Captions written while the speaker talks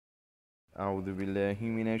أعوذ بالله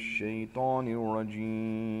من الشيطان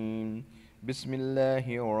الرجيم. بسم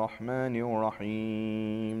الله الرحمن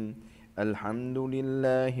الرحيم. الحمد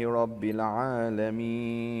لله رب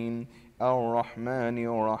العالمين، الرحمن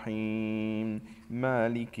الرحيم،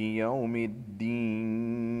 مالك يوم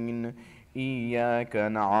الدين. إياك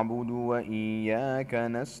نعبد وإياك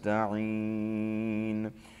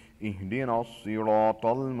نستعين. اهدنا الصراط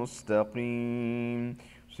المستقيم،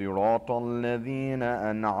 صراط الذين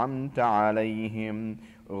أنعمت عليهم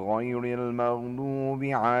غير المغضوب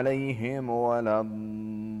عليهم ولا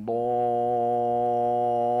الضالين.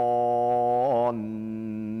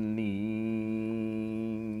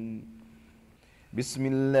 بسم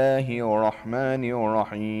الله الرحمن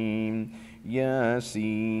الرحيم.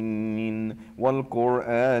 ياسين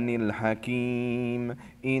والقرآن الحكيم،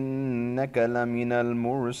 إنك لمن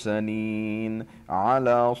المرسلين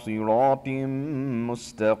على صراط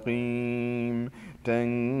مستقيم.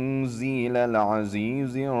 تنزيل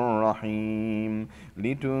العزيز الرحيم،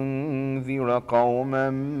 لتنذر قوما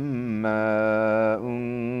ما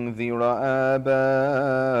أنذر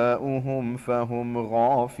آباؤهم فهم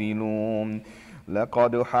غافلون.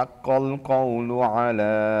 لقد حق القول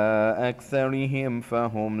على أكثرهم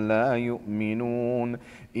فهم لا يؤمنون.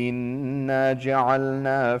 إنا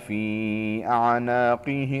جعلنا في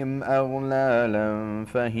أعناقهم أغلالا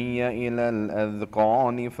فهي إلى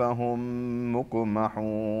الأذقان فهم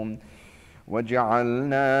مقمحون.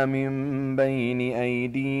 وجعلنا من بين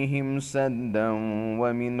أيديهم سدا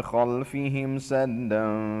ومن خلفهم سدا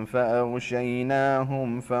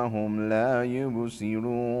فأغشيناهم فهم لا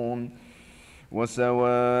يبصرون.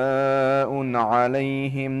 وسواء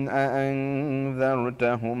عليهم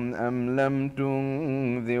أأنذرتهم أم لم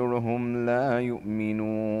تنذرهم لا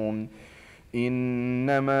يؤمنون.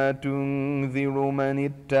 إنما تنذر من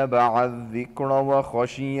اتبع الذكر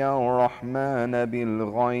وخشي الرحمن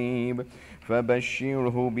بالغيب،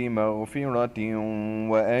 فبشره بمغفرة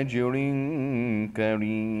وأجر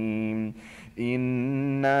كريم.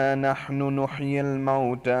 إنا نحن نحيي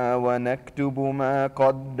الموتى ونكتب ما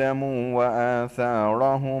قدموا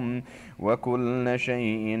وآثارهم، وكل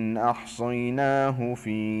شيء أحصيناه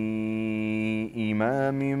في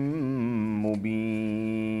إمام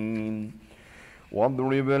مبين.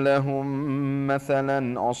 واضرب لهم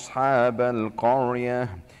مثلا أصحاب القرية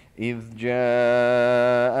إذ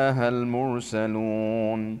جاءها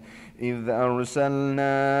المرسلون. إذ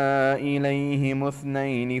أرسلنا إليهم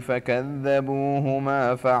اثنين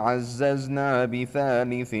فكذبوهما فعززنا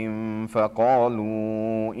بثالث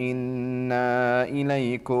فقالوا إنا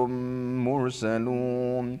إليكم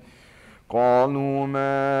مرسلون. قالوا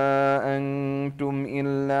ما أنتم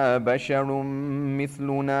إلا بشر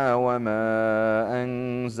مثلنا وما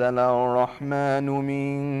أنزل الرحمن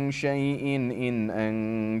من شيء إن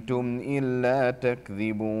أنتم إلا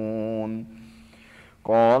تكذبون.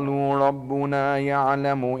 قالوا ربنا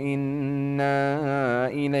يعلم إنا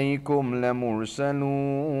إليكم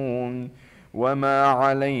لمرسلون وما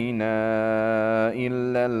علينا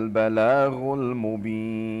إلا البلاغ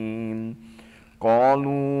المبين.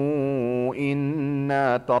 قالوا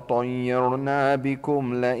إنا تطيرنا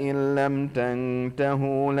بكم لئن لم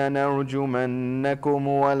تنتهوا لنرجمنكم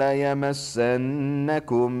وليمسنكم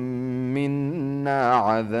منا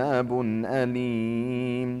عذاب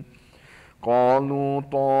أليم. قالوا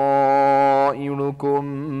طائركم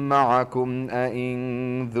معكم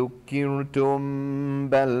أئن ذكرتم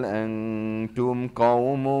بل أنتم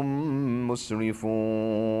قوم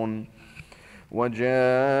مسرفون.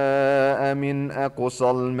 وجاء من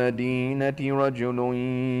أقصى المدينة رجل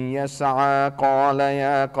يسعى قال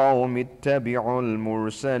يا قوم اتبعوا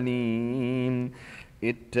المرسلين.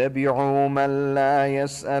 اتبعوا من لا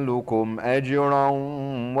يسألكم أجرا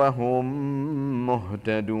وهم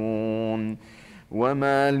مهتدون.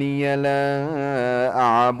 وما لي لا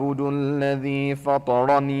أعبد الذي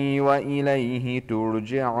فطرني وإليه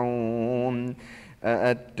ترجعون.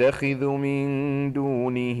 أأتخذ من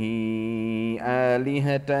دونه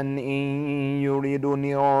آلهة إن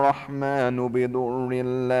يردني الرحمن بضر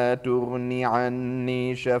لا تغن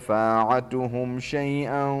عني شفاعتهم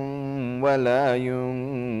شيئا ولا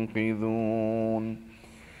ينقذون.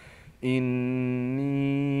 إني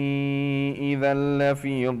إذا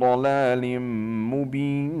لفي ضلال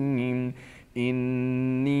مبين.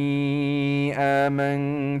 إني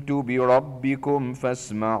آمنت بربكم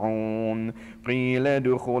فاسمعون. قيل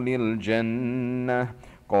ادخل الجنة.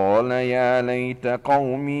 قال يا ليت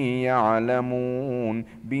قومي يعلمون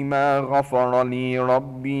بما غفر لي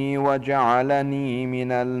ربي وجعلني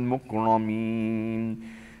من المكرمين.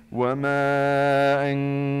 وما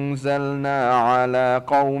أنزلنا على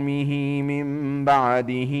قومه من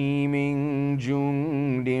بعده من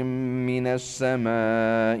جند من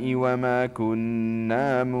السماء وما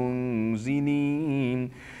كنا منزلين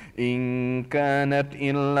إن كانت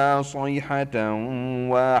إلا صيحة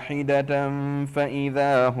واحدة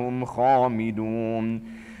فإذا هم خامدون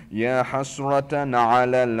يا حسرة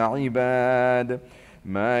على العباد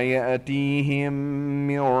ما يأتيهم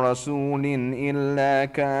من رسول إلا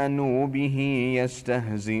كانوا به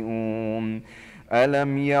يستهزئون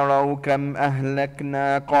ألم يروا كم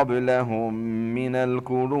أهلكنا قبلهم من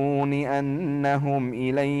القرون أنهم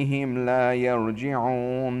إليهم لا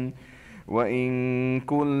يرجعون وإن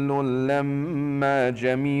كل لما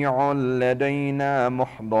جميع لدينا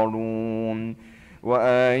محضرون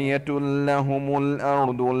وآية لهم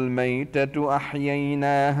الأرض الميتة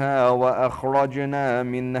أحييناها وأخرجنا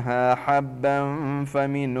منها حبا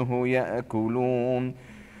فمنه يأكلون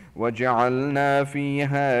وجعلنا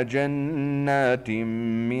فيها جنات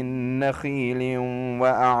من نخيل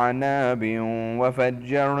وأعناب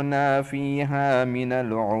وفجرنا فيها من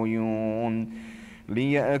العيون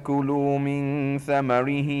ليأكلوا من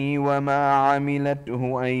ثمره وما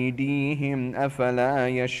عملته أيديهم أفلا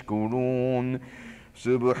يشكرون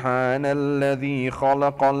سبحان الذي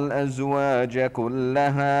خلق الأزواج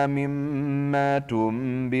كلها مما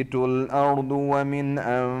تنبت الأرض ومن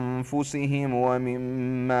أنفسهم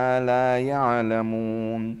ومما لا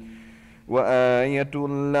يعلمون وآية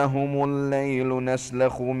لهم الليل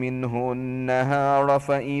نسلخ منه النهار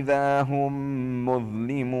فإذا هم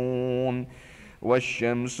مظلمون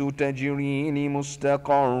والشمس تجري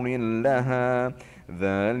لمستقر لها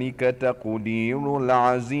ذلك تقدير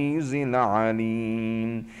العزيز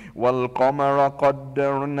العليم والقمر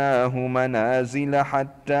قدرناه منازل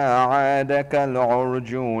حتى عاد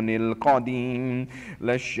كالعرجون القديم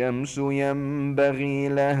لا الشمس ينبغي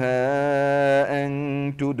لها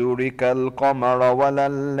أن تدرك القمر ولا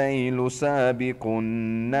الليل سابق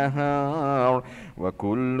النهار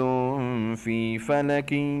وكل في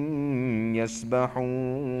فلك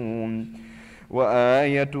يسبحون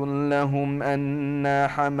وآية لهم أنا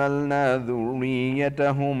حملنا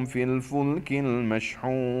ذريتهم في الفلك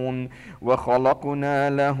المشحون وخلقنا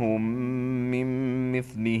لهم من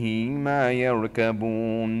مثله ما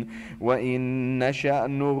يركبون وإن نشأ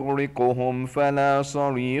نغرقهم فلا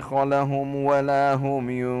صريخ لهم ولا هم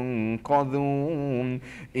ينقذون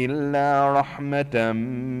إلا رحمة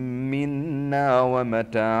منا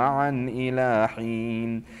ومتاعا إلى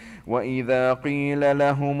حين وإذا قيل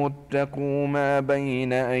لهم اتقوا ما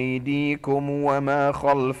بين أيديكم وما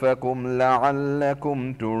خلفكم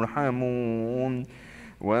لعلكم ترحمون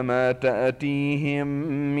وما تأتيهم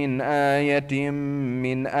من آية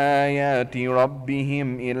من آيات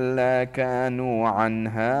ربهم إلا كانوا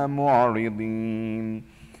عنها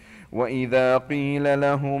معرضين وإذا قيل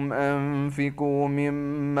لهم أنفقوا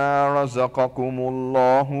مما رزقكم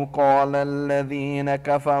الله قال الذين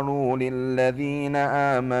كفروا للذين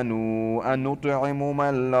آمنوا أنطعم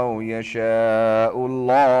من لو يشاء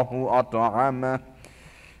الله أطعمه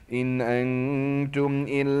إن أنتم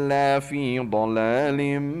إلا في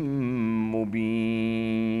ضلال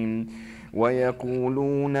مبين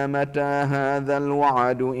ويقولون متى هذا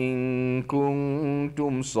الوعد إن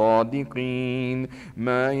كنتم صادقين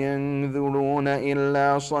ما ينذرون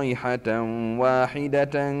إلا صيحة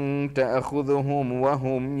واحدة تأخذهم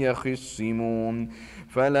وهم يخصمون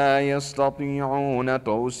فلا يستطيعون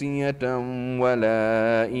توصية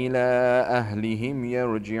ولا إلى أهلهم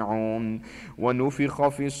يرجعون ونفخ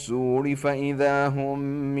في السور فإذا هم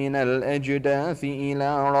من الأجداث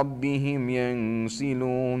إلى ربهم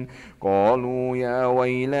ينسلون قالوا يا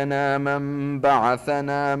ويلنا من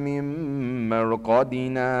بعثنا من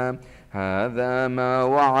مرقدنا هذا ما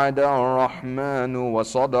وعد الرحمن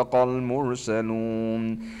وصدق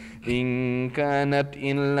المرسلون إن كانت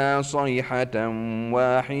إلا صيحة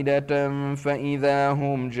واحدة فإذا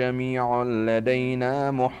هم جميع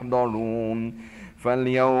لدينا محضرون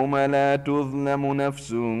فاليوم لا تظلم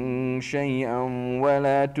نفس شيئا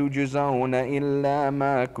ولا تجزون إلا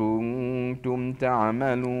ما كنتم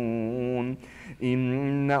تعملون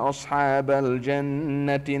إن أصحاب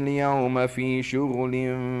الجنة اليوم في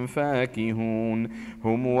شغل فاكهون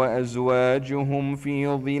هم وأزواجهم في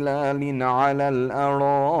ظلال على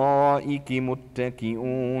الأرائك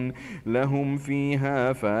متكئون لهم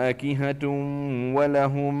فيها فاكهة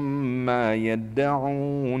ولهم ما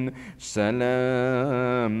يدعون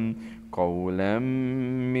سلام قولا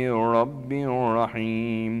من رب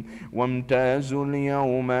رحيم وامتازوا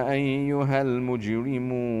اليوم أيها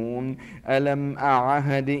المجرمون ألم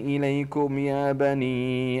أعهد إليكم يا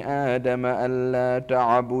بني آدم ألا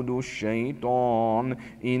تعبدوا الشيطان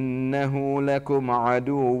إنه لكم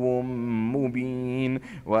عدو مبين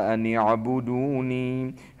وأن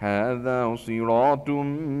اعبدوني هذا صراط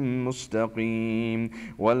مستقيم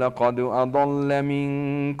ولقد أضل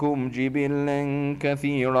منكم جبلا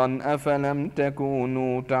كثيرا أفلم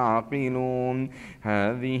تكونوا تعقلون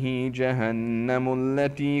هذه جهنم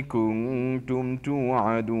التي كنتم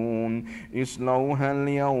توعدون اصلوها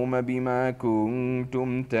اليوم بما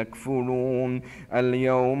كنتم تكفرون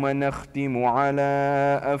اليوم نختم على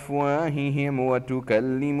أفواههم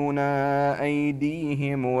وتكلمنا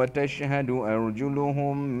أيديهم وتشهد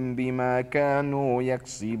أرجلهم بما كانوا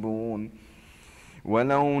يكسبون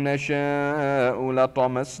ولو نشاء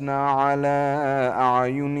لطمسنا على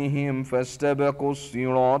أعينهم فاستبقوا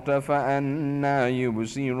الصراط فأنى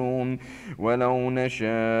يبصرون ولو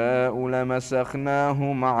نشاء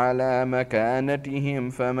لمسخناهم على مكانتهم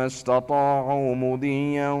فما استطاعوا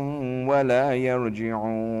مضيا ولا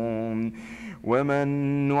يرجعون ومن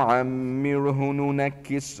نعمره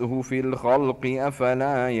ننكسه في الخلق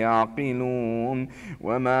أفلا يعقلون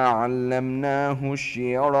وما علمناه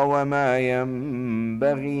الشعر وما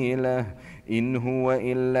ينبغي له إن هو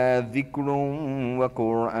إلا ذكر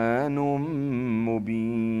وقرآن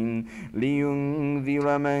مبين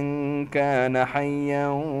لينذر من كان حيا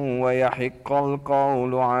ويحق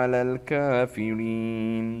القول على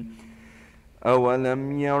الكافرين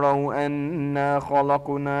أولم يروا أنا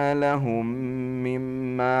خلقنا لهم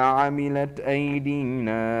مما عملت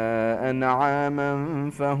أيدينا أنعاما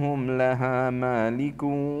فهم لها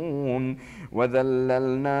مالكون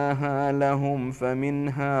وذللناها لهم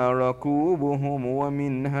فمنها ركوبهم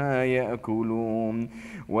ومنها يأكلون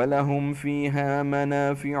ولهم فيها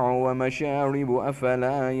منافع ومشارب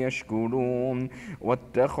أفلا يشكرون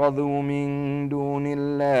واتخذوا من دون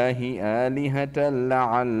الله آلهة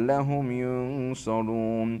لعلهم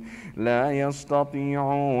ينصرون لا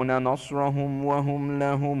يستطيعون نصرهم وهم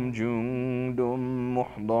لهم جند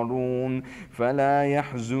محضرون فلا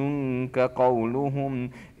يحزنك قولهم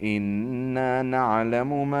إنا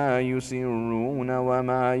نعلم ما يسرون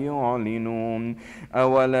وما يعلنون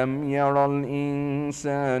أولم ير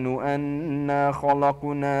الإنسان أنا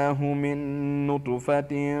خلقناه من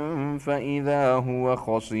نطفة فإذا هو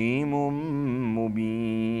خصيم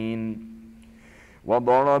مبين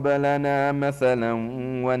وضرب لنا مثلا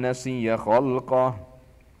ونسي خلقه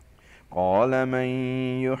قال من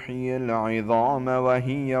يحيي العظام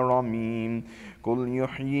وهي رميم قل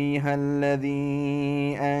يحييها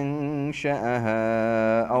الذي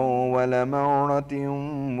أنشأها أول مرة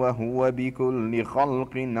وهو بكل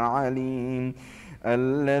خلق عليم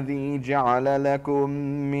الذي جعل لكم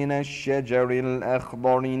من الشجر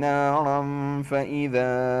الأخضر نارا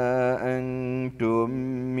فإذا أنتم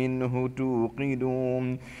منه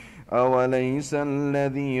توقدون أوليس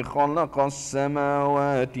الذي خلق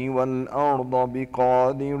السماوات والأرض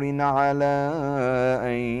بقادر على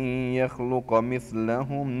أن يخلق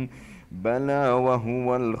مثلهم بلى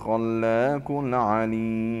وهو الخلاق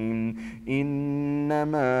العليم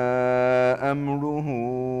إنما أمره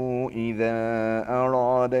إذا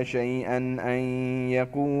أراد شيئا أن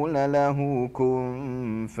يقول له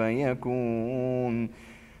كن فيكون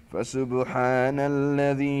فسبحان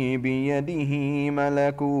الذي بيده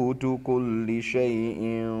ملكوت كل شيء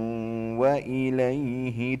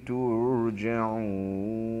وإليه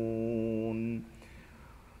ترجعون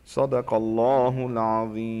صدق الله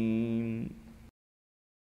العظيم.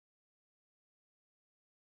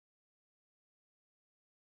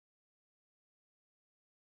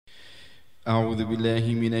 أعوذ بالله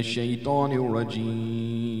من الشيطان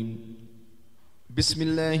الرجيم. بسم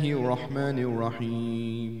الله الرحمن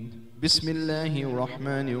الرحيم. بسم الله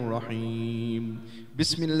الرحمن الرحيم.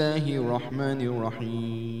 بسم الله الرحمن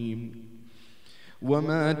الرحيم.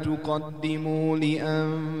 وما تقدموا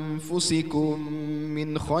لأنفسكم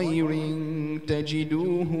من خير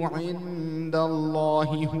تجدوه عند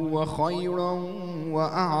الله هو خيرا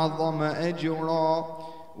وأعظم أجرا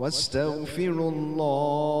واستغفروا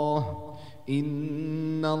الله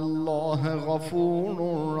إن الله غفور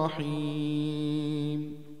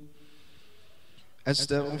رحيم.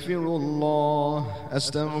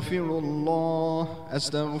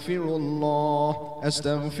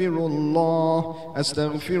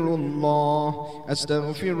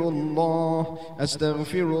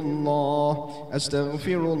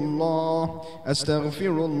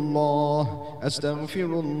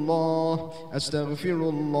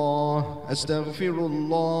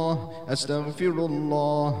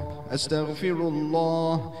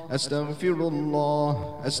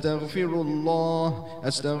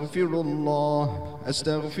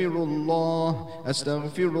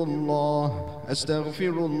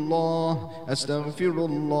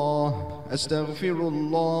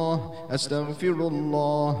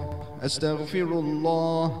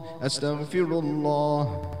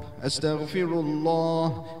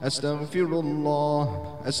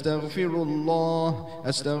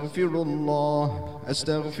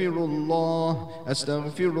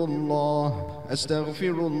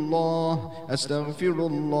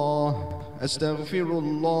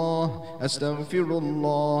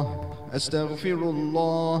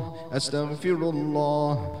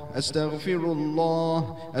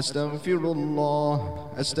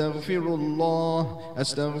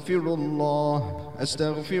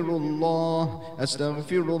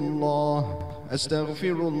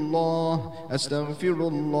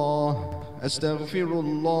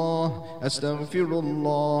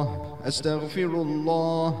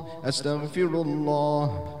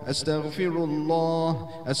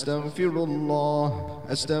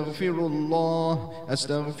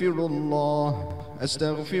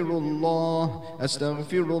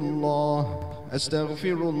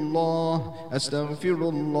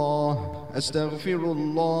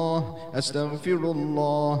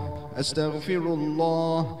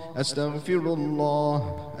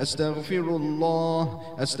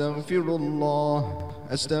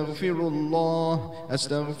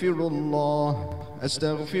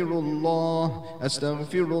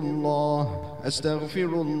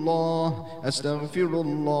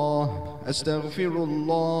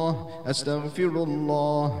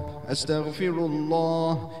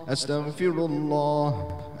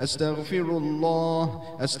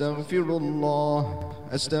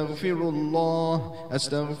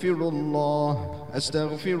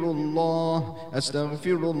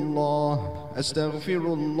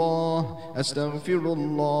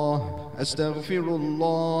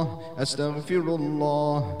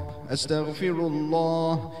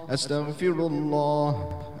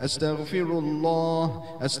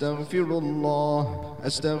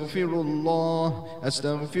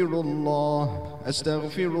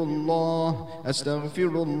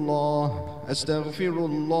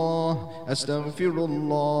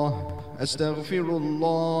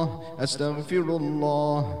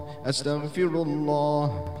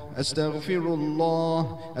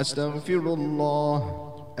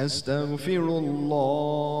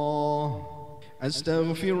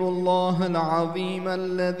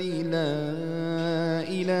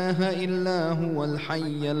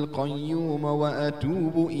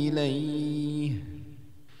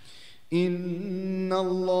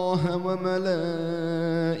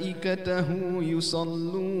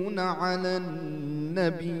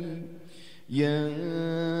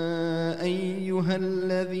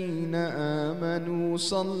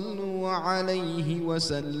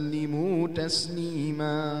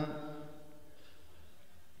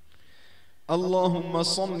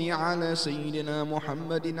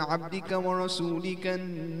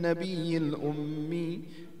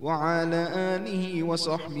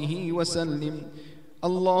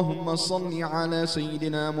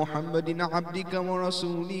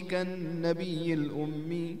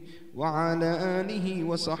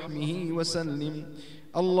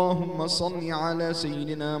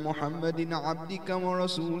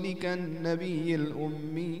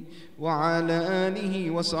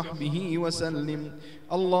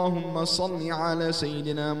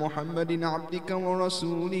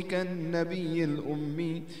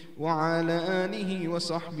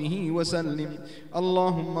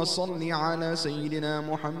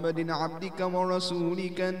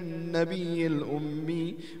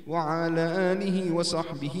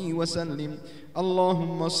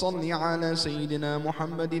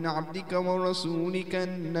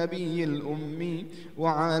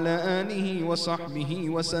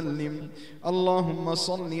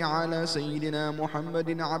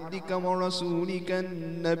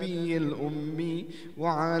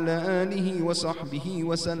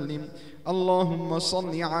 اللهم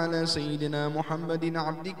صل على سيدنا محمد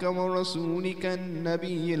عبدك ورسولك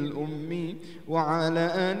النبي الأمي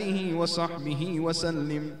وعلى آله وصحبه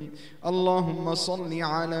وسلم. اللهم صل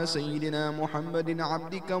على سيدنا محمد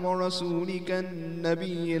عبدك ورسولك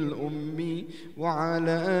النبي الأمي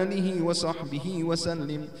وعلى آله وصحبه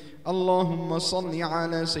وسلم. اللهم صل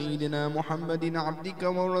على سيدنا محمد عبدك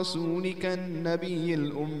ورسولك النبي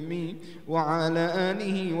الأمي وعلى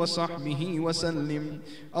آله وصحبه وسلم.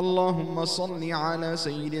 اللهم صل على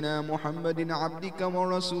سيدنا محمد عبدك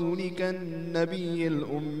ورسولك النبي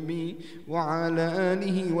الأمي وعلى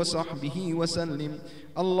آله وصحبه وسلم.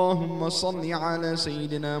 اللهم صل على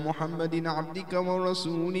سيدنا محمد عبدك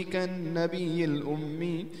ورسولك النبي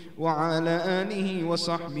الأمي وعلى آله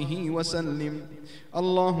وصحبه وسلم.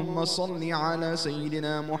 اللهم صل على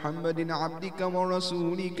سيدنا محمد عبدك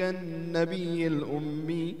ورسولك النبي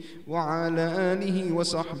الأمي وعلى آله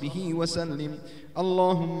وصحبه وسلم.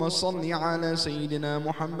 اللهم صل على سيدنا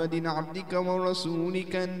محمد عبدك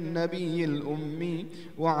ورسولك النبي الأمي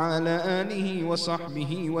وعلى آله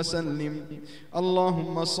وصحبه وسلم.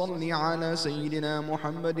 اللهم صل على سيدنا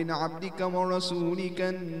محمد عبدك ورسولك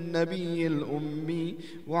النبي الأمي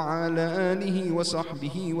وعلى آله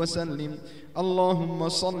وصحبه وسلم. اللهم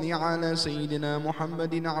صل على سيدنا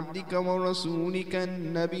محمد عبدك ورسولك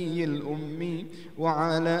النبي الأمي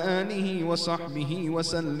وعلى آله وصحبه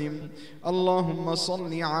وسلم. اللهم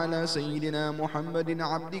صل على سيدنا محمد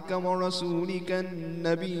عبدك ورسولك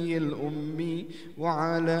النبي الأمي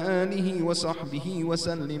وعلى آله وصحبه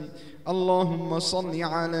وسلم. اللهم صل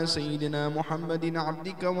على سيدنا محمد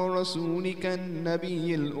عبدك ورسولك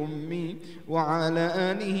النبي الأمي وعلى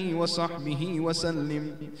آله وصحبه وسلم.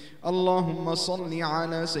 اللهم صل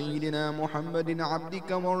على سيدنا محمد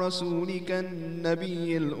عبدك ورسولك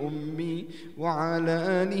النبي الأمي وعلى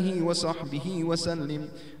آله وصحبه وسلم.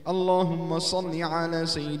 اللهم صل على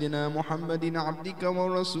سيدنا محمد عبدك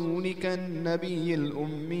ورسولك النبي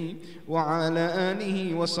الأمي وعلى آله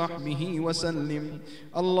وصحبه وسلم.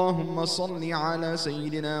 اللهم صل على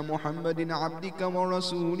سيدنا محمد عبدك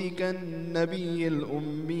ورسولك النبي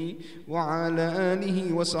الأمي وعلى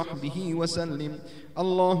آله وصحبه وسلم.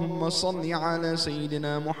 اللهم صل على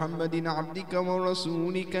سيدنا محمد عبدك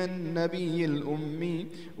ورسولك النبي الأمي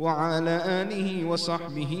وعلى آله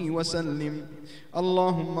وصحبه وسلم.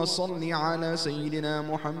 اللهم صل على سيدنا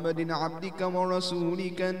محمد عبدك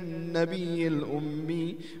ورسولك النبي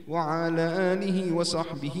الأمي وعلى آله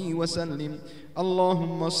وصحبه وسلم. اللهم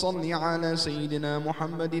صل على سيدنا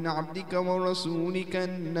محمد عبدك ورسولك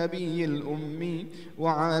النبي الأمي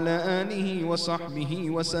وعلى آله وصحبه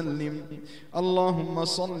وسلم. اللهم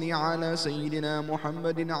صل على سيدنا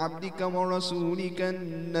محمد عبدك ورسولك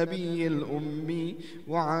النبي الأمي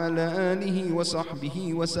وعلى آله وصحبه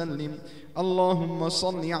وسلم. اللهم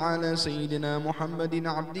صل على سيدنا محمد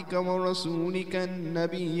عبدك ورسولك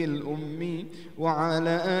النبي الأمي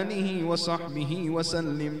وعلى آله وصحبه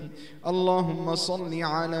وسلم. اللهم صل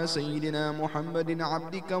على سيدنا محمد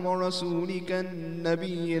عبدك ورسولك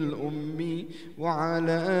النبي الأمي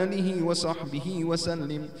وعلى آله وصحبه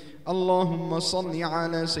وسلم. اللهم صل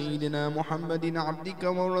على سيدنا محمد عبدك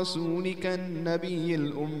ورسولك النبي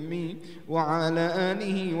الأمي وعلى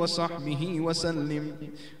آله وصحبه وسلم.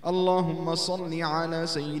 اللهم صل على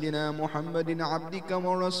سيدنا محمد عبدك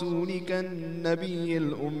ورسولك النبي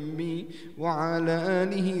الأمي وعلى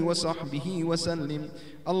آله وصحبه وسلم.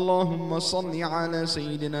 اللهم صل على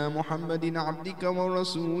سيدنا محمد عبدك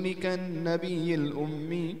ورسولك النبي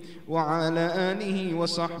الأمي وعلى آله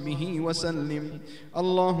وصحبه وسلم.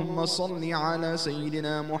 اللهم صل على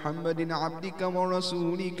سيدنا محمد عبدك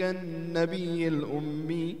ورسولك النبي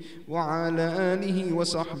الأمي وعلى آله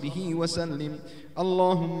وصحبه وسلم.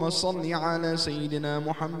 اللهم صل على سيدنا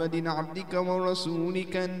محمد عبدك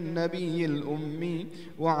ورسولك النبي الأمي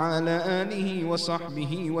وعلى آله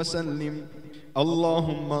وصحبه وسلم.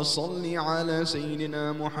 اللهم صل على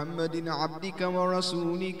سيدنا محمد عبدك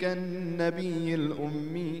ورسولك النبي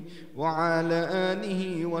الأمي وعلى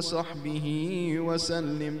آله وصحبه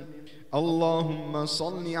وسلم. اللهم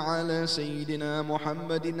صل على سيدنا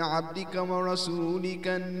محمد عبدك ورسولك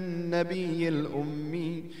النبي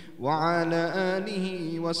الأمي وعلى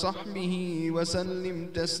آله وصحبه وسلم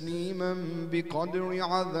تسليما بقدر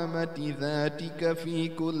عظمة ذاتك في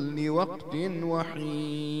كل وقت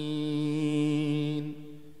وحين.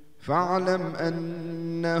 فاعلم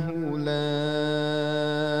أنه لا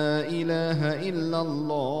إله إلا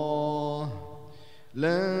الله،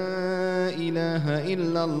 لا إله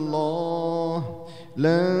إلا الله،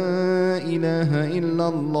 لا إله إلا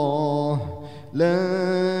الله، لا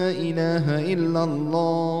إله إلا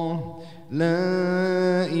الله، لا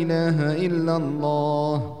إله إلا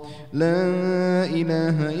الله.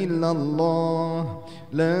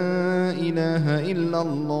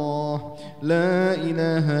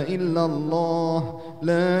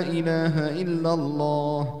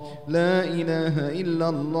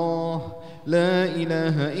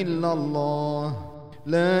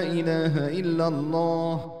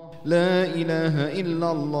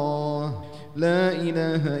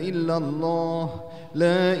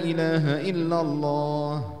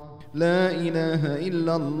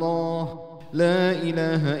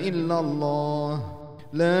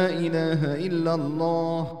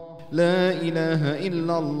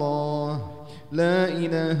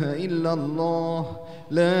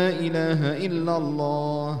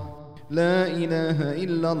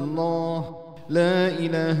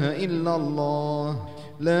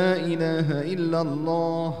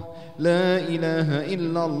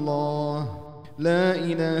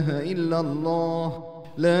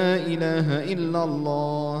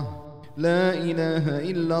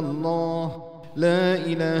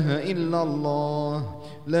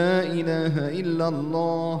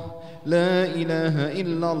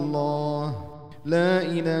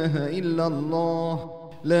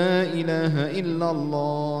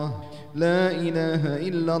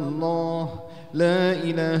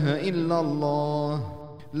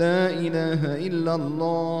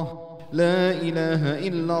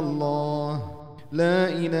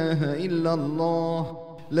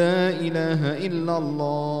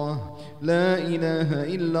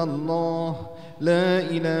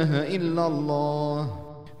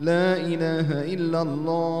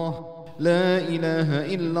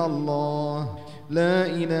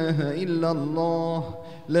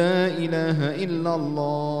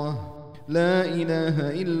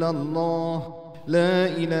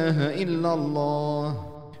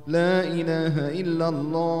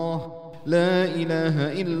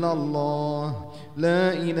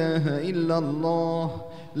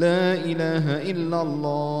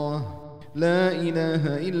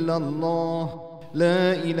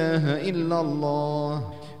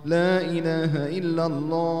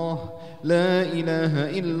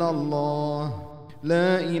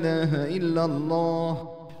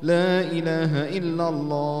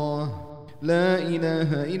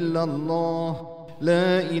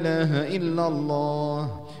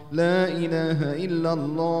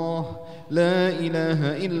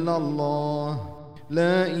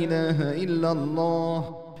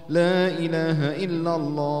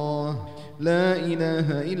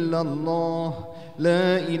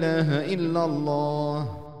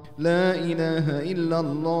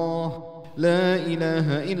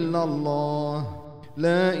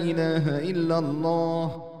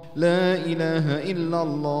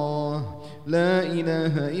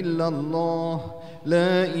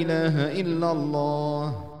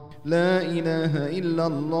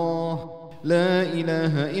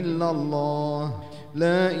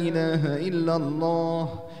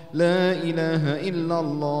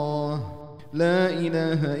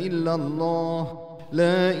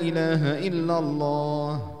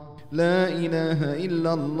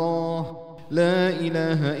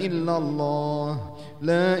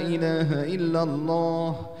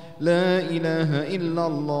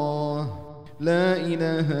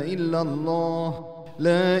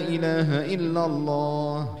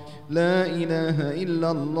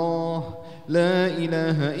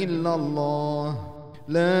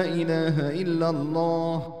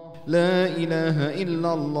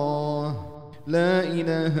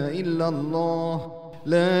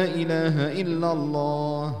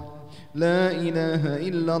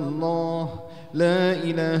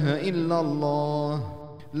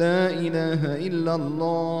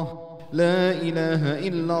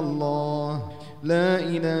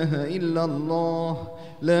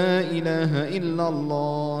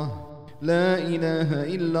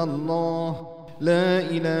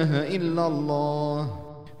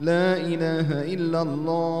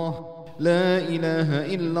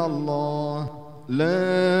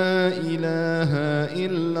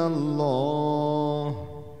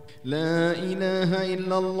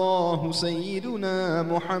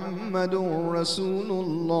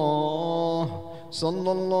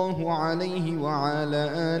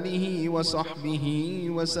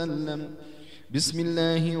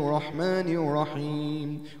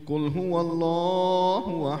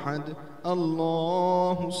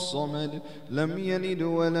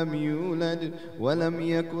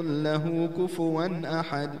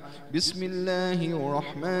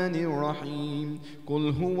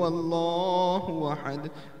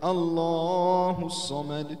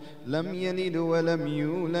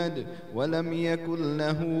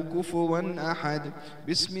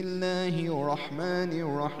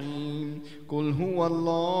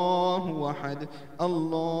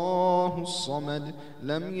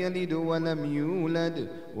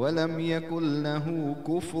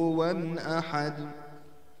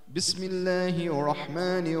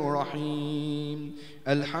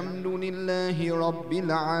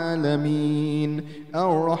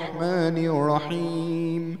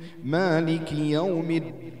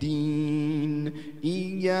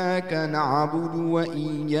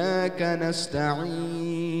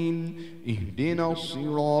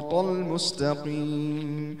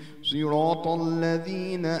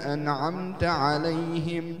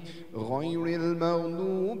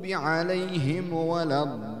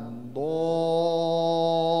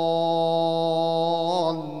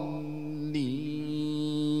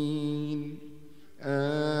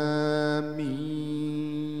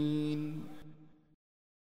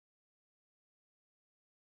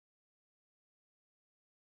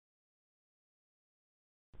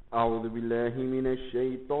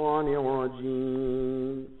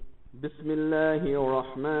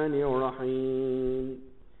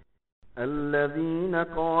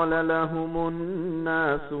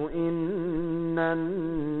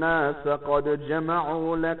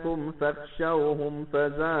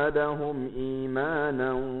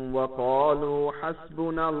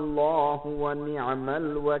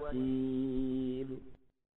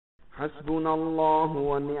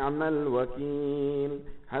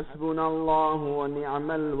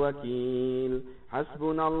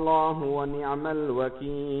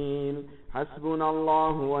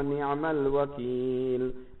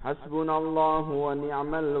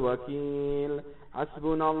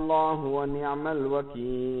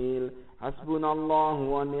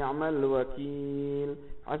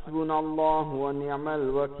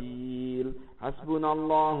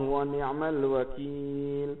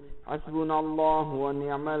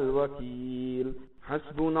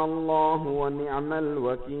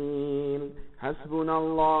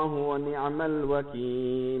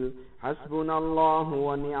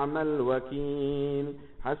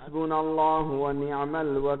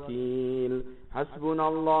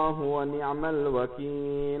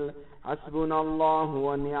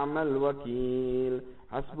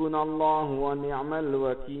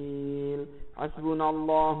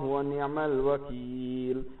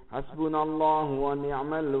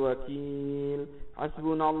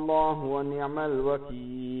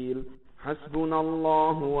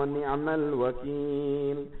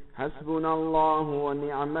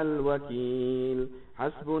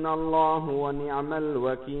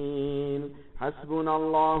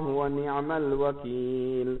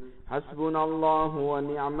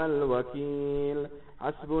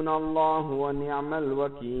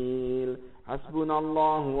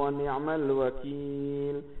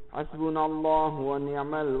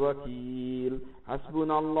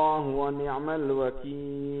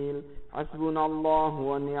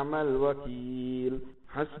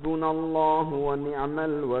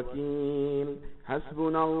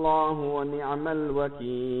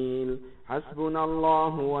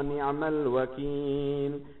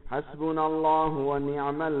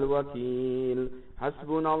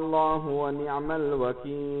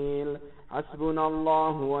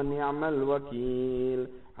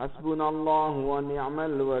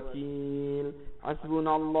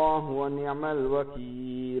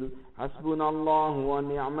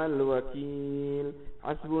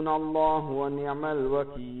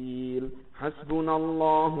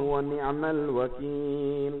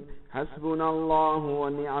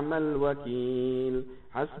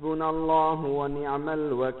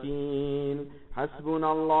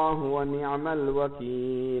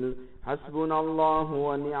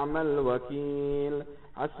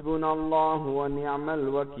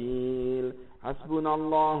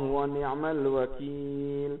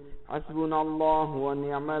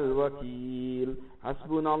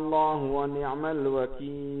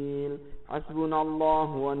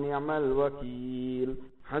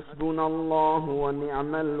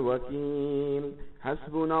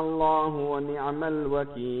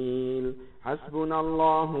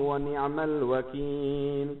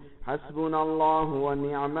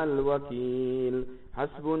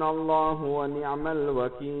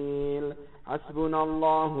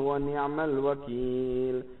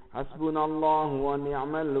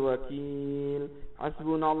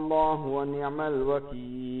 حسبنا الله ونعم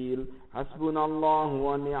الوكيل حسبنا الله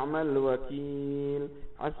ونعم الوكيل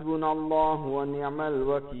حسبنا الله ونعم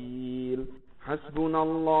الوكيل حسبنا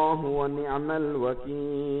الله ونعم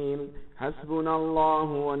الوكيل حسبنا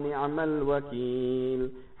الله ونعم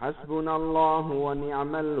الوكيل حسبنا الله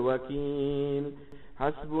ونعم الوكيل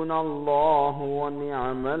حسبنا الله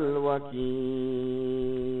ونعم الوكيل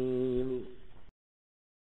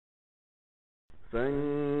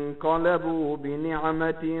فانقلبوا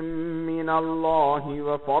بنعمة من الله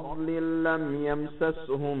وفضل لم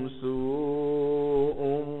يمسسهم سوء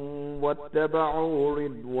واتبعوا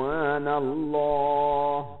رضوان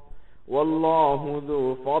الله والله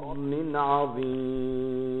ذو فضل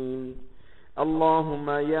عظيم اللهم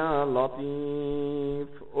يا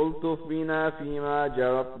لطيف ألطف بنا فيما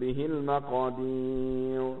جرت به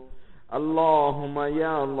المقادير اللهم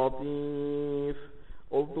يا لطيف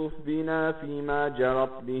ألطف بنا فيما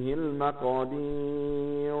جرت به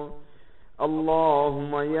المقادير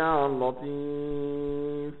اللهم يا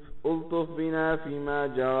لطيف ألطف بنا فيما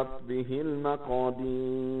جرت به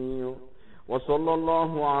المقادير وصلى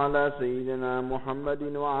الله على سيدنا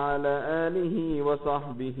محمد وعلى آله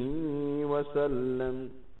وصحبه وسلم.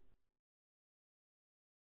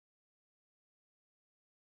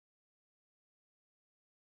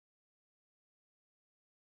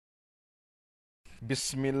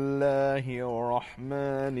 بسم الله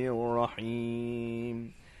الرحمن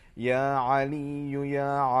الرحيم. يا علي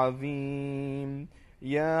يا عظيم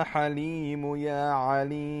يا حليم يا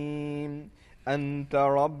عليم أنت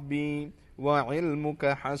ربي وعلمك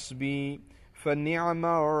حسبي فنعم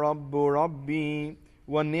الرب ربي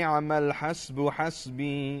ونعم الحسب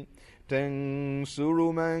حسبي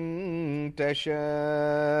تنصر من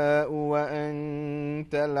تشاء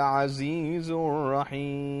وأنت العزيز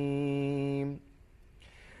الرحيم.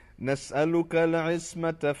 نسألك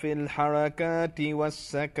العصمة في الحركات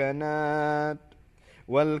والسكنات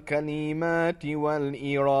والكلمات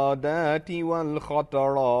والإرادات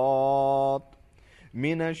والخطرات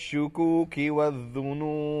من الشكوك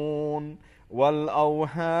والظنون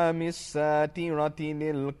والأوهام الساترة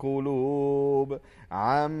للقلوب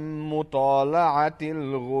عن مطالعة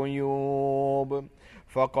الغيوب،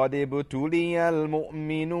 فقد ابتلي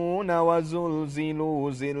المؤمنون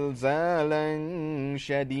وزلزلوا زلزالا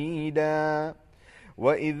شديدا،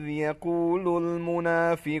 وإذ يقول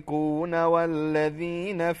المنافقون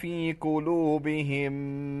والذين في قلوبهم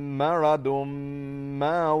مرض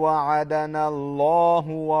ما وعدنا الله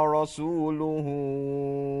ورسوله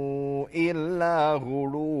إلا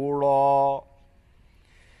غرورا،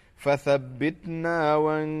 فثبتنا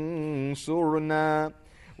وانصرنا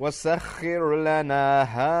وسخر لنا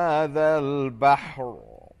هذا البحر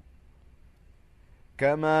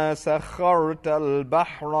كما سخرت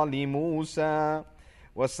البحر لموسى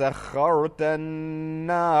وسخرت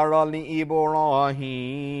النار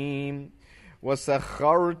لإبراهيم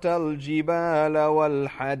وسخرت الجبال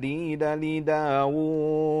والحديد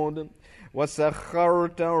لداود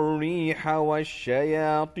وسخرت الريح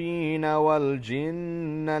والشياطين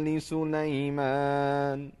والجن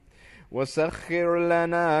لسليمان، وسخر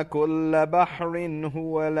لنا كل بحر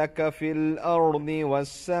هو لك في الأرض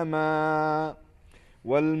والسماء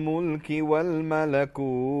والملك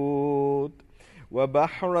والملكوت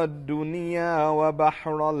وبحر الدنيا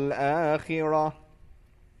وبحر الآخرة،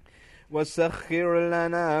 وسخر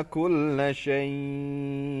لنا كل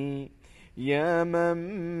شيء يا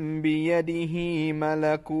من بيده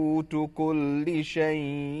ملكوت كل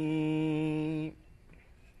شيء.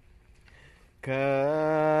 كافها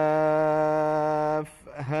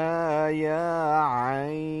يا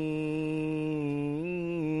عين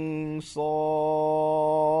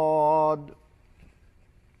صاد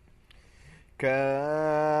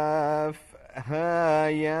كافها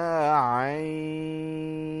يا عين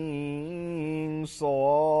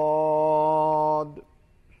صاد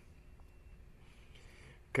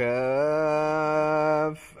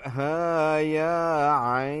كافها يا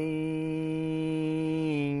عين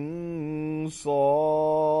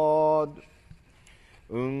صاد.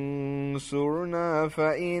 انصرنا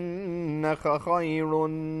فإنك خير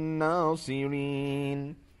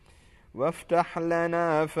الناصرين، وافتح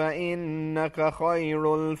لنا فإنك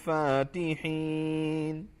خير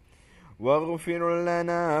الفاتحين، واغفر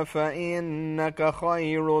لنا فإنك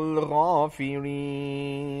خير الغافرين،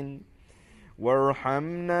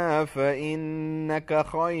 وارحمنا فإنك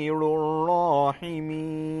خير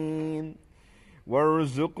الراحمين،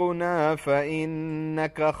 وارزقنا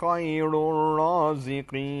فإنك خير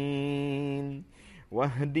الرازقين،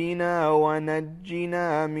 واهدنا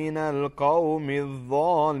ونجنا من القوم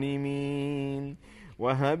الظالمين،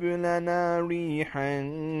 وهب لنا ريحا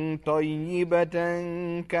طيبة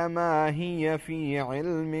كما هي في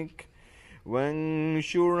علمك،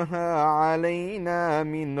 وانشرها علينا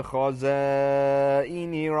من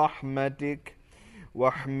خزائن رحمتك،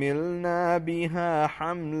 واحملنا بها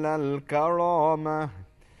حمل الكرامة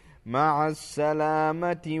مع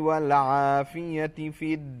السلامة والعافية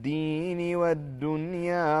في الدين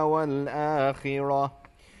والدنيا والآخرة،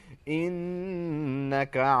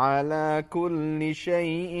 إنك على كل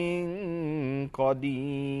شيء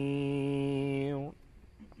قدير.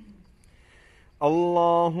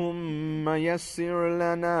 اللهم يسر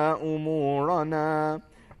لنا أمورنا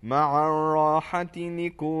مع الراحة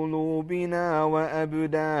لقلوبنا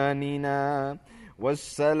وأبداننا،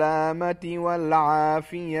 والسلامة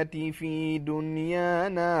والعافية في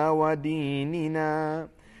دنيانا وديننا،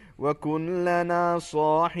 وكن لنا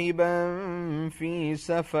صاحبا في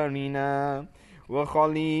سفرنا،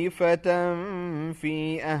 وخليفة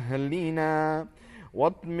في أهلنا،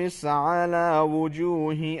 واطمس على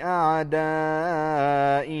وجوه أعدائنا،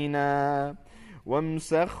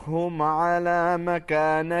 وامسخهم على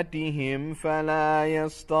مكانتهم فلا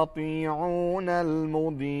يستطيعون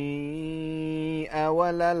المضي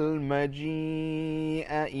ولا المجيء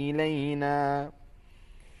إلينا.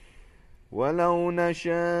 ولو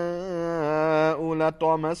نشاء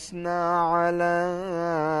لطمسنا على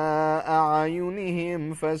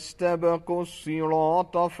أعينهم فاستبقوا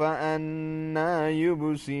الصراط فأنى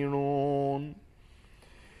يبصرون.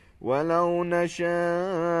 ولو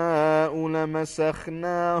نشاء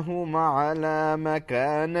لمسخناهم على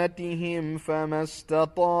مكانتهم فما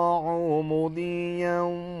استطاعوا مضيا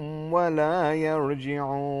ولا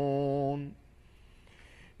يرجعون.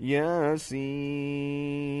 ياسين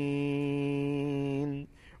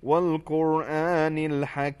والقرآن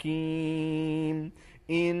الحكيم،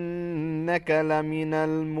 إنك لمن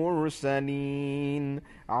المرسلين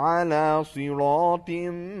على صراط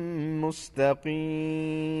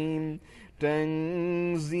مستقيم،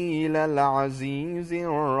 تنزيل العزيز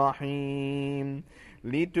الرحيم،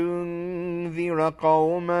 لتنذر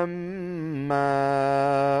قوما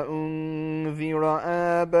ما أنذر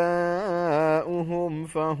آباؤهم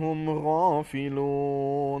فهم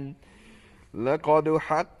غافلون. لقد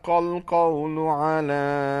حق القول على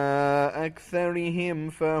أكثرهم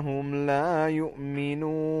فهم لا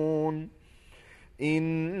يؤمنون.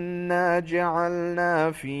 إنا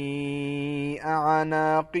جعلنا في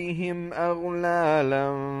أعناقهم أغلالا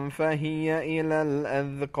فهي إلى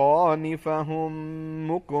الأذقان فهم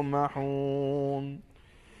مقمحون.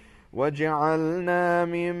 وجعلنا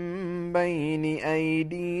من بين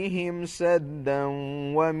أيديهم سدا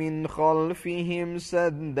ومن خلفهم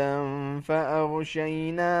سدا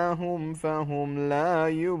فأغشيناهم فهم لا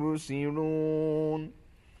يبصرون.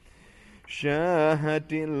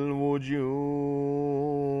 شاهت الوجوه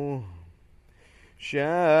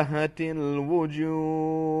شاهت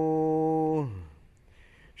الوجوه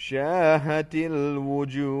شاهت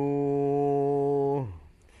الوجوه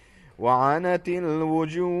وعنت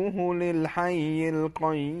الوجوه للحي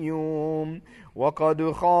القيوم،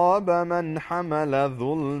 وقد خاب من حمل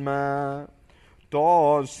ظلما.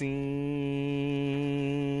 طاسين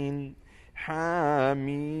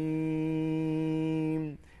حاميم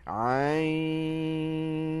عين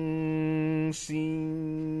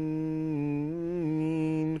سين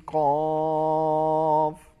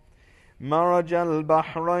قاف. مرج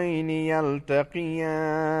البحرين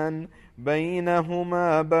يلتقيان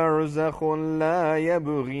بينهما برزخ لا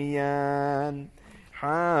يبغيان.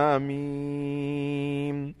 حاميم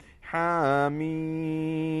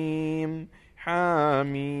حاميم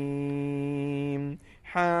حاميم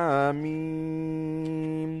حاميم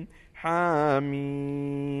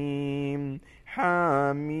حاميم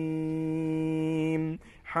حاميم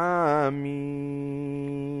حاميم.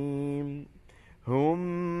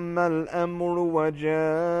 هم الأمر وجاء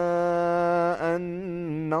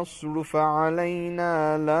النصر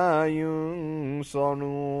فعلينا لا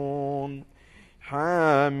ينصرون.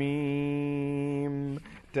 حاميم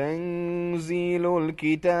تنزيل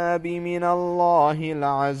الكتاب من الله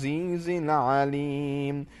العزيز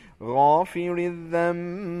العليم، غافر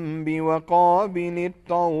الذنب وقابل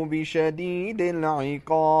التوب شديد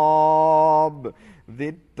العقاب، ذي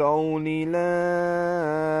الطول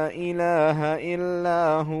لا إله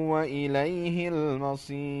إلا هو إليه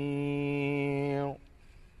المصير.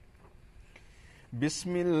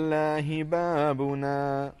 بسم الله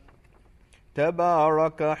بابنا،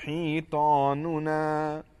 تبارك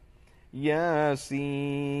حيطاننا.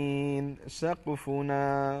 ياسين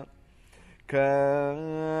سقفنا،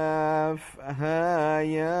 كافها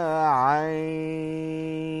يا عين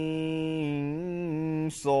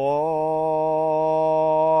صاد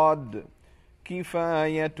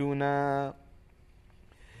كفايتنا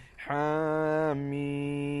حاميم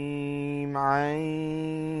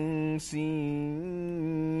عين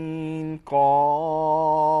سين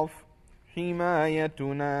قاف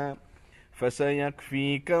حمايتنا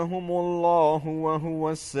فسيكفيكهم الله وهو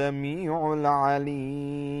السميع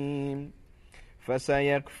العليم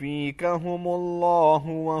فسيكفيكهم الله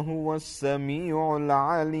وهو السميع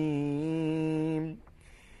العليم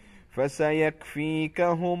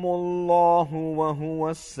فسيكفيكهم الله وهو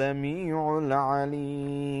السميع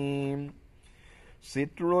العليم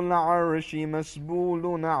ستر العرش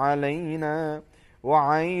مسبول علينا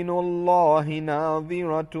وعين الله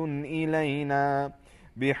ناظرة إلينا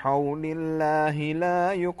بحول الله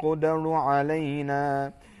لا يقدر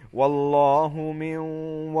علينا والله من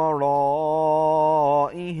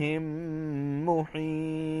ورائهم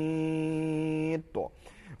محيط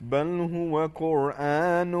بل هو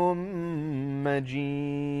قرآن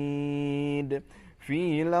مجيد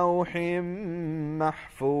في لوح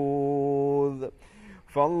محفوظ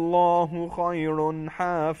فالله خير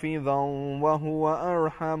حافظا وهو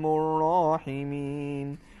أرحم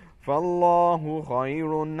الراحمين فالله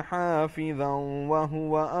خير حافظا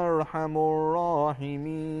وهو أرحم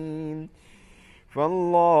الراحمين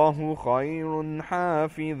فالله خير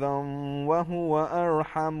حافظا وهو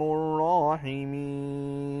أرحم الراحمين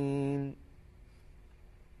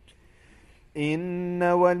إن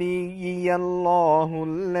وليي الله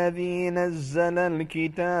الذي نزل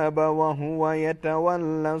الكتاب وهو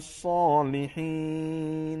يتولى الصالحين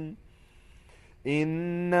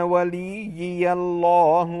إن وليي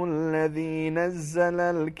الله الذي نزل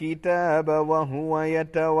الكتاب وهو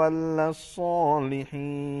يتولى الصالحين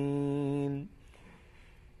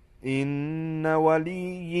إن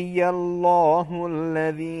وليي الله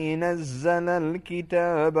الذي نزل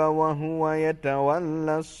الكتاب وهو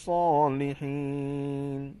يتولى الصالحين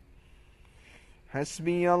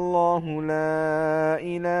حسبي الله لا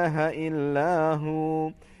إله إلا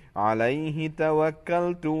هو عليه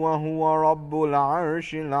توكلت وهو رب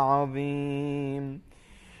العرش العظيم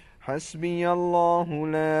حسبي الله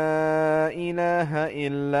لا إله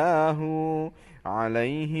إلا هو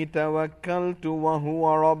عليه توكلت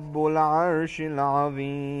وهو رب العرش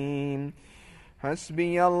العظيم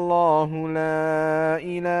حسبي الله لا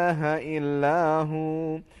إله إلا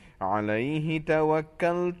هو عليه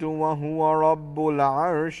توكلت وهو رب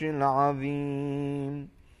العرش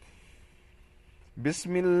العظيم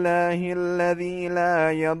بسم الله الذي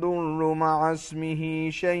لا يضر مع اسمه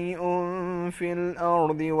شيء في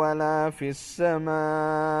الأرض ولا في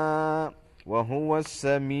السماء وهو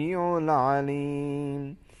السميع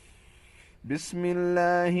العليم بسم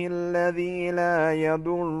الله الذي لا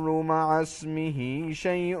يضر مع اسمه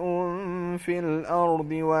شيء في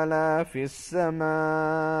الأرض ولا في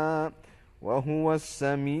السماء وهو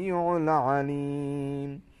السميع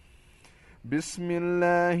العليم بسم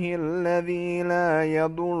الله الذي لا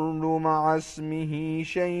يضر مع اسمه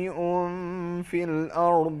شيء في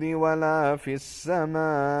الأرض ولا في السماء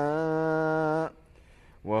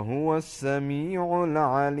وهو السميع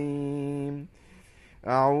العليم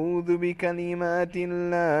أعوذ بكلمات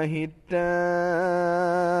الله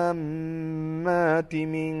التامات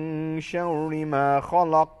من شر ما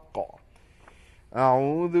خلق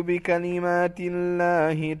أعوذ بكلمات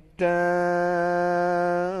الله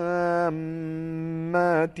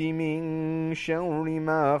التامات من شر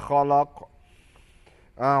ما خلق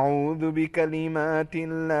أعوذ بكلمات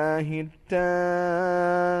الله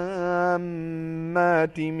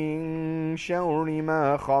التامات من شر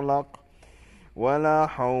ما خلق ولا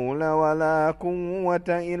حول ولا قوة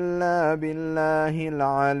إلا بالله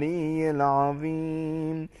العلي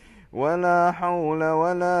العظيم ولا حول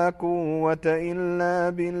ولا قوة إلا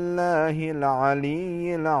بالله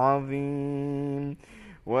العلي العظيم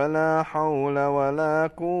ولا حول ولا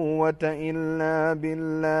قوة إلا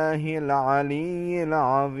بالله العلي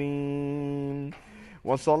العظيم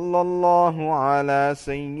وصلى الله على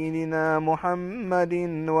سيدنا محمد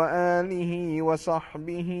وآله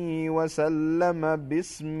وصحبه وسلم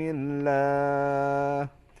بسم الله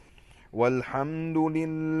والحمد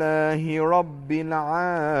لله رب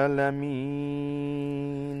العالمين.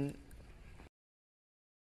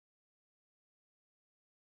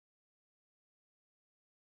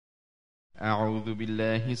 أعوذ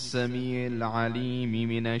بالله السميع العليم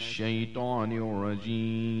من الشيطان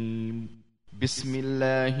الرجيم. بسم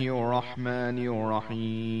الله الرحمن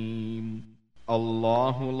الرحيم.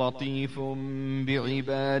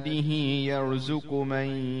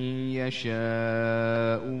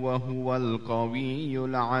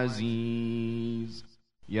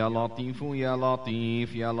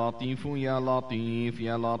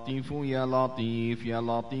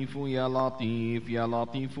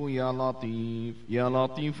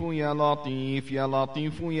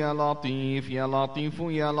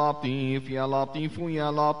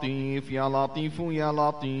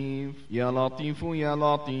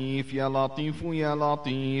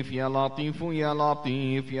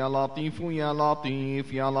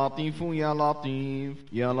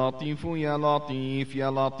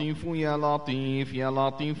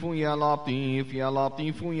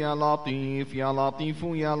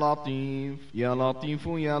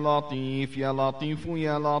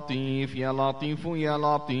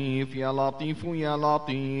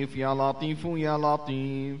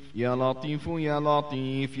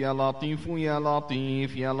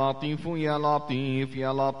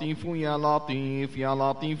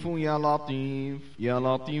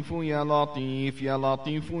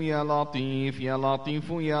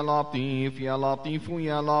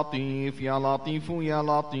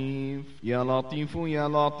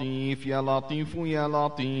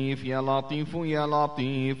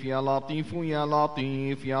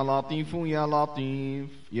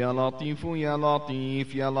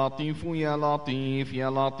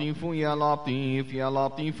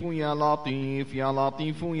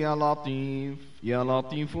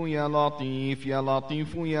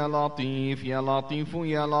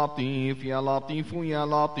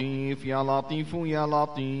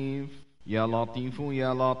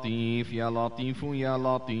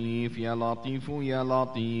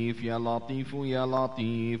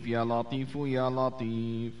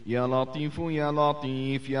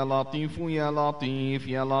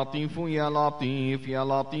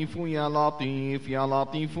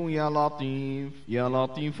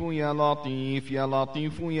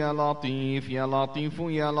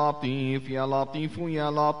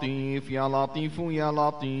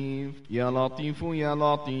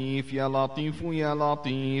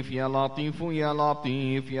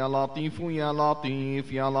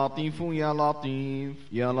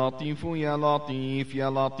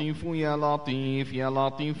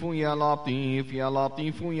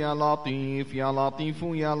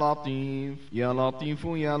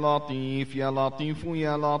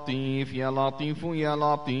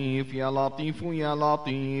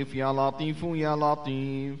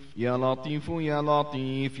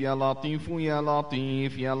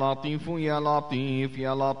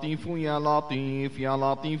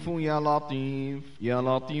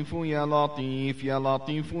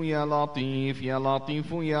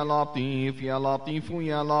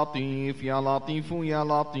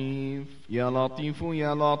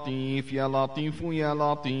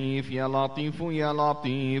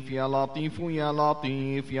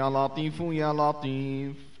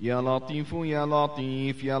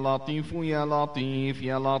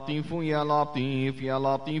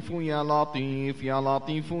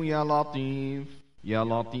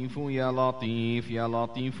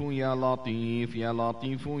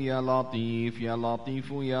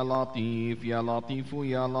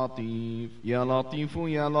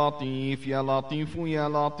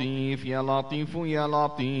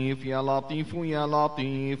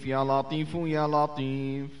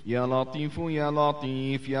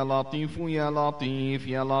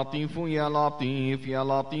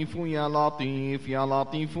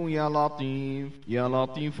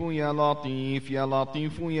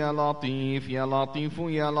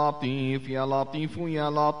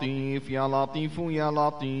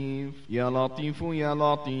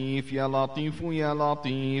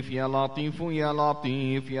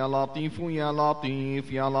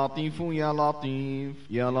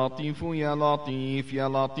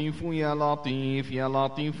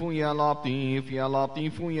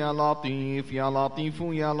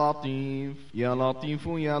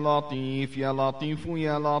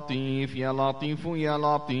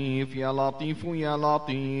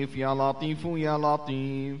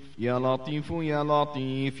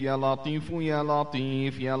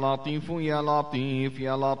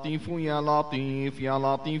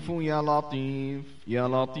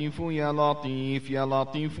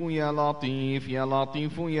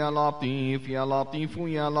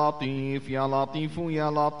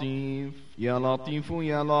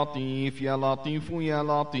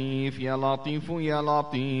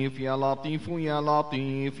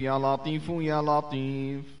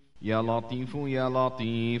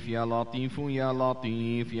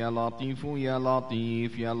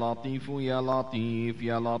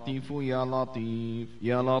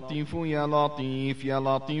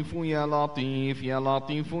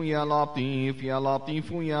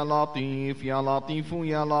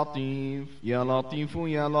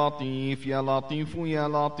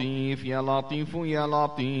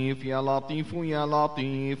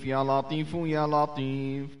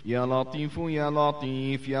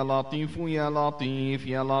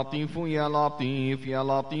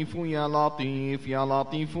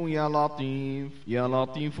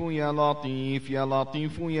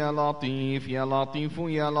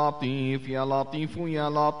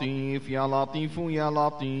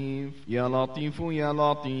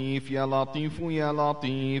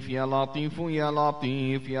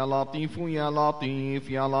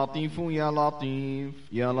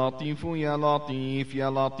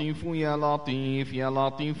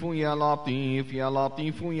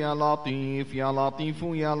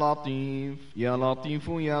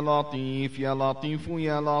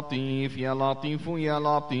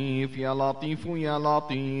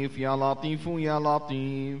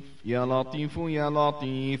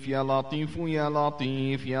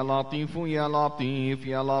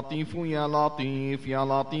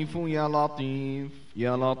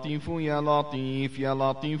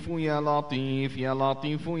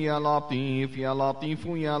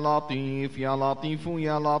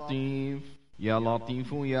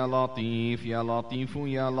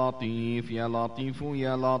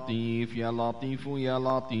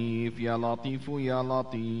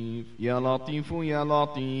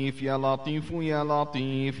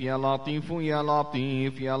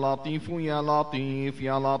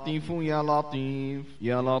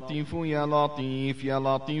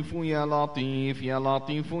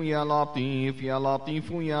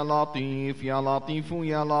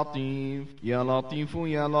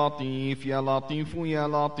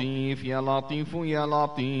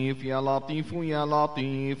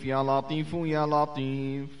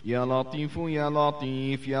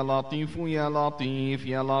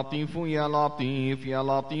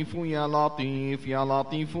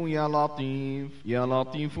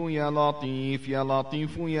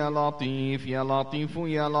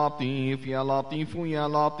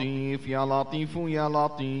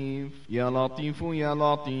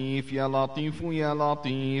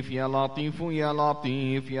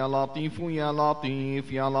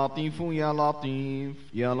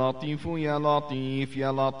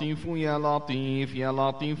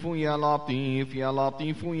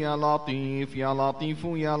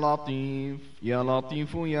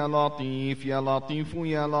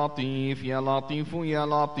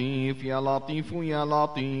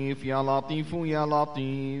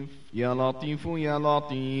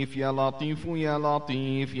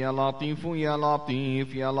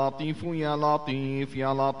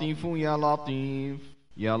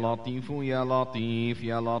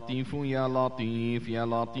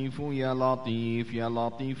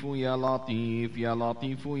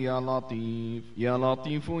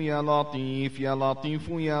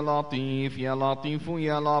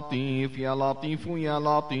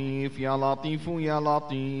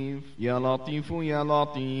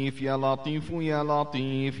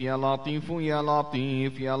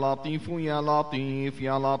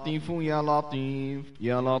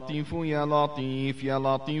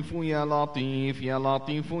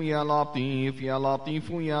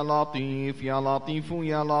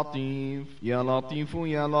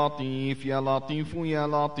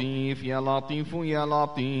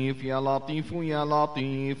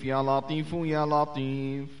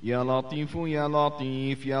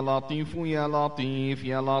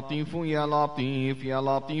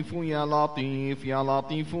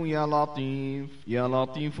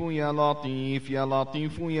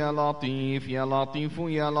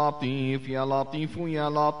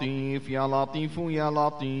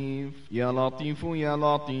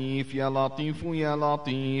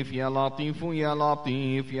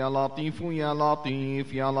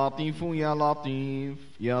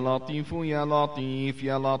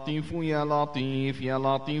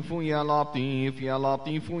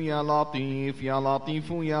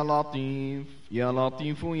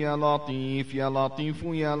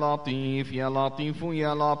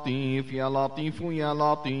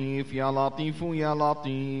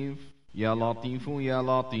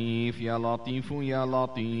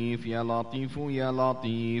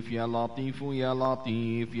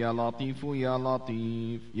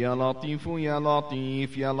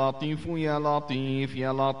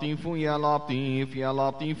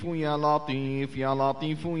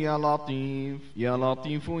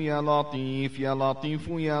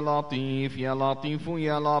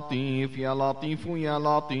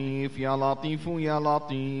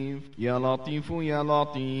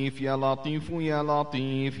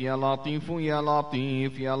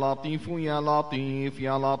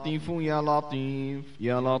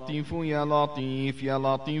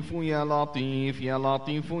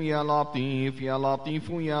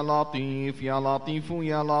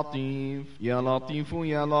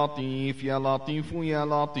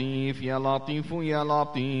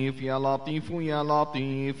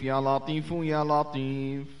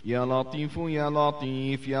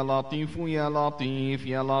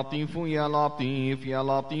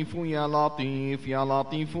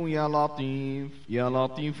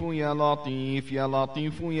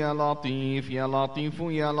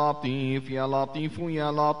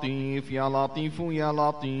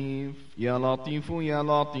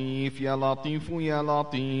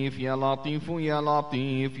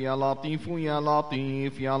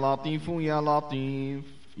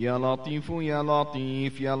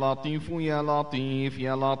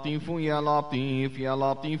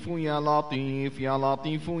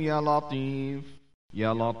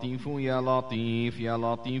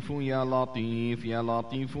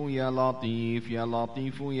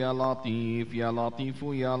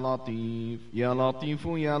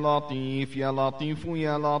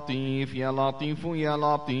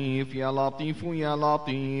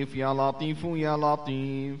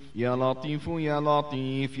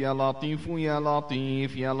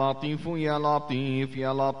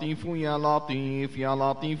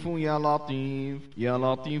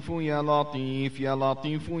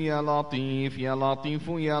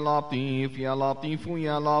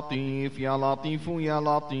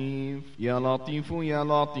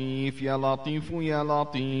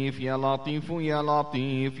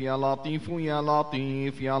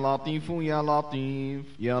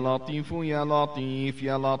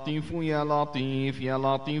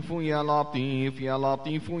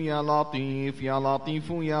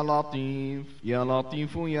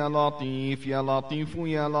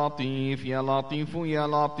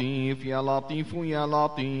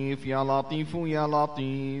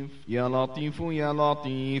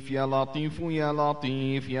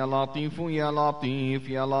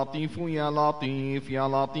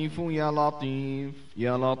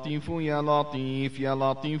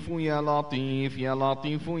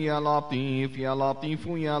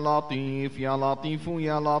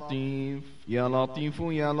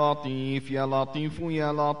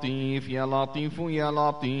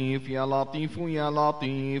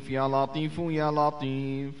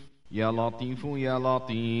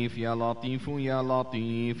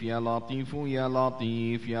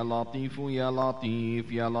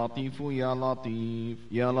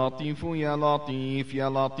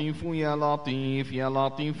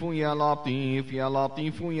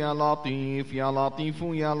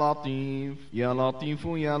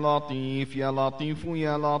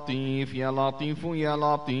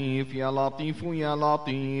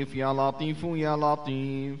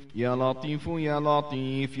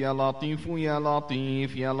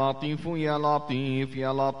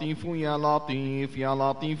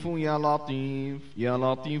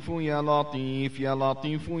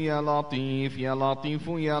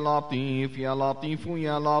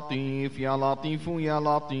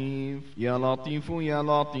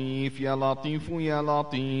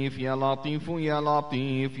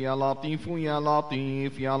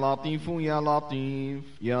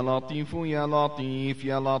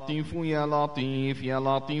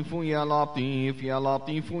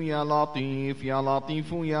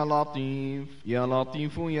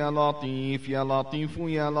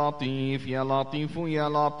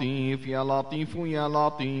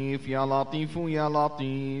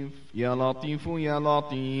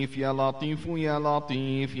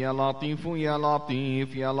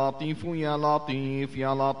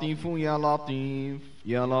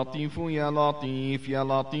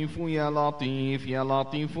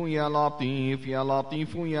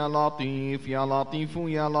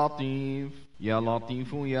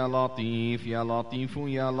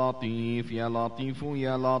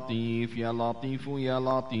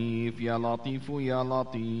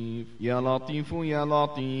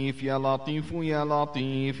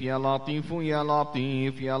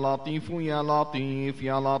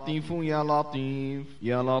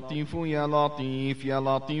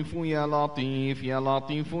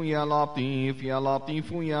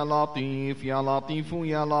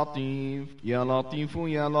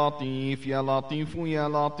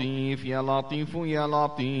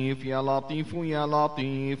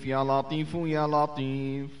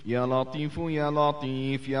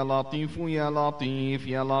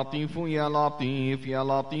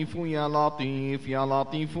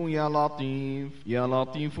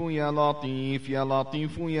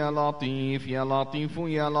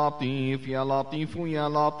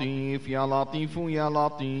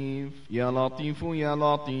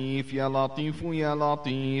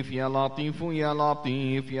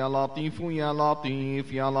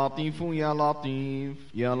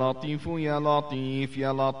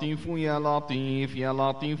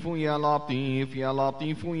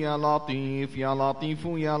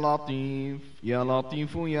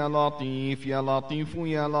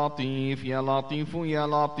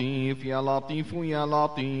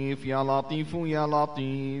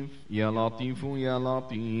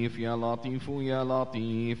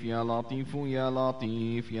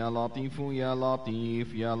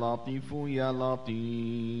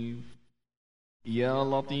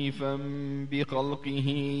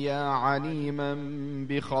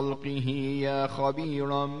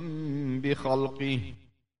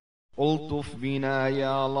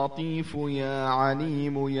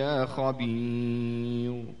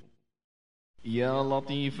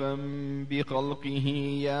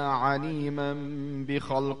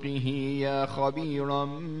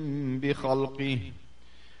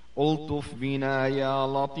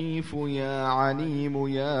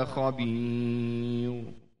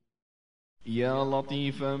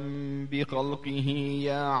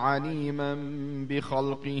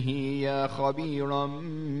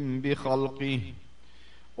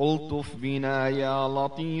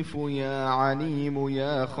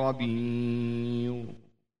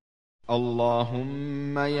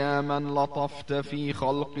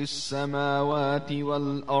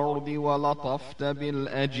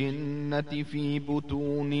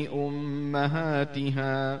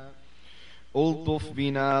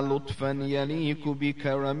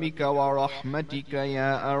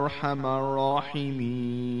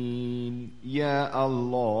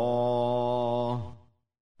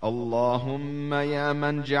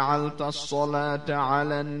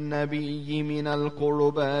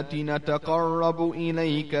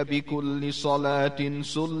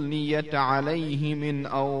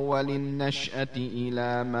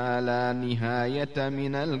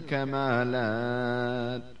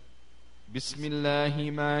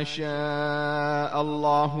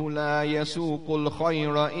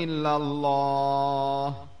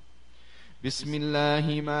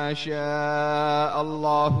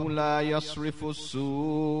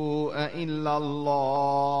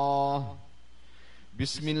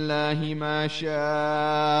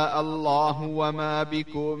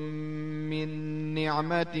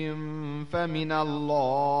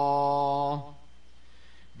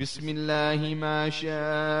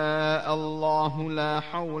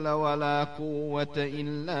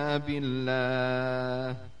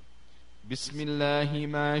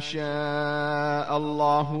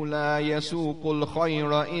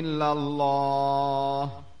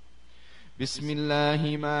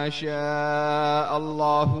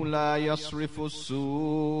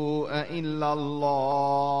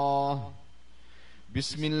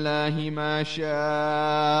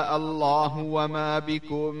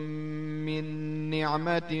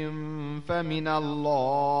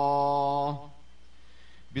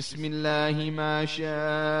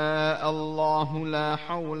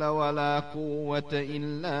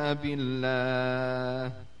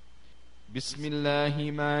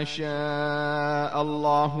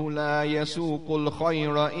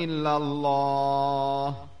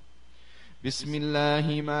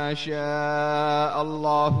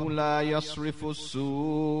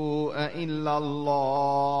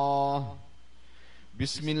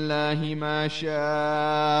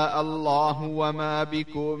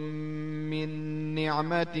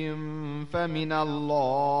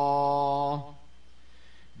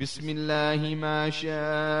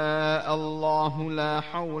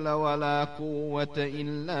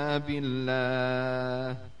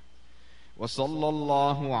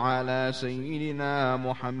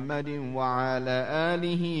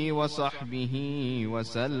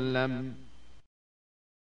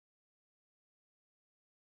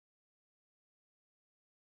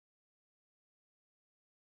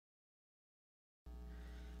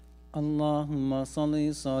 اللهم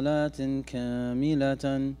صل صلاة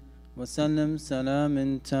كاملة وسلم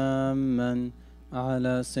سلاما تاما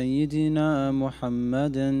على سيدنا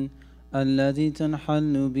محمد الذي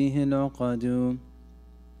تنحل به العقد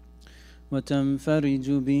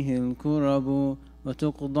وتنفرج به الكرب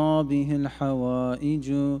وتقضى به الحوائج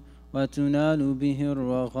وتنال به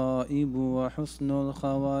الرغائب وحسن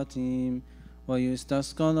الخواتيم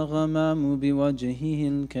ويستسقى الغمام بوجهه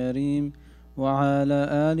الكريم وعلى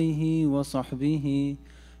آله وصحبه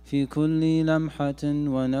في كل لمحة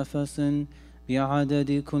ونفس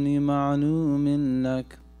بعدد كل معلوم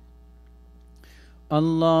لك.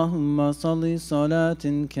 اللهم صل صلاة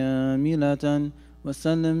كاملة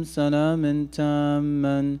وسلم سلاما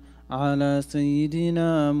تاما على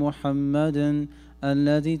سيدنا محمد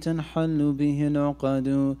الذي تنحل به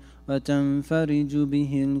العقد وتنفرج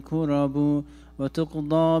به الكرب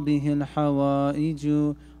وتقضى به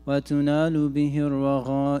الحوائج وتنال به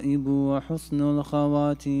الرغائب وحسن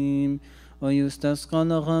الخواتيم ويستسقى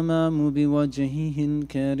الغمام بوجهه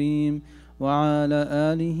الكريم وعلى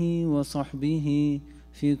آله وصحبه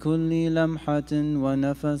في كل لمحة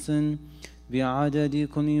ونفس بعدد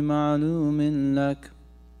كل معلوم لك.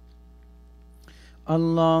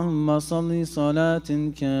 اللهم صل صلاة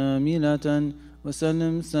كاملة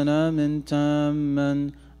وسلم سلاما تاما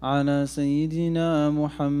على سيدنا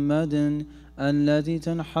محمد الذي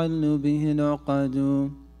تنحل به العقد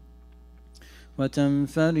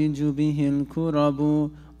وتنفرج به الكرب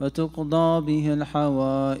وتقضى به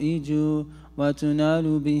الحوائج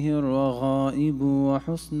وتنال به الرغائب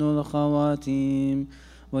وحسن الخواتيم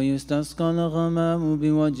ويستسقى الغمام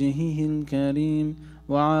بوجهه الكريم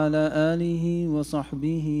وعلى آله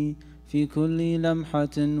وصحبه في كل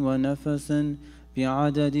لمحة ونفس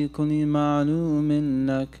بعدد كل معلوم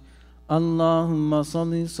لك. اللهم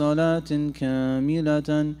صل صلاة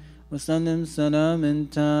كاملة وسلم سلاما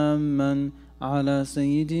تاما على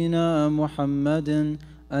سيدنا محمد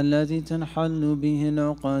الذي تنحل به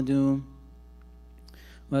العقد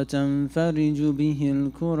وتنفرج به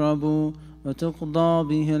الكرب وتقضى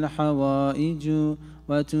به الحوائج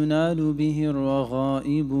وتنال به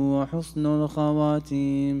الرغائب وحسن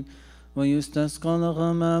الخواتيم ويستسقى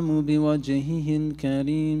الغمام بوجهه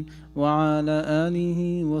الكريم وعلى آله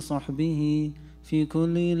وصحبه في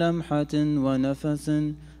كل لمحة ونفس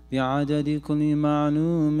بعدد كل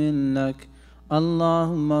معلوم لك.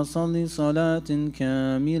 اللهم صل صلاة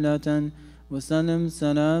كاملة وسلم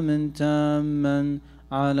سلاما تاما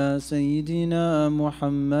على سيدنا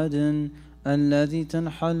محمد الذي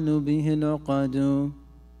تنحل به العقد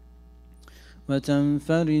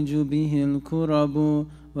وتنفرج به الكرب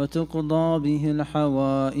وتقضى به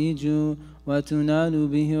الحوائج وتنال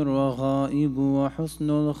به الرغائب وحسن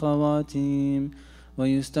الخواتيم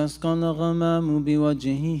ويستسقى الغمام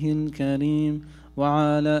بوجهه الكريم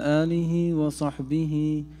وعلى آله وصحبه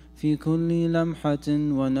في كل لمحة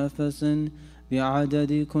ونفس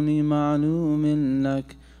بعدد كل معلوم لك.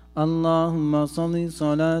 اللهم صل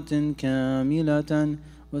صلاة كاملة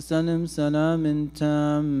وسلم سلاما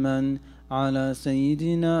تاما على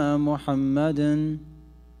سيدنا محمد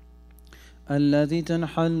الذي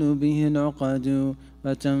تنحل به العقد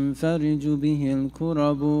وتنفرج به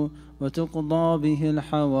الكرب وتقضى به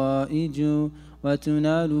الحوائج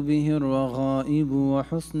وتنال به الرغائب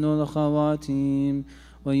وحسن الخواتيم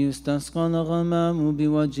ويستسقى الغمام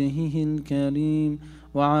بوجهه الكريم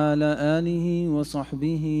وعلى آله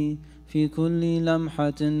وصحبه في كل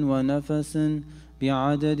لمحة ونفس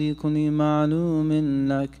بعدد كل معلوم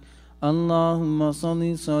لك. اللهم صل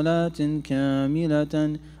صلاة كاملة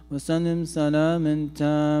وسلم سلاما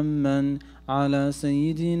تاما على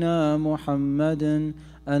سيدنا محمد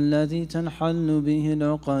الذي تنحل به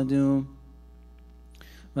العقد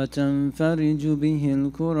وتنفرج به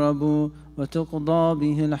الكرب وتقضى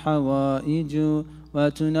به الحوائج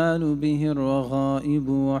وتنال به الرغائب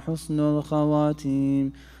وحسن الخواتيم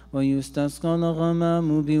ويستسقى الغمام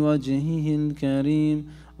بوجهه الكريم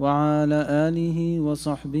وعلى آله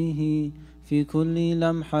وصحبه في كل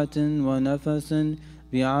لمحة ونفس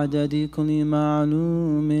بعدد كل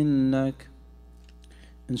معلوم لك.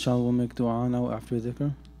 Inshallah, we'll make dua now after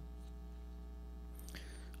dhikr.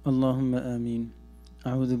 Allahumma ameen.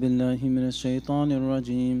 أعوذ بالله من الشيطان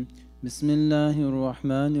الرجيم. بسم الله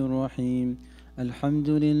الرحمن الرحيم. الحمد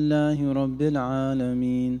لله رب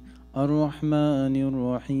العالمين الرحمن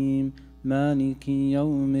الرحيم مالك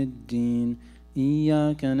يوم الدين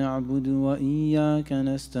إياك نعبد وإياك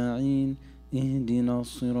نستعين اهدنا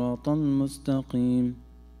الصراط المستقيم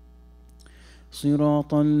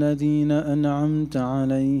صراط الذين أنعمت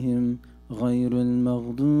عليهم غير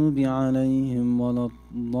المغضوب عليهم ولا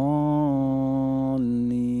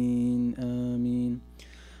الضالين آمين.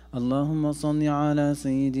 اللهم صل على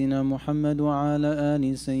سيدنا محمد وعلى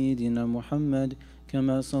آل سيدنا محمد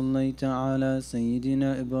كما صليت على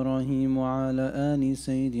سيدنا إبراهيم وعلى آل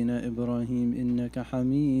سيدنا إبراهيم إنك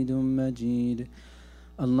حميد مجيد.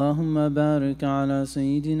 اللهم بارك على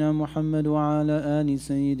سيدنا محمد وعلى آل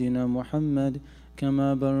سيدنا محمد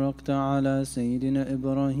كما باركت على سيدنا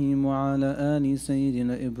إبراهيم وعلى آل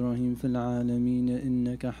سيدنا إبراهيم في العالمين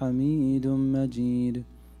إنك حميد مجيد.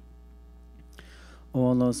 O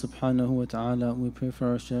Allah subhanahu wa ta'ala, we pray for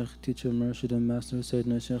our Shaykh, teacher, Murshid and Master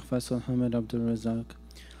Sayyidina Shaykh Faisal Hamid Abdul Razak.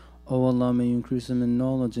 O Allah, may you increase him in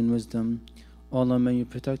knowledge and wisdom. O Allah, may you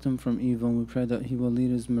protect him from evil, and we pray that he will lead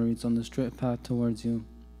his murids on the straight path towards you.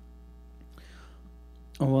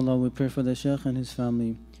 O Allah, we pray for the Shaykh and his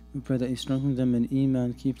family. We pray that you strengthen them in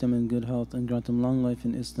Iman, keep them in good health, and grant them long life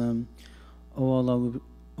in Islam. O Allah,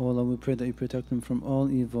 we pray that you protect them from all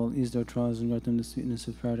evil, ease their trials, and grant them the sweetness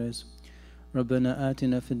of paradise. ربنا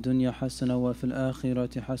آتنا في الدنيا حسنة وفي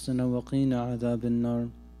الآخرة حسنة وقنا عذاب النار.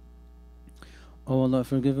 O Allah,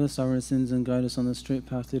 forgive us our sins and guide us on the straight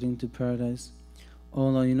path leading to paradise. O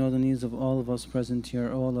Allah, you know the needs of all of us present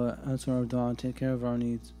here. O Allah, answer our dua and take care of our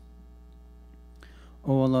needs.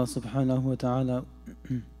 O Allah subhanahu wa ta'ala,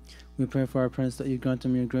 we pray for our parents that you grant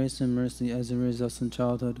them your grace and mercy as they raise us in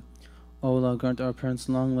childhood. O Allah, grant our parents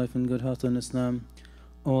long life and good health in Islam.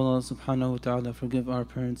 O Allah subhanahu wa ta'ala, forgive our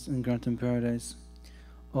parents and grant them paradise.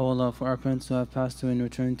 O Allah, for our parents who have passed away and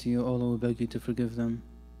returned to you, O Allah, we beg you to forgive them.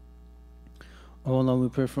 O Allah, we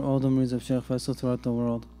pray for all the murids of Shaykh Faisal throughout the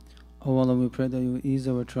world. O Allah, we pray that you will ease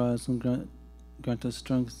our trials and grant us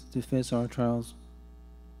strength to face our trials.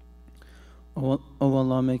 O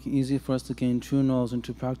Allah, make it easy for us to gain true knowledge and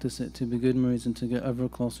to practice it, to be good murids and to get ever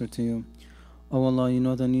closer to you. O Allah, you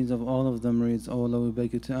know the needs of all of the murids. O Allah, we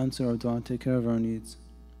beg you to answer our dua and take care of our needs.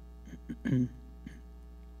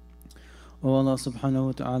 O Allah subhanahu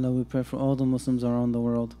wa ta'ala, we pray for all the Muslims around the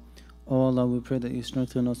world. O Allah, we pray that you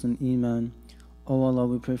strengthen us in Iman. O Allah,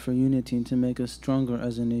 we pray for unity and to make us stronger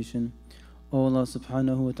as a nation. O Allah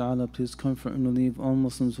subhanahu wa ta'ala, please comfort and relieve all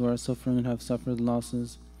Muslims who are suffering and have suffered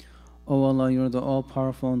losses. O Allah, you are the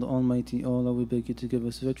all-powerful and the Almighty. O Allah, we beg you to give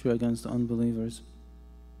us victory against the unbelievers.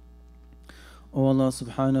 O Allah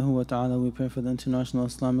subhanahu wa ta'ala, we pray for the International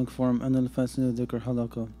Islamic Forum and Al-Fasil Dhikr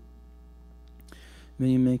Halaqah. May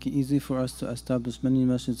you make it easy for us to establish many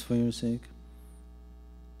masjids for your sake.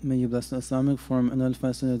 May you bless the Islamic Forum and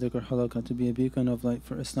Al-Fasil Dhikr Halaqah to be a beacon of light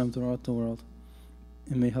for Islam throughout the world.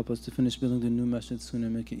 And may help us to finish building the new masjid soon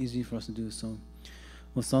and make it easy for us to do so.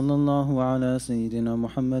 وصلى الله على سيدنا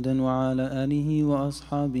محمد وعلى آله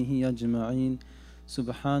وأصحابه أجمعين.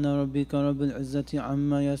 سبحان ربك رب العزة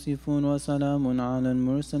عما يصفون وسلام على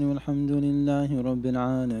المرسلين والحمد لله رب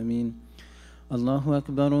العالمين. الله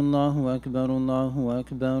أكبر الله أكبر الله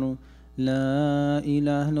أكبر لا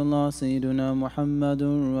إله إلا الله سيدنا محمد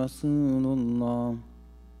رسول الله.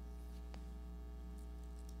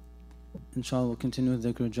 Inshallah, we'll continue with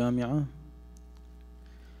Dhikr Jami'ah.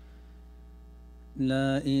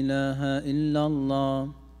 لا إله إلا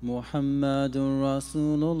الله محمد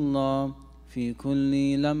رسول الله في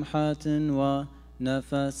كل لمحة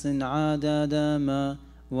ونفس عدد ما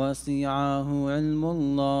وسعه علم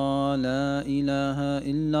الله. لا إله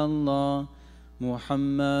إلا الله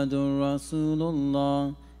محمد رسول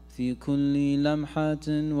الله في كل لمحة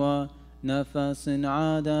ونفس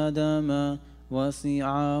عدد ما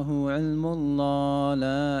وسعه علم الله.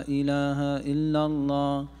 لا إله إلا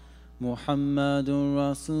الله محمد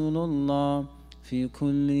رسول الله في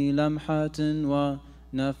كل لمحة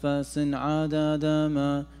ونفس عدد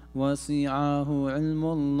ما وسعه علم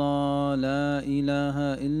الله. لا إله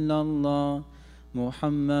إلا الله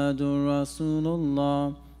محمد رسول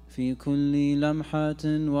الله في كل لمحة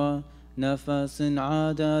ونفس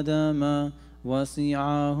عدد ما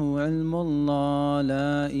وسعه علم الله.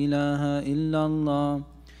 لا إله إلا الله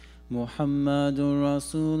محمد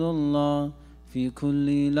رسول الله في كل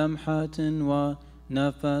لمحة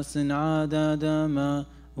ونفس عدد ما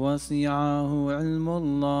وسعه علم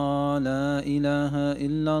الله. لا إله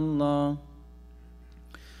إلا الله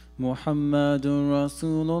محمد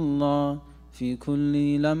رسول الله في كل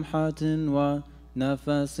لمحة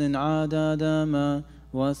ونفس عدد ما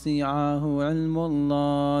وسعه علم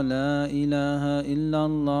الله. لا إله إلا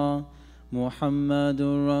الله محمد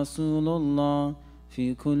رسول الله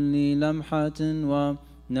في كل لمحة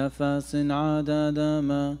ونفس عدد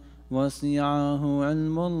ما وسعه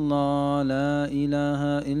علم الله. لا إله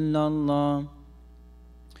إلا الله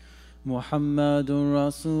محمد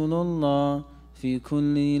رسول الله في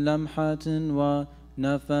كل لمحة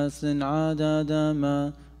ونفس عدد ما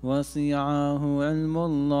وسعه علم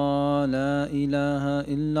الله. لا إله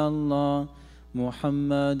إلا الله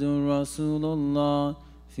محمد رسول الله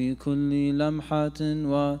في كل لمحة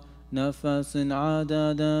ونفس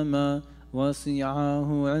عدد ما وسعه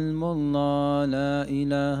علم الله. لا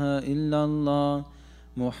إله إلا الله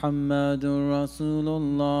محمد رسول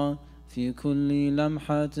الله في كل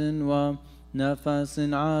لمحة ونفس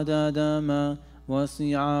عدد ما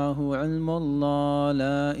وسعه علم الله.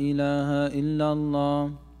 لا إله إلا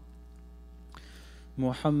الله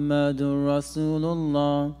محمد رسول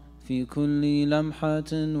الله في كل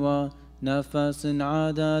لمحة ونفس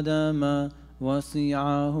عدد ما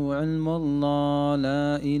وسعه علم الله.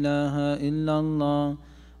 لا إله إلا الله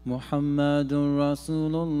محمد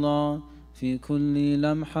رسول الله في كل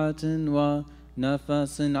لمحة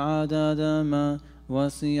ونفس عدد ما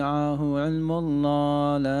وسعه علم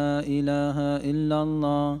الله. لا إله إلا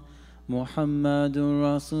الله محمد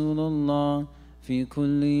رسول الله في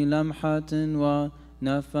كل لمحة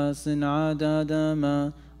ونفس عدد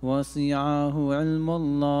ما وسعه علم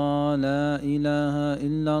الله. لا إله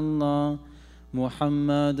إلا الله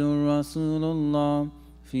محمد رسول الله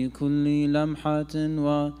في كل لمحة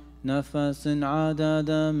ونفس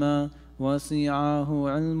عدد ما وسعه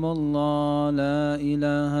علم الله. لا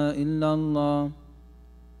إله إلا الله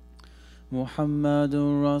محمد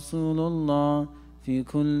رسول الله في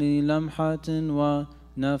كل لمحة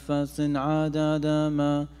ونفس عدد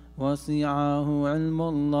ما وسعه علم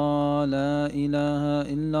الله. لا إله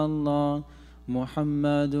إلا الله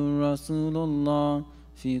محمد رسول الله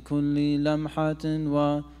في كل لمحة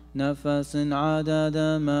ونفس عدد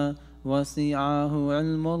ما وسعه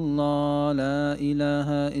علم الله. لا إله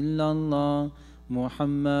إلا الله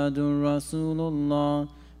محمد رسول الله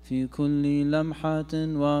في كل لمحة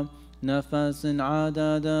ونفس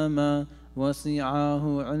عدد ما وسعه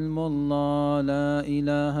علم الله. لا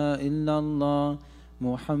إله إلا الله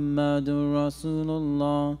محمد رسول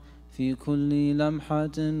الله في كل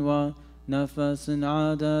لمحة ونفس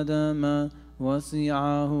عدد ما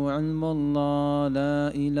وسعه علم الله. لا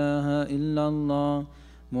إله إلا الله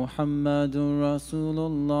محمد رسول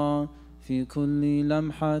الله في كل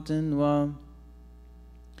لمحة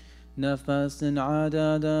ونفس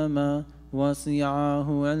عدد ما وسعه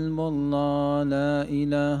علم الله. لا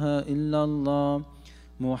إله إلا الله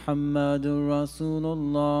محمد رسول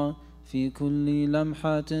الله في كل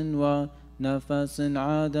لمحة ونفس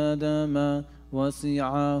عدد ما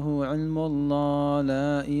وسعه علم الله.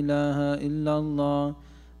 لا إله إلا الله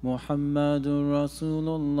محمد رسول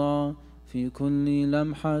الله في كل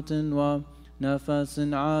لمحة ونفس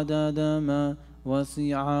عدد ما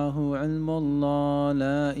وسعه علم الله.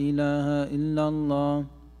 لا إله إلا الله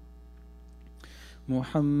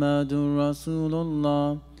محمد رسول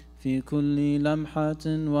الله في كل لمحة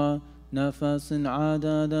ونفس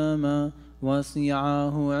عدد ما وسعه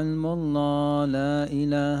علم الله. لا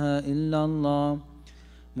إله إلا الله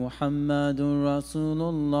محمد رسول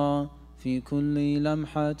الله في كل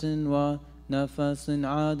لمحة ونفس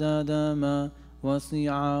عدد ما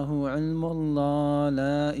وسعه علم الله.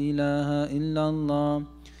 لا إله إلا الله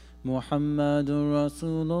محمد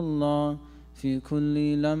رسول الله في كل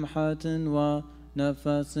لمحة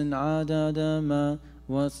ونفس عدد ما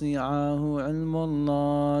وسعه علم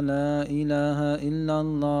الله. لا إله إلا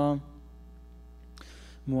الله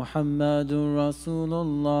محمد رسول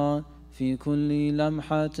الله في كل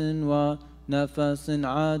لمحة ونفس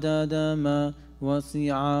عدد ما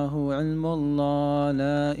وسعه علم الله.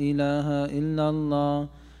 لا إله إلا الله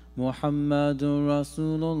محمد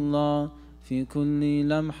رسول الله في كل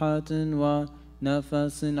لمحة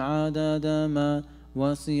ونفس عدد ما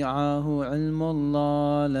وسعه علم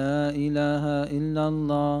الله. لا إله إلا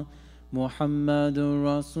الله محمد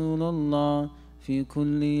رسول الله في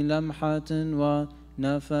كل لمحة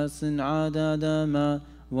ونفس عدد ما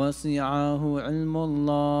وسعه علم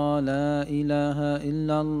الله. لا إله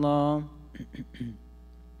إلا الله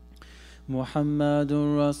محمد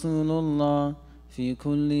رسول الله في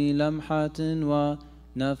كل لمحة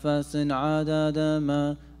ونفس عدد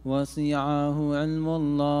ما وسعه علم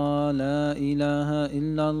الله. لا إله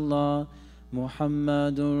إلا الله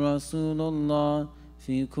محمد رسول الله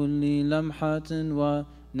في كل لمحة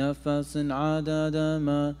ونفس عدد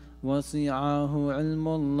ما وسعه علم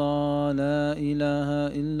الله. لا إله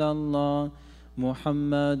إلا الله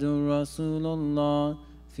محمد رسول الله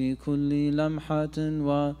في كل لمحة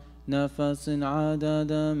ونفس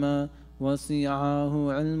عدد ما وسعه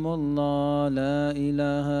علم الله. لا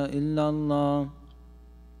إله إلا الله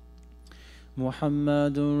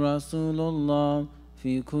محمد رسول الله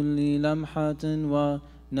في كل لمحة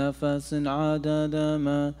ونفس عدد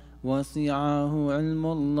ما وسعه علم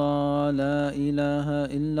الله. لا إله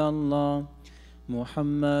إلا الله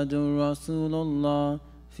محمد رسول الله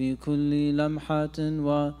في كل لمحة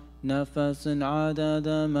نفس عدد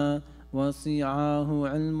ما وسعه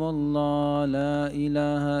علم الله. لا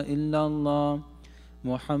إله إلا الله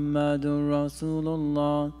محمد رسول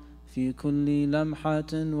الله في كل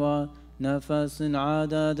لمحة ونفس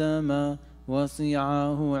عدد ما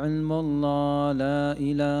وسعه علم الله. لا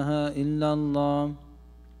إله إلا الله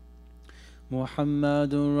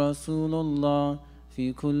محمد رسول الله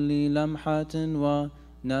في كل لمحة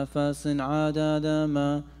ونفس عدد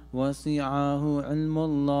ما وسعه علم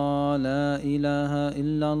الله. لا إله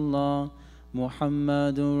إلا الله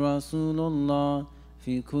محمد رسول الله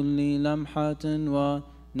في كل لمحة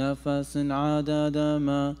ونفس عدد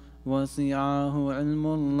ما وسعه علم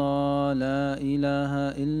الله. لا إله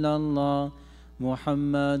إلا الله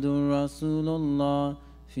محمد رسول الله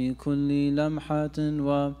في كل لمحة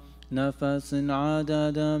ونفس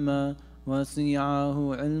عدد ما وسعه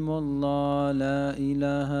علم الله. لا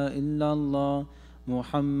إله إلا الله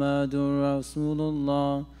محمد رسول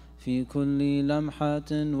الله في كل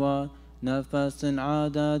لمحة ونفس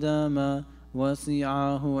عدد ما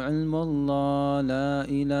وسعه علم الله. لا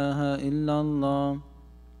إله إلا الله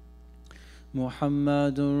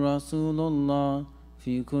محمد رسول الله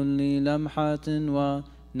في كل لمحة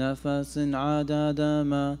ونفس عدد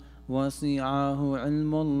ما وسعه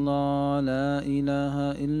علم الله. لا إله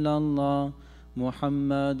إلا الله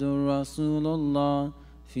محمد رسول الله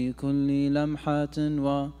في كل لمحة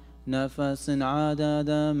ونفس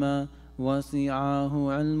عدد ما وسعه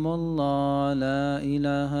علم الله. لا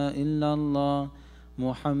إله إلا الله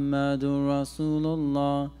محمد رسول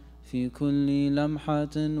الله في كل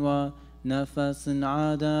لمحة ونفس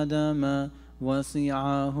عدد ما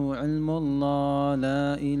وسعه علم الله. لا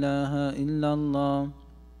إله إلا الله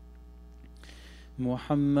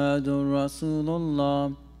محمد رسول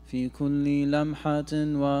الله في كل لمحة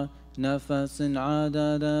ونفس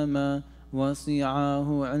عدد ما وسعه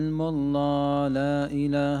علم الله. لا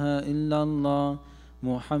إله إلا الله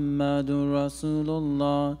محمد رسول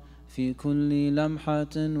الله في كل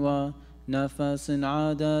لمحة ونفس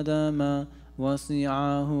عدد ما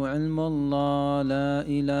وسعه علم الله. لا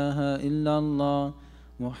إله إلا الله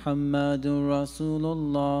محمد رسول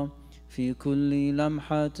الله في كل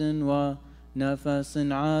لمحة ونفس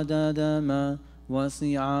عدد ما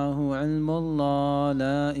وسعه علم الله.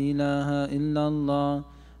 لا إله إلا الله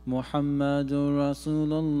محمد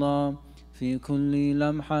رسول الله في كل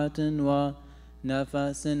لمحة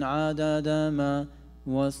ونفس عدد ما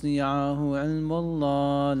وسعه علم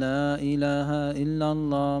الله. لا إله إلا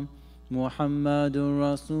الله محمد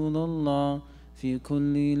رسول الله في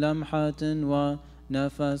كل لمحة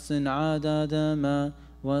ونفس عدد ما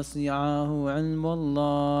وسعه علم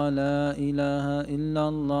الله. لا إله إلا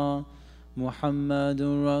الله محمد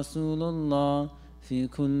رسول الله في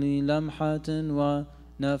كل لمحة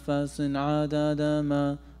ونفس عدد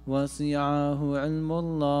ما وسعه علم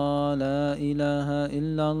الله. لا إله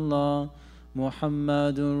إلا الله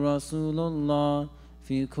محمد رسول الله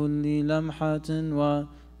في كل لمحة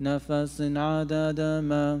ونفس عدد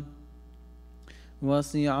ما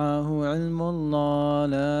وسعه علم الله.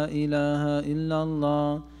 لا إله إلا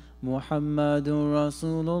الله محمد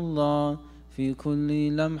رسول الله في كل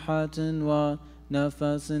لمحة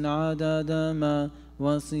ونفس عدد ما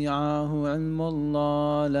وسعه علم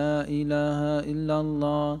الله. لا إله إلا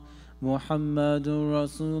الله محمد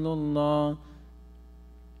رسول الله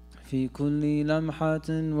في كل لمحة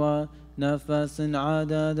ونفس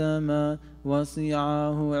عدد ما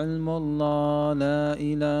وسعه علم الله. لا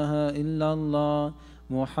إله إلا الله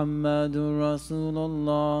محمد رسول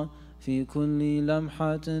الله في كل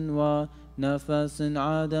لمحة ونفس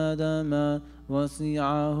عدد ما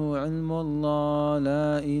وسعه علم الله. لا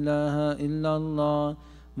إله إلا الله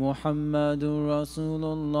محمد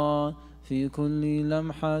رسول الله في كل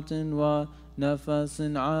لمحة ونفس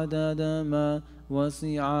عدد ما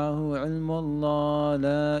وسعه علم الله.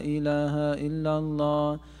 لا إله إلا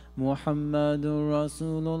الله محمد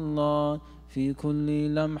رسول الله في كل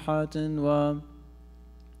لمحة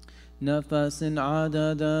ونفس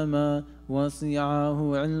عدد ما وسعه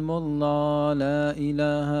علم الله. لا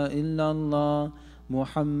إله إلا الله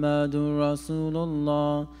محمد رسول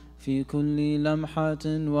الله في كل لمحة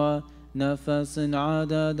ونفس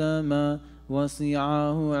عدد ما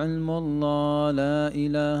وسعه علم الله. لا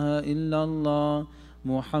إله إلا الله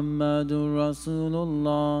محمد رسول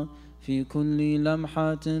الله في كل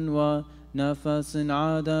لمحة ونفس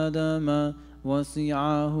عدد ما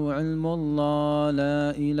وسعه علم الله. لا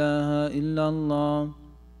إله إلا الله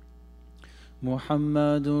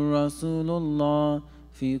محمد رسول الله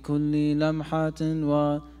في كل لمحة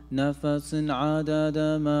ونفس عدد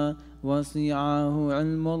ما وسعه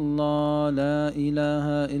علم الله. لا إله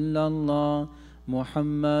إلا الله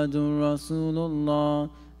محمد رسول الله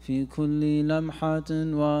في كل لمحة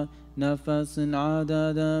ونفس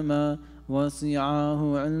عدد ما وسعه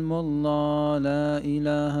علم الله. لا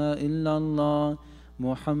إله إلا الله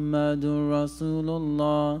محمد رسول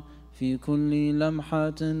الله في كل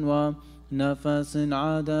لمحة ونفس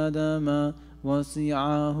عدد ما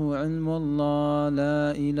وسعه علم الله.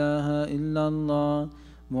 لا إله إلا الله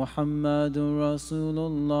محمد رسول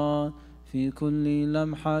الله في كل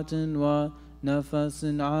لمحة ونفس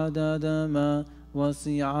عدد ما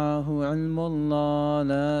وسعه علم الله.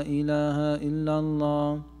 لا إله إلا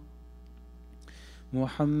الله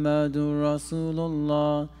محمد رسول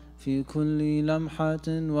الله في كل لمحة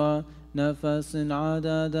ونفس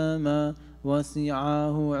عدد ما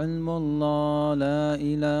وسعه علم الله. لا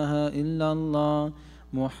إله إلا الله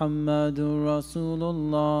محمد رسول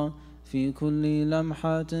الله في كل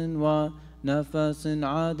لمحة ونفس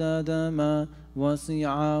عدد ما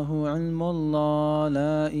وسعه علم الله.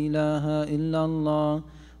 لا إله إلا الله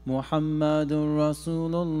محمد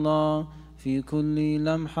رسول الله في كل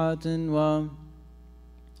لمحة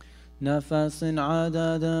ونفس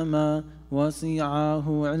عدد ما وسعه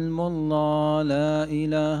علم الله. لا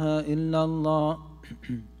إله إلا الله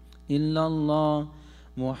إلا الله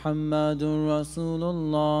محمد رسول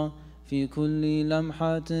الله في كل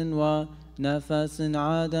لمحة ونفس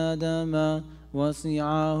عدد ما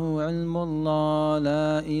وسعه علم الله.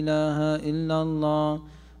 لا إله إلا الله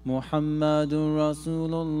محمد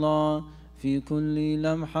رسول الله في كل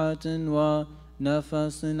لمحة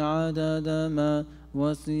ونفس عدد ما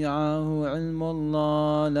وسعه علم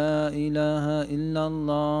الله. لا إله إلا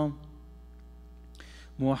الله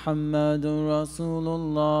محمد رسول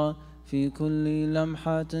الله في كل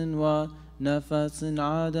لمحة ونفس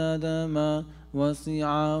عدد ما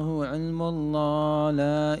وسعه علم الله.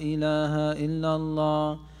 لا إله إلا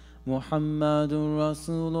الله محمد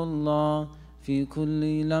رسول الله في كل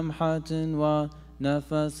لمحة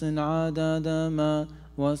ونفس عدد ما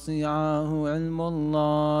وسعه علم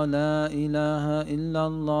الله. لا إله إلا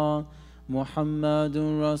الله محمد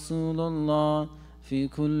رسول الله في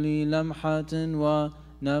كل لمحة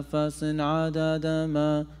ونفس عدد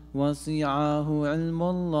ما وسعه علم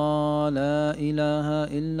الله. لا إله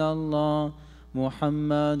إلا الله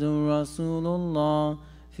محمد رسول الله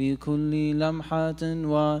في كل لمحة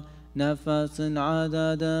ونفس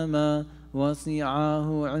عدد ما وسعه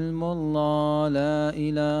علم الله. لا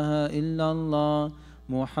إله إلا الله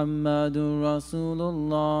محمد رسول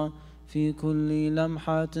الله في كل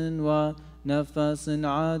لمحة ونفس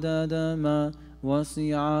عدد ما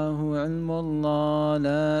وسعه علم الله.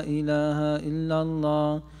 لا إله إلا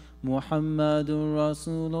الله محمد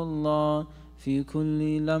رسول الله في كل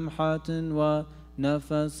لمحة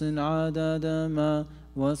ونفس عدد ما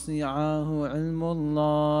وسعه علم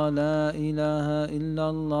الله. لا إله إلا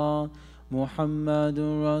الله محمد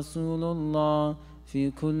رسول الله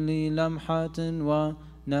في كل لمحة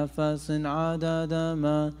ونفس عدد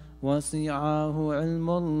ما وسعه علم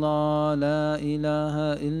الله. لا إله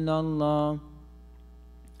إلا الله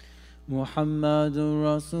محمد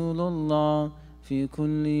رسول الله في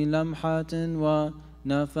كل لمحة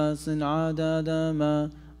ونفس عدد ما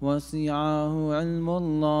وسعه علم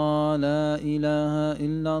الله. لا إله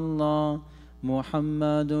إلا الله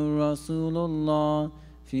محمد رسول الله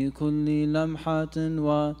في كل لمحة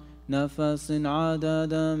ونفس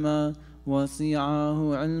عدد ما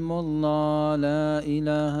وسعه علم الله. لا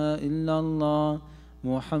إله إلا الله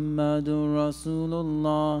محمد رسول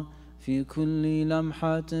الله في كل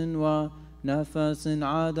لمحة ونفس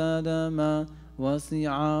عدد ما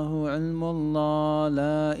وسعه علم الله.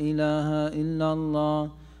 لا إله إلا الله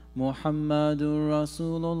محمد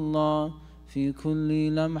رسول الله في كل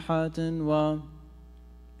لمحة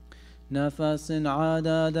ونفس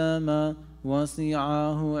عدد ما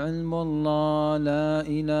وسعه علم الله. لا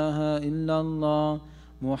إله إلا الله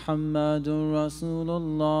محمد رسول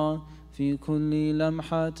الله في كل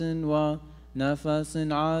لمحة ونفس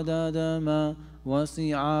عدد ما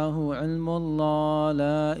وسعه علم الله.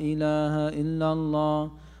 لا إله إلا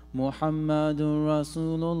الله محمد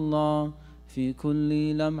رسول الله في كل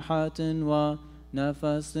لمحة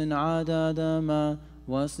ونفس عدد ما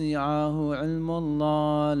وسعه علم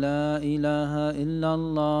الله. لا إله إلا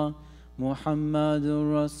الله محمد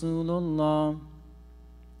رسول الله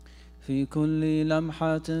في كل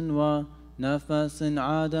لمحة ونفس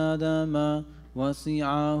عدد ما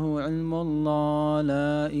وسعه علم الله.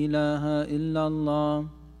 لا إله إلا الله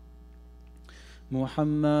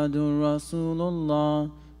محمد رسول الله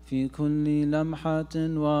في كل لمحة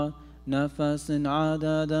ونفس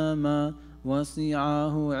عدد ما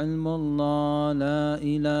وسعه علم الله. لا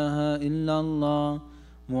إله إلا الله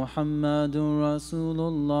محمد رسول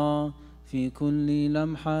الله في كل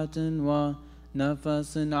لمحة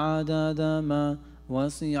نفس عدد ما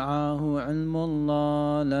وسعه علم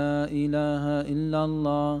الله. لا إله إلا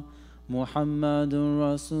الله محمد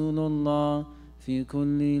رسول الله في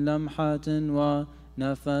كل لمحة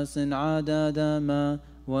ونفس عدد ما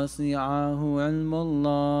وسعه علم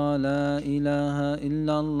الله. لا إله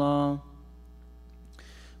إلا الله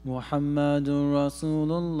محمد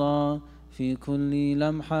رسول الله في كل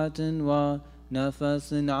لمحة ونفس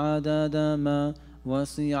عدد ما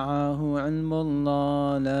وسعه علم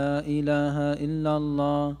الله. لا إله إلا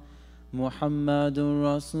الله محمد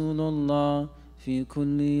رسول الله في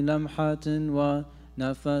كل لمحة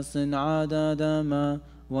ونفس عدد ما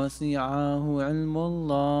وسعه علم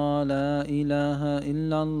الله. لا إله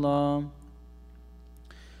إلا الله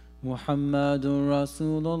محمد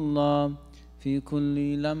رسول الله في كل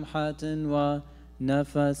لمحة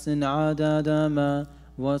ونفس عدد ما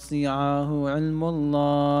وسعه علم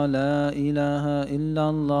الله. لا إله إلا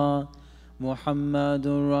الله محمد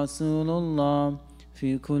رسول الله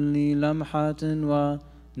في كل لمحة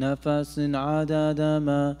ونفس عدد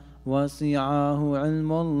ما وسعه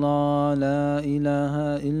علم الله. لا إله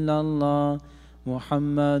إلا الله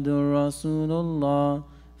محمد رسول الله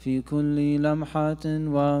في كل لمحة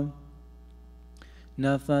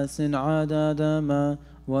ونفس عدد ما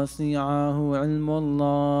وسعه علم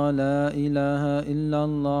الله. لا إله إلا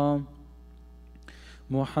الله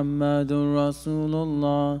محمد رسول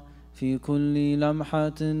الله في كل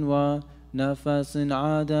لمحة ونفس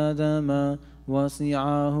عدد ما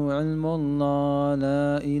وسعه علم الله.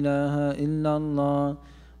 لا إله إلا الله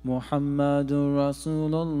محمد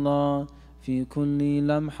رسول الله في كل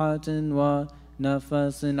لمحة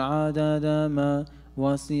ونفس عدد ما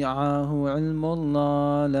وسعه علم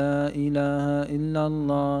الله. لا إله إلا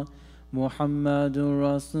الله محمد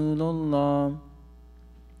رسول الله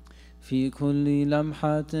في كل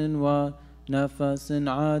لمحة ونفس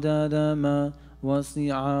عدد ما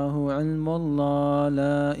وسعه علم الله.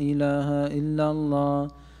 لا إله إلا الله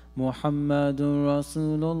محمد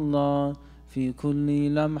رسول الله في كل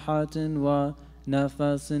لمحة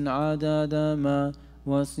ونفس عدد ما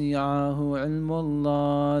وسعه علم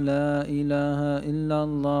الله. لا إله إلا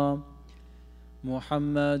الله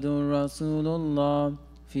محمد رسول الله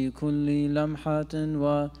في كل لمحة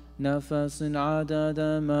ونفس عدد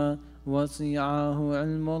ما وسعه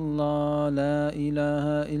علم الله. لا إله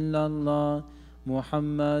إلا الله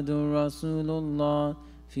محمد رسول الله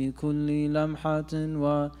في كل لمحة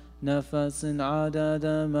ونفس عدد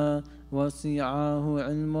ما وسعه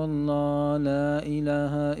علم الله. لا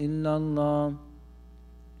إله إلا الله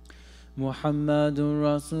محمد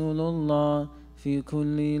رسول الله في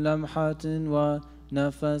كل لمحة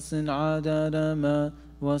ونفس عدد ما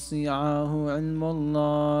وسعه علم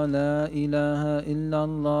الله. لا إله إلا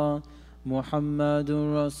الله محمد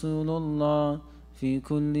رسول الله في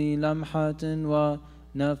كل لمحة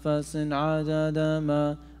ونفس عدد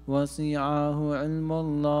ما وسعه علم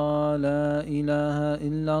الله. لا إله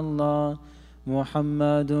إلا الله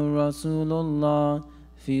محمد رسول الله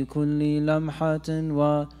في كل لمحة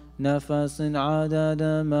ونفس عدد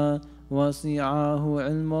ما وسعه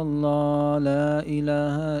علم الله. لا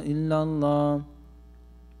إله إلا الله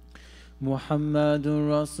محمد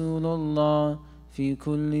رسول الله في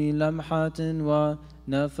كل لمحة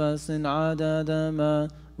ونفس عدد ما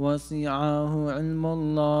وسعه علم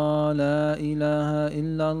الله. لا إله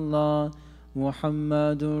إلا الله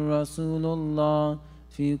محمد رسول الله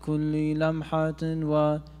في كل لمحة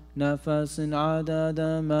ونفس عدد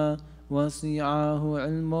ما وسعه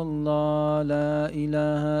علم الله. لا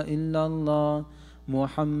إله إلا الله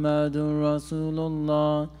محمد رسول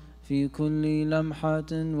الله في كل لمحة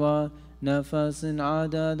ونفس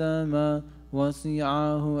عدد ما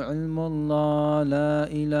وسعه علم الله. لا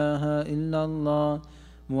إله إلا الله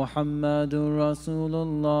محمد رسول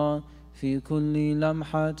الله في كل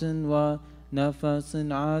لمحة ونفس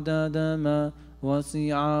عدد ما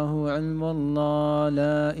وسعه علم الله.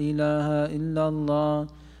 لا إله إلا الله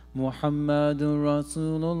محمد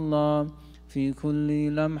رسول الله في كل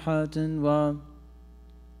لمحة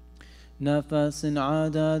ونفس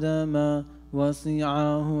عدد ما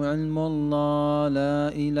وسعه علم الله. لا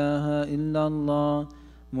إله إلا الله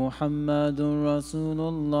محمد رسول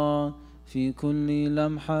الله في كل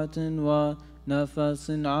لمحة ونفس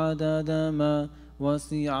عدد ما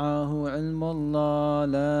وسعه علم الله.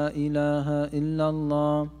 لا إله إلا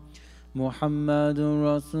الله محمد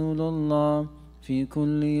رسول الله في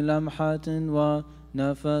كل لمحة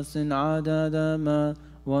ونفس عدد ما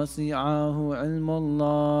وسعه علم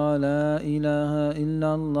الله. لا إله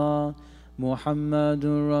إلا الله محمد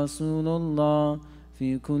رسول الله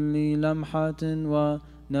في كل لمحة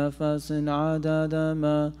ونفس عدد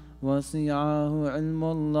ما وسعه علم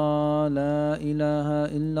الله لا إله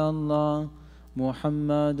إلا الله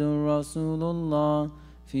محمد رسول الله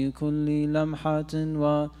في كل لمحة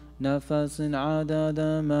ونفس عدد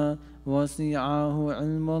ما وسعه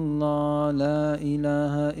علم الله لا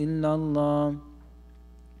إله إلا الله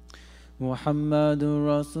محمد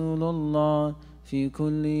رسول الله في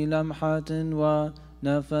كل لمحة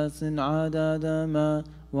ونفس عدد ما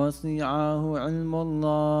وسعه علم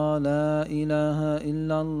الله لا إله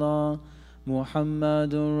إلا الله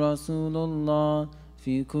محمد رسول الله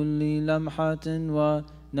في كل لمحة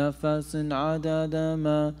ونفس عدد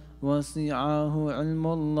ما وسعه علم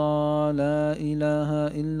الله لا إله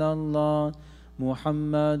إلا الله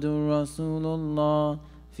محمد رسول الله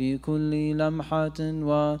في كل لمحة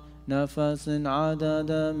ونفس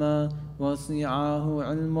عدد ما وسعه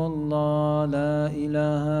علم الله لا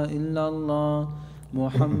إله إلا الله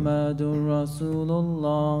محمد رسول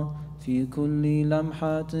الله في كل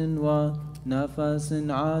لمحة ونفس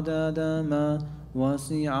عدد ما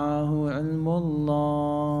وسعه علم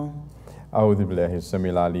الله. أعوذ بالله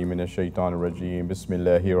السميع العليم من الشيطان الرجيم. بسم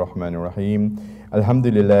الله الرحمن الرحيم. الحمد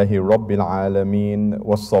لله رب العالمين،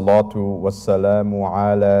 والصلاة والسلام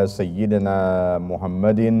على سيدنا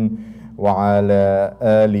محمد وعلى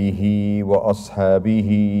آله وأصحابه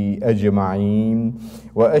أجمعين،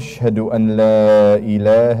 وأشهد أن لا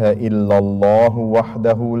إله إلا الله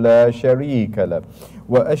وحده لا شريك له،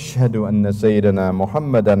 وأشهد أن سيدنا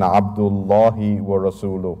محمدا عبد الله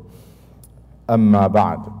ورسوله. أما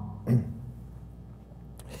بعد،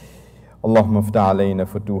 اللهم افتح علينا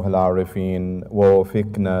فتوح العارفين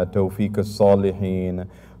ووفقنا توفيق الصالحين،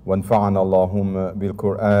 وانفعنا اللهم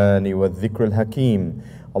بالقرآن والذكر الحكيم.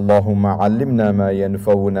 اللهم علمنا ما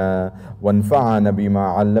ينفعنا وانفعنا بما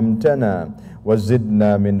علمتنا،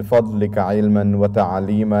 وزدنا من فضلك علما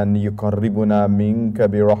وتعليما يقربنا منك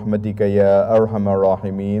برحمتك يا أرحم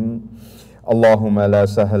الراحمين. اللهم لا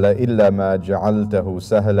سهل إلا ما جعلته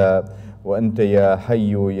سهلا، وأنت يا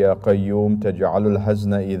حي يا قيوم تجعل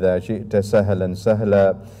الحزن إذا شئت سهلا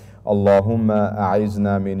سهلا. اللهم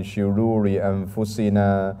أعذنا من شرور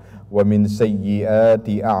أنفسنا ومن سيئات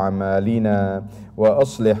أعمالنا،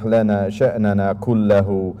 وأصلح لنا شأننا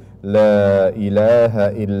كله. لا إله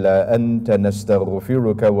إلا أنت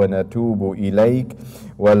نستغفرك ونتوب إليك،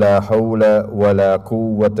 ولا حول ولا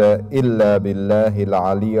قوة إلا بالله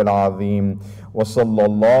العلي العظيم. وصلى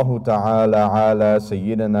الله تعالى على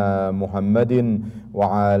سيدنا محمد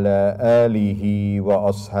وعلى آله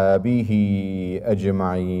وأصحابه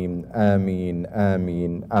أجمعين. آمين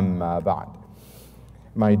آمين. أما بعد.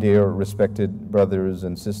 My dear respected brothers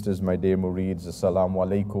and sisters, my dear murids, assalamu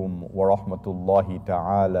alaikum wa rahmatullahi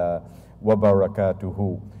ta'ala wa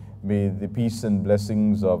barakatuhu. May the peace and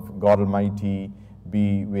blessings of God Almighty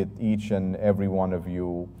be with each and every one of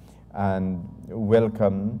you, and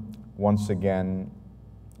welcome once again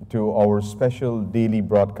to our special daily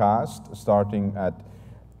broadcast starting at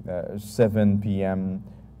 7 p.m.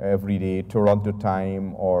 every day, Toronto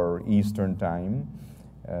time or Eastern time.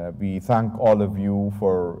 We thank all of you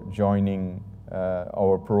for joining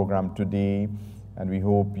our program today, and we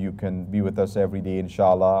hope you can be with us every day,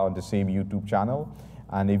 inshallah, on the same YouTube channel.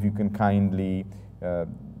 And if you can kindly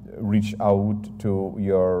reach out to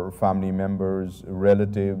your family members,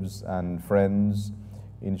 relatives, and friends,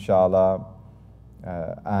 inshallah,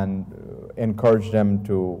 and encourage them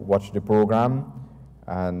to watch the program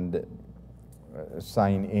and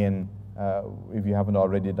sign in. If you haven't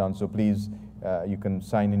already done so, please, you can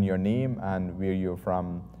sign in your name and where you're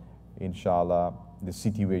from, inshallah, the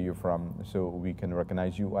city where you're from, so we can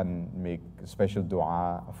recognize you and make special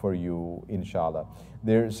dua for you, inshallah.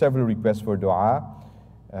 There are several requests for dua.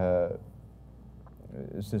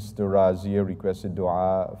 Sister Razia requested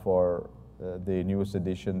dua for the newest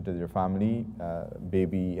addition to their family,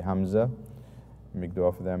 baby Hamza. Make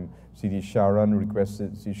dua for them. Sidi Sharon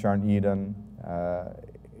requested, Sidi Sharon Eden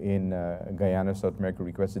in Guyana, South America,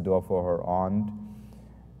 requested dua for her aunt,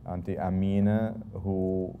 Auntie Amina,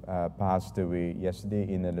 who passed away yesterday.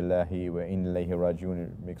 Inna lillahi wa inna ilayhi rajiun.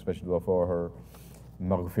 Make special dua for her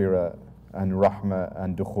maghfirah and rahmah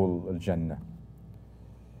and dukhul al-jannah.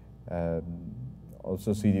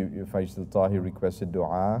 Also, Sidi Faisal Tahi requested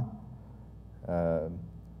dua.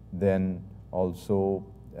 Then also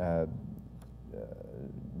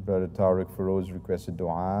Brother Tariq Feroz requested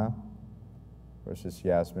dua versus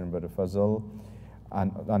Yasmin, Brother Fazal.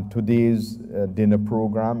 And today's dinner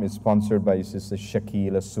program is sponsored by Sister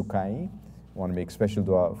Shakila Sukai. I want to make special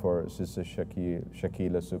dua for Sister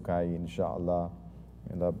Shakila Sukai, inshallah.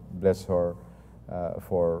 Allah bless her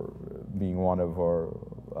for being one of our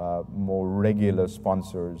more regular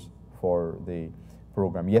sponsors for the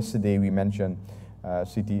program. Yesterday we mentioned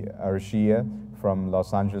City Arshia from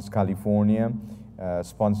Los Angeles, California,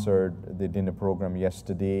 sponsored the dinner program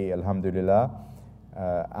yesterday, alhamdulillah.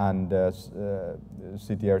 And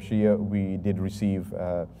City Arshia, we did receive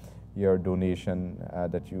your donation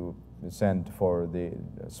that you sent for the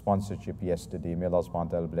sponsorship yesterday. May Allah subhanahu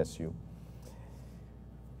wa ta'ala bless you.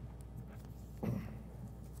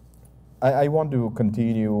 I want to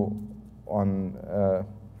continue on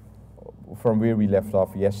from where we left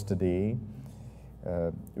off yesterday.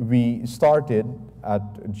 We started at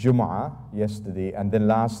Jum'ah yesterday, and then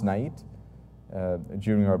last night,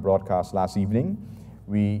 during our broadcast last evening,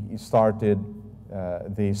 we started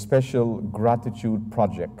the special gratitude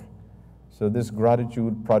project. So this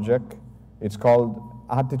gratitude project, it's called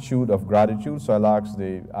Attitude of Gratitude. So I'll ask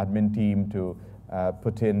the admin team to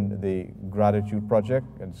put in the gratitude project,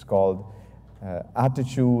 and it's called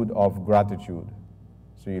Attitude of Gratitude.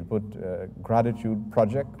 So you'll put gratitude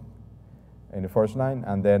project in the first line,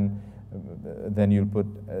 and then you'll put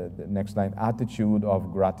the next line, Attitude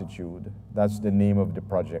of Gratitude. That's the name of the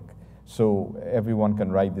project. So everyone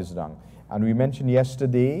can write this down. And we mentioned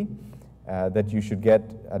yesterday that you should get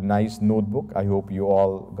a nice notebook. I hope you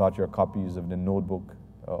all got your copies of the notebook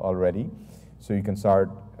already, so you can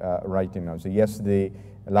start writing now. So yesterday,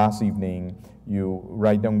 last evening, you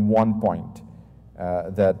write down one point,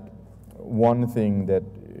 that one thing that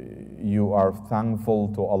you are thankful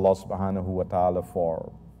to Allah subhanahu wa ta'ala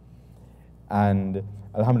for. And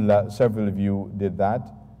alhamdulillah, several of you did that.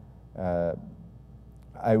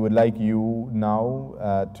 I would like you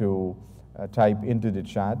now to type into the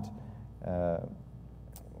chat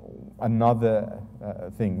another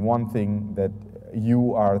thing, one thing that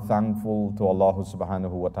you are thankful to Allah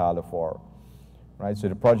subhanahu wa ta'ala for. Right? So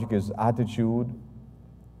the project is Attitude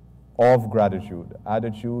of Gratitude.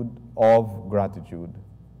 Attitude of Gratitude.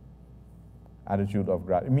 Attitude of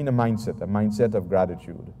gratitude. I mean a mindset of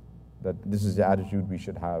gratitude. That this is the attitude we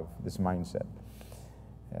should have, this mindset.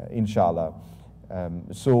 Inshallah.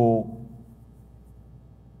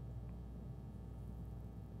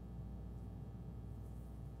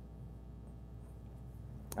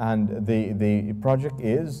 And the project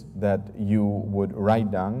is that you would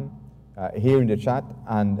write down here in the chat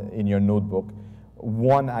and in your notebook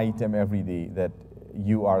one item every day that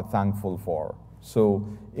you are thankful for. So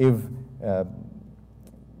if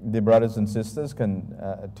the brothers and sisters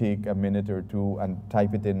can take a minute or two and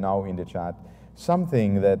type it in now in the chat,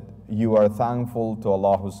 something that you are thankful to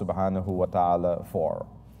Allah subhanahu wa ta'ala for,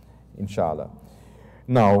 inshallah.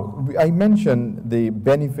 Now, I mentioned the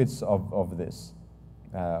benefits of this.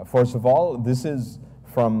 First of all, this is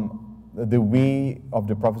from the way of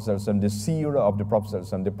the Prophet ﷺ, the seerah of the Prophet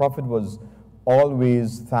ﷺ. The Prophet was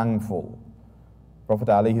always thankful. Prophet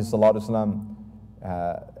alayhi salatu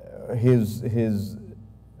wasalam, his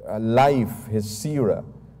life, his seerah,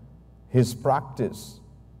 his practice,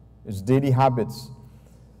 his daily habits,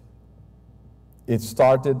 it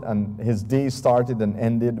started, and his day started and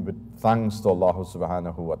ended with thanks to Allah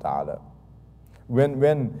subhanahu wa ta'ala. When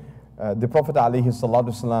the Prophet alayhi salatu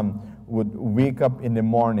wasalam would wake up in the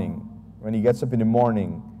morning, when he gets up in the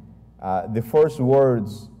morning, the first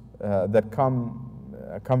words that come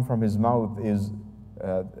from his mouth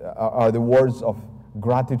are the words of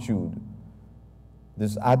gratitude.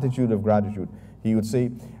 This attitude of gratitude. He would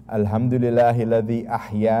say, Alhamdulillahi alladhi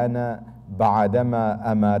ahyana ba'dama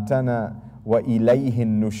amatana wa ilayhi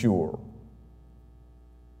nushur.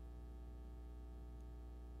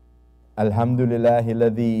 Alhamdulillahi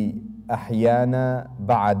alladhi ahyana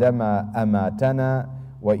ba'dama amatana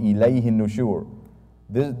wa ilayhi nushur.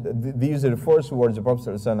 These are the first words the Prophet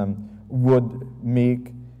ﷺ would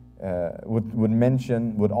make, would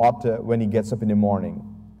mention, would utter when he gets up in the morning.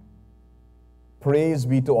 Praise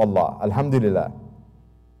be to Allah, alhamdulillah.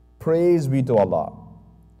 Praise be to Allah,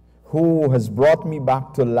 who has brought me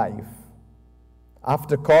back to life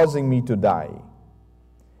after causing me to die,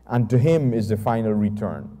 and to him is the final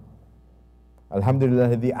return. Alhamdulillah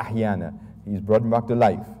alladhi ahyana, he's brought me back to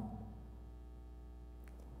life.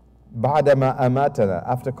 Ba'dama amatana,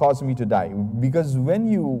 after causing me to die. Because when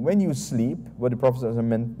you sleep, what the Prophet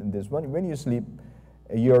meant in this, when you sleep,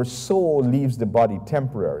 your soul leaves the body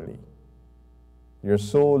temporarily. Your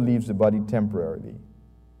soul leaves the body temporarily.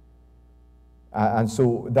 And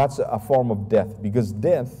so that's a form of death, because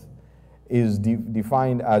death is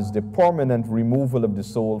defined as the permanent removal of the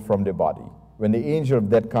soul from the body. When the angel of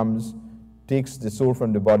death comes, takes the soul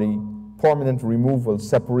from the body, permanent removal,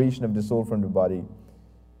 separation of the soul from the body.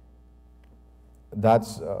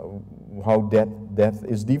 That's how death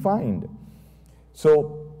is defined.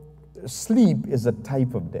 So sleep is a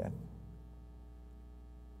type of death.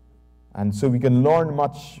 And so we can learn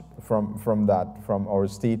much from that, from our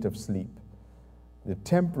state of sleep. The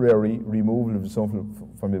temporary removal of the soul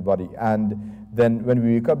from the body. And then when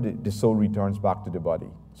we wake up, the soul returns back to the body.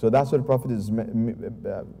 So that's what the Prophet is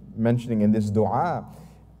mentioning in this dua.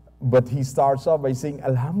 But he starts off by saying,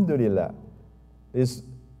 Alhamdulillah, is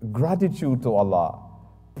gratitude to Allah,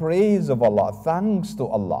 praise of Allah, thanks to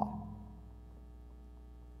Allah.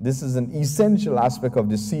 This is an essential aspect of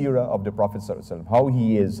the seerah of the Prophet ﷺ, how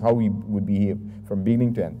he is, how he would behave from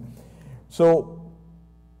beginning to end. So,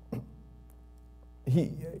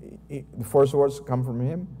 the first words come from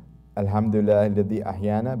him, Alhamdulillah alladhi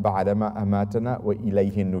ahyana ba'dama amatana wa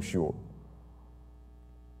ilayhi nushur.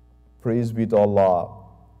 Praise be to Allah,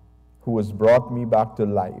 who has brought me back to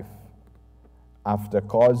life after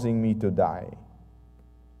causing me to die,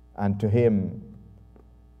 and to him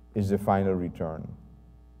is the final return.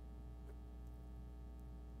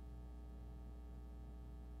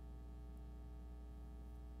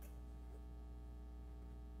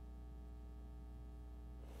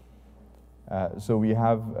 So we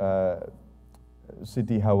have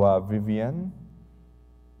Siti Hawa Vivian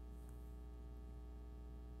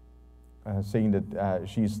saying that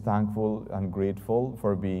she is thankful and grateful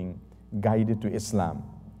for being guided to Islam.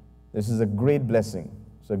 This is a great blessing.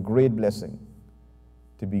 It's a great blessing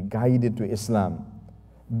to be guided to Islam.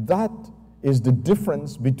 That is the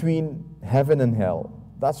difference between heaven and hell.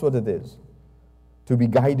 That's what it is, to be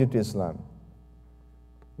guided to Islam.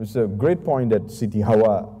 It's a great point that Siti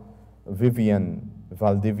Hawa Vivian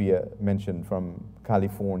Valdivia mentioned from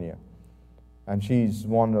California. And she's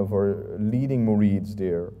one of our leading murids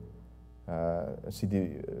there.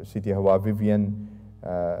 Siti Hawa Vivian,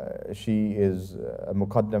 she is a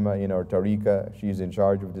muqaddama in our tariqah. She is in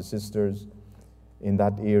charge of the sisters in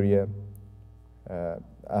that area.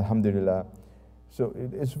 Alhamdulillah. So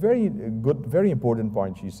it's very good, very important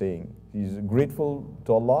point she's saying. She's grateful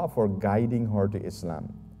to Allah for guiding her to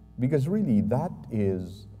Islam. Because really that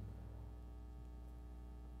is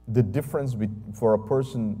the difference for a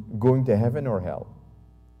person going to heaven or hell.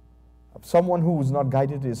 Someone who is not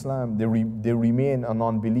guided to Islam, they remain a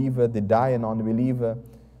non-believer, they die a non-believer,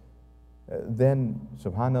 then,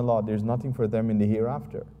 subhanAllah, there's nothing for them in the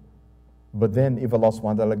hereafter. But then if Allah subhanahu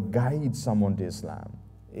wa ta'ala guides someone to Islam,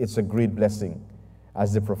 it's a great blessing.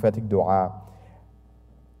 As the prophetic dua,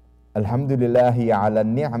 Alhamdulillahi ala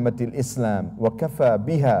ni'matil Islam wa kafa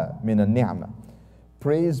biha min al-ni'mah.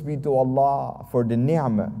 Praise be to Allah for the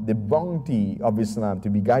ni'mah, the bounty of Islam, to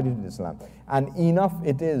be guided to Islam. And enough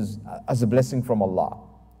it is as a blessing from Allah.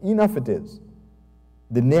 Enough it is.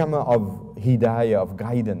 The ni'mah of hidayah, of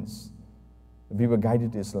guidance. People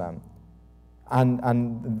guided to Islam.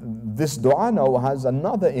 And this dua now has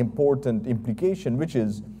another important implication, which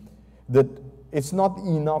is that it's not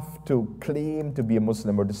enough to claim to be a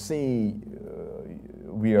Muslim or to say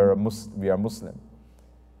we are Muslim.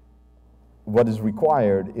 What is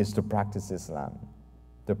required is to practice Islam.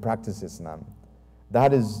 To practice Islam.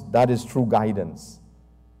 That is true guidance.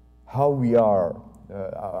 How we are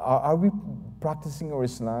we practicing our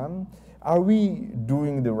Islam? Are we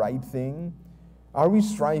doing the right thing? Are we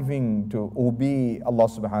striving to obey Allah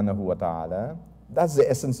subhanahu wa ta'ala? That's the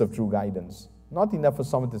essence of true guidance. Not enough for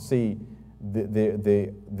someone to say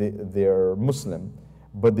they're Muslim,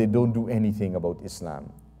 but they don't do anything about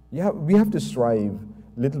Islam. We have to strive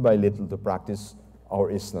little by little to practice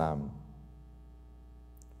our Islam.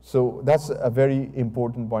 So that's a very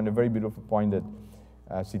important point, a very beautiful point that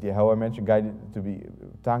Siti Hawa mentioned, guided to be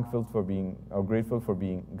thankful for being, or grateful for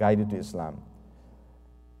being guided to Islam.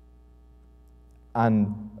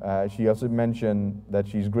 And she also mentioned that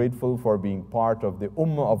she's grateful for being part of the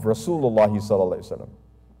ummah of Rasulullah sallallahu alaihi wasallam.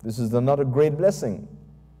 This is another great blessing.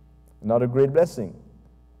 Another great blessing.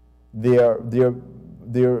 They are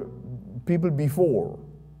people before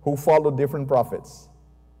who followed different prophets.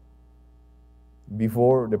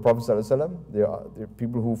 Before the Prophet sallallahu alaihi wasallam, there are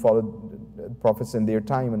people who followed prophets in their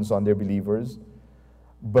time and so on, they're believers.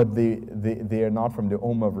 But they are not from the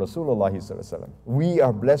ummah of Rasulullah sallallahu alaihi wasallam. We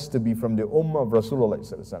are blessed to be from the ummah of Rasulullah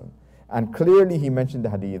sallallahu alaihi wasallam. And clearly he mentioned the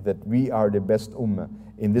hadith that we are the best ummah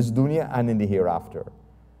in this dunya and in the hereafter.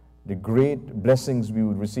 The great blessings we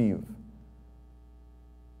would receive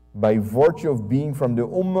by virtue of being from the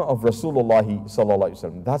ummah of Rasulullah sallallahu alaihi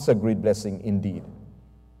wasallam. That's a great blessing indeed,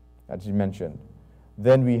 as he mentioned.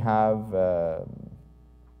 Then we have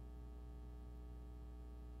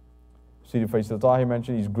Sidi Faisal Tahi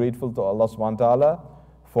mentioned he's grateful to Allah subhanahu wa ta'ala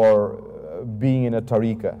for being in a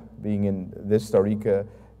tariqah, being in this tariqah,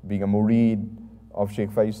 being a murid of Sheikh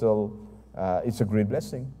Faisal. It's a great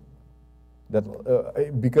blessing. That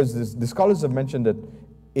because the scholars have mentioned that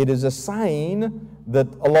it is a sign that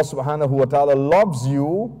Allah subhanahu wa ta'ala loves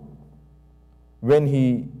you when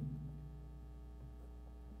He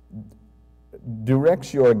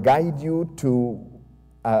directs you or guide you to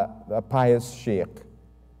a pious sheikh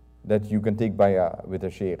that you can take with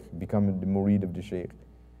a sheikh, become the murid of the sheikh.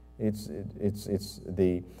 It's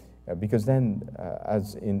the because then,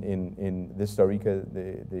 as in this tariqah,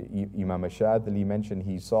 the Imam Ash-Shadhili mentioned,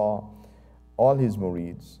 he saw all his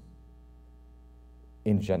murids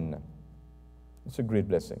in Jannah. It's a great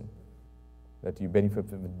blessing that you benefit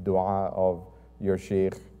from the dua of your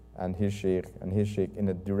sheikh and his sheikh and his sheikh in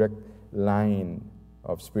a direct line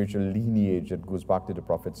of spiritual lineage that goes back to the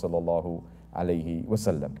Prophet sallallahu alaihi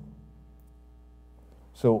wasallam.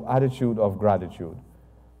 So, attitude of gratitude.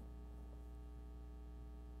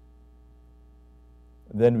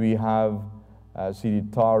 Then we have Sidi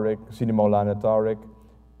Maulana Tariq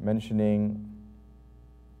mentioning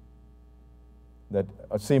that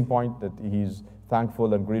at the same point that he's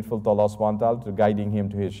thankful and grateful to Allah subhanahu wa ta'ala to guiding him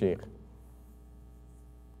to his sheikh.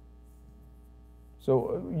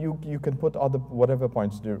 So you can put other whatever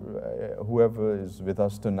points, whoever is with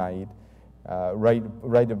us tonight,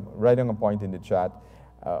 writing a point in the chat,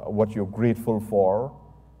 what you're grateful for,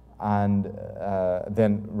 and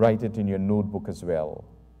then write it in your notebook as well.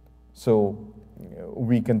 So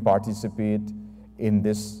we can participate in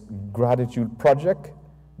this gratitude project,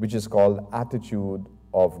 which is called Attitude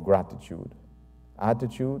of Gratitude.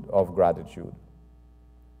 Attitude of Gratitude.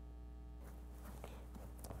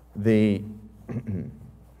 And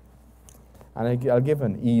I'll give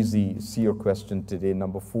an easy seer question today,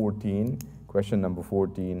 number 14. Question number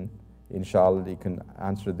 14. Inshallah, you can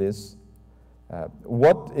answer this.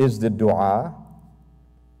 What is the dua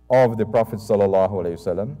of the Prophet sallallahu alaihi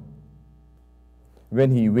wasallam when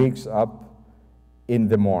he wakes up in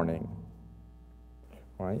the morning?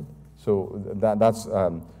 Right? So that's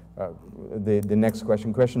the next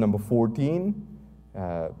question. Question number 14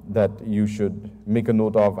 that you should make a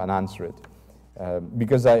note of and answer it.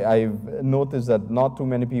 Because I've noticed that not too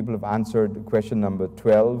many people have answered question number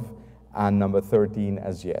 12 and number 13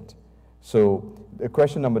 as yet. So the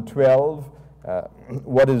question number 12,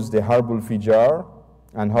 what is the Harbul Fijar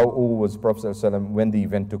and how old was Prophet ﷺ when the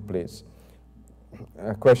event took place?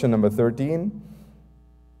 Question number 13,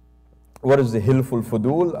 what is the Hilful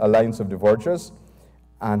Fudul, Alliance of the Virtuous,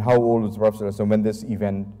 and how old was Prophet ﷺ when this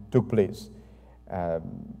event took place?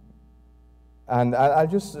 And I'll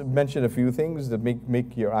just mention a few things that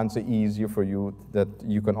make your answer easier for you, that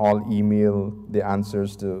you can all email the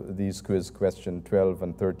answers to these quiz questions 12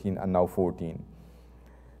 and 13 and now 14.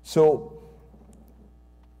 So,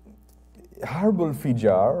 Harbul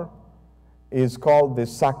Fijar is called the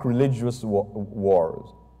sacrilegious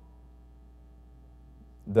wars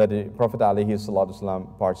that the Prophet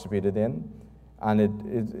ﷺ participated in. And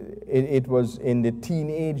it was in the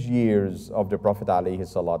teenage years of the Prophet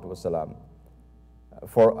ﷺ.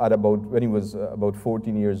 When he was about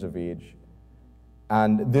 14 years of age.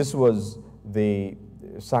 And this was the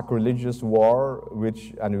sacrilegious war,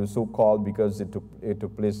 and it was so called because it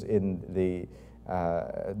took place in the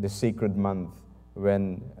sacred month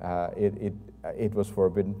when it was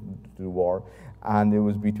forbidden to war. And it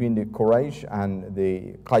was between the Quraysh and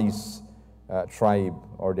the Qais tribe,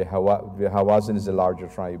 or the Hawazin is a larger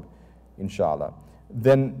tribe, inshallah.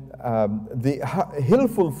 Then the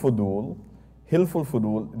Hilful Fudul,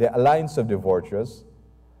 the Alliance of the Virtuous,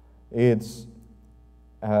 it's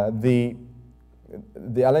the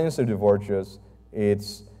Alliance of the Virtuous,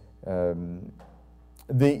 it's the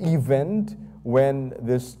event when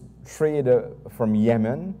this trader from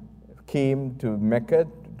Yemen came to Mecca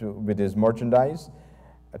with his merchandise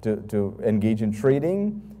to engage in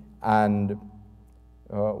trading, and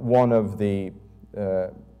one of the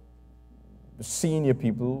senior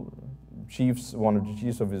people, one of the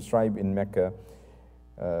chiefs of his tribe in Mecca,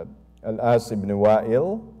 Al-As ibn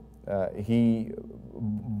Wa'il, he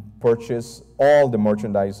purchased all the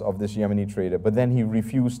merchandise of this Yemeni trader, but then he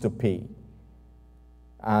refused to pay.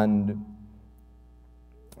 And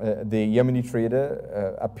the Yemeni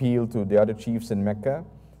trader appealed to the other chiefs in Mecca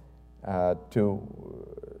to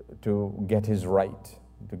get his right,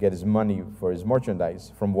 to get his money for his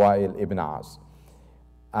merchandise from Wa'il ibn As.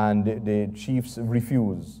 And the chiefs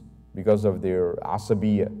refused because of their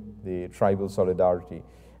asabiyya, the tribal solidarity.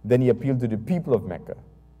 Then he appealed to the people of Mecca.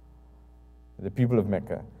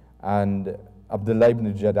 And Abdullah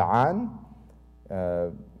ibn Jada'an,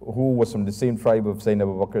 who was from the same tribe of Sayyidina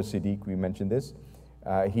Abu Bakr Siddiq, we mentioned this,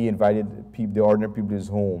 he invited the ordinary people to his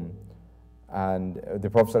home. And the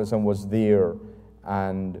Prophet ﷺ was there,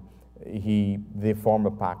 and they formed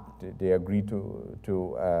a pact. They agreed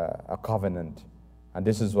to a covenant. And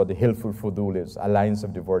this is what the Hilful Fudul is, alliance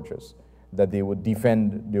of the virtuous, that they would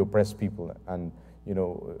defend the oppressed people and,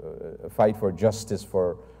 fight for justice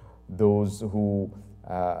for those who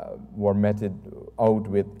were meted out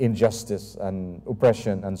with injustice and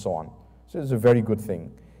oppression and so on. So it's a very good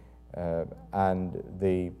thing. And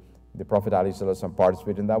the Prophet ﷺ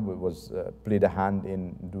participated in that, played a hand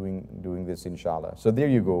in doing this, inshallah. So there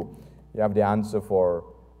you go. You have the answer for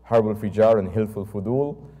Harbul Fijar and Hilful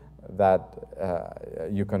Fudul that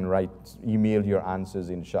you can email your answers,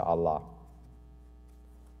 inshallah.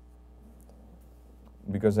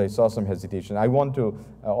 Because I saw some hesitation. I want to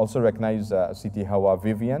also recognize Siti Hawa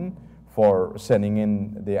Vivian for sending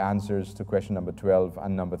in the answers to question number 12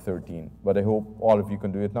 and number 13. But I hope all of you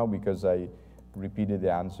can do it now, because I repeated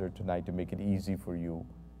the answer tonight to make it easy for you,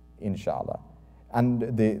 inshallah.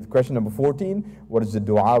 And the question number 14, what is the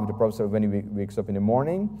dua of the Prophet when he wakes up in the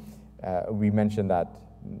morning? We mentioned that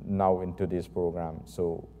now in today's program.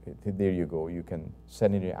 So there you go. You can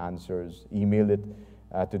send in your answers, email it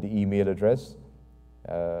to the email address,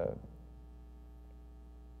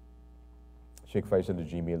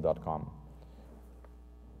 sheikhfaisal@gmail.com.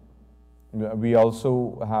 We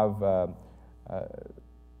also have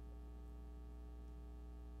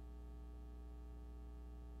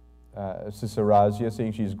Sister Razia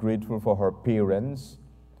saying she's grateful for her parents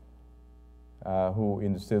who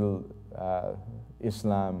instill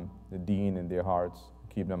Islam, the deen, in their hearts,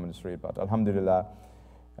 keep them on the straight path. Alhamdulillah,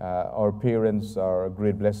 our parents are a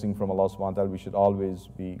great blessing from Allah subhanahu wa ta'ala. We should always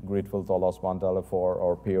be grateful to Allah subhanahu wa ta'ala for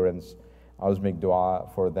our parents. I always make dua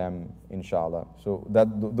for them, inshallah. So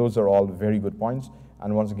those are all very good points.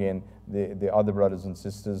 And once again, the other brothers and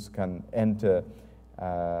sisters can enter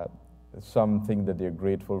something that they're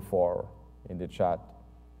grateful for in the chat,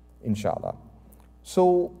 inshallah.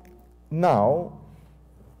 So now,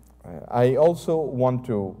 I also want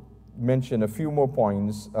to mention a few more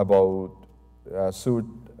points about Surah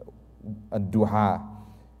Ad-Duha,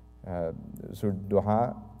 Surah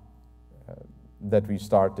Duha that we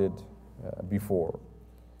started before.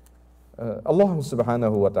 Allah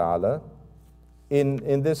subhanahu wa ta'ala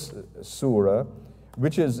in this surah,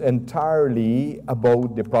 which is entirely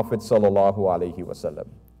about the Prophet sallallahu alaihi wasallam,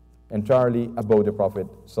 entirely about the Prophet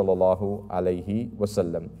sallallahu alaihi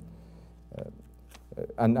wasallam.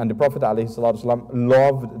 And the Prophet alayhi salatu wasallam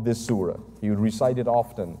loved this surah. He would recite it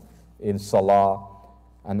often in salah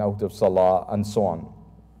and out of salah and so on.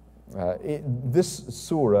 This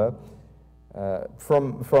surah,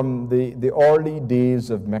 from the early days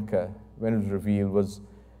of Mecca, when it was revealed, was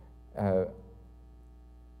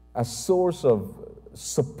a source of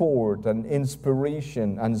support and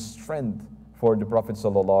inspiration and strength for the Prophet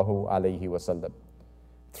sallallahu alaihi wasallam.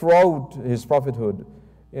 Throughout his prophethood,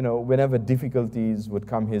 whenever difficulties would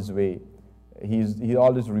come his way, he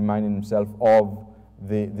always reminded himself of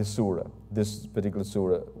the surah, this particular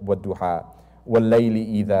surah, Wad-Duha,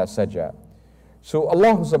 Wal-Layli Idha Saja. So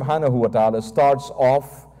Allah subhanahu wa ta'ala starts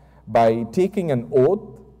off by taking an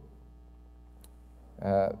oath,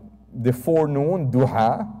 the forenoon,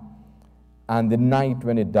 Duha, and the night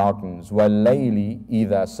when it darkens, Wal-Layli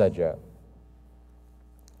Idha Saja.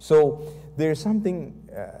 So there's something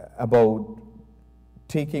about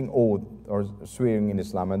taking oath or swearing in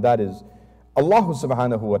Islam, and that is Allah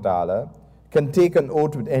subhanahu wa ta'ala can take an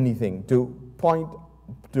oath with anything to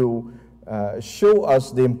show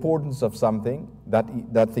us the importance of something,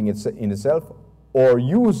 that thing in itself, or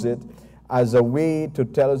use it as a way to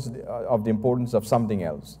tell us of the importance of something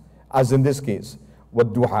else. As in this case,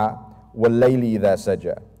 Wad-Duha, Wal-Layli Idha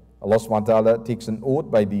Saja. Allah subhanahu wa ta'ala takes an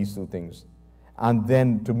oath by these two things. And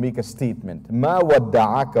then to make a statement, Ma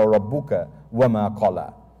wadda'aka rabbuka wa ma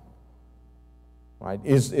qala. Right?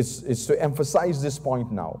 It's to emphasize this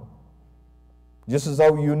point now. Just as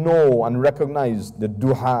how you know and recognize the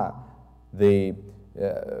duha, the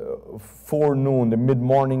forenoon, the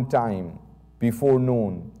mid-morning time, before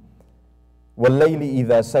noon. Wal-layli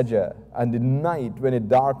idha saja, and the night when it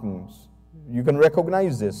darkens. You can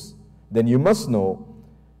recognize this. Then you must know,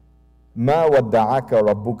 Ma wadda'aka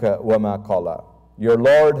rabbuka wa ma qala. Your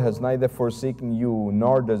Lord has neither forsaken you,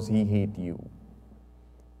 nor does He hate you.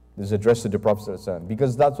 This is addressed to the Prophet ﷺ,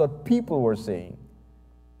 because that's what people were saying.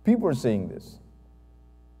 People were saying this.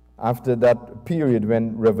 After that period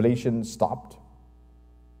when revelation stopped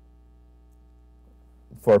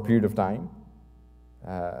for a period of time,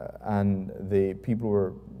 and the people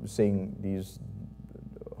were saying these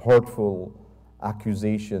hurtful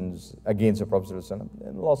accusations against the Prophet ﷺ,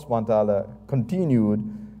 and Allah subhanahu wa ta'ala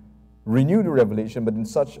renewed the revelation, but in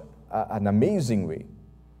such an amazing way.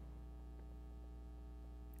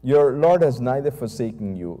 Your Lord has neither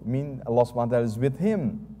forsaken you, mean Allah subhanahu wa ta'ala is with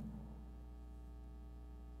him.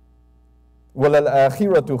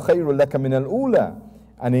 وَلَلْآخِرَةُ خَيْرٌ لَكَ مِنَ الْأُولَى.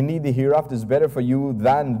 And indeed the hereafter is better for you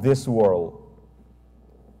than this world.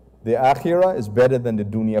 The akhirah is better than the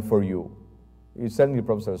dunya for you. He's telling the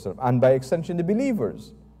Prophet ﷺ, and by extension the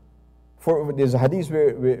believers. For there's a hadith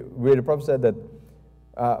where the Prophet said that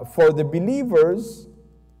for the believers,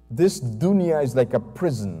 this dunya is like a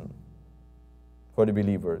prison for the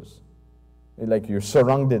believers. Like you're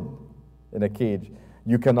surrounded in a cage.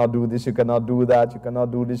 You cannot do this, you cannot do that, you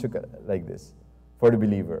cannot do this, like this, for the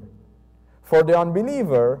believer. For the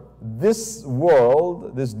unbeliever, this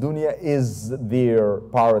world, this dunya is their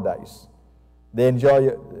paradise. They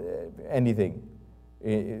enjoy anything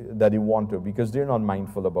that they want to, because they're not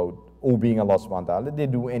mindful about obeying Allah subhanahu wa ta'ala. They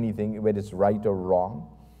do anything, whether it's right or wrong.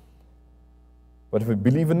 But if we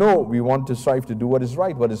believe, no, we want to strive to do what is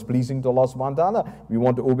right, what is pleasing to Allah subhanahu wa ta'ala. We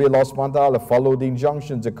want to obey Allah subhanahu wa ta'ala, follow the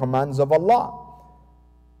injunctions, the commands of Allah.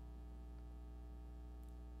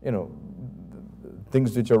 You know,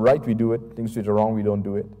 things which are right, we do it. Things which are wrong, we don't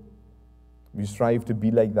do it. We strive to be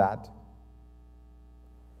like that.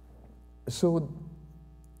 So,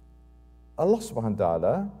 Allah subhanahu wa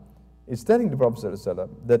ta'ala is telling the Prophet ﷺ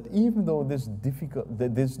that even though this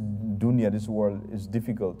dunya, this world is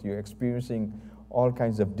difficult, you're experiencing all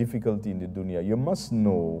kinds of difficulty in the dunya, you must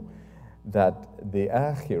know that the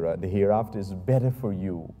akhirah, the hereafter, is better for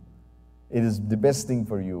you. It is the best thing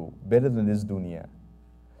for you, better than this dunya.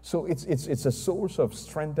 So it's a source of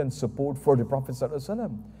strength and support for the Prophet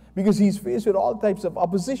ﷺ, because he's faced with all types of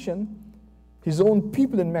opposition. His own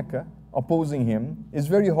people in Mecca opposing him is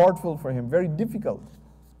very hurtful for him, very difficult.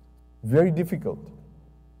 Very difficult.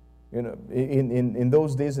 You know, in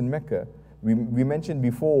those days in Mecca, we mentioned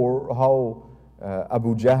before how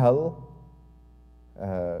Abu Jahl,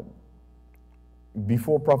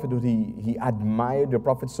 before prophethood, he admired the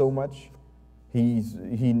Prophet so much.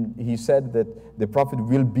 He said that the Prophet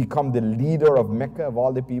will become the leader of Mecca, of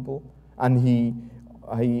all the people, and he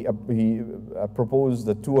proposed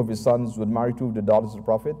that two of his sons would marry two of the daughters of the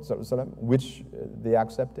Prophet, which they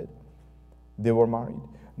accepted. They were married.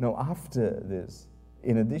 Now, after this,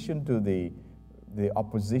 in addition to the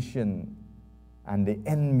opposition and the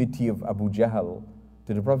enmity of Abu Jahl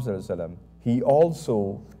to the Prophet ﷺ, he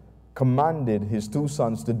also commanded his two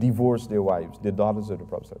sons to divorce their wives, the daughters of the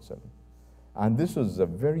Prophet ﷺ. And this was a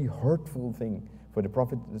very hurtful thing for the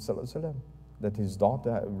Prophet ﷺ, that his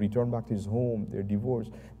daughter returned back to his home, they're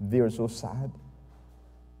divorced. They are so sad,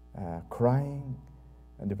 crying.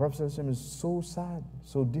 And the Prophet ﷺ is so sad,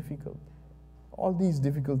 so difficult. All these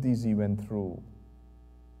difficulties he went through.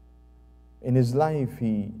 In his life,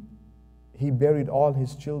 he buried all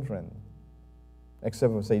his children,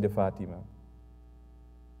 except for Sayyidah Fatima.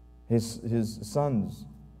 His sons,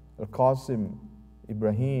 Al-Qasim,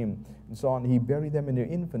 Ibrahim, and so on, he buried them in their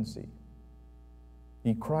infancy.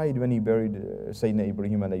 He cried when he buried Sayyidina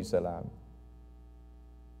Ibrahim alayhi salam,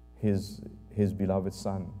 his beloved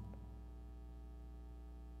son.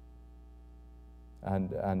 And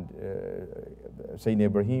Sayyidina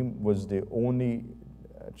Ibrahim was the only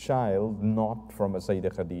child not from a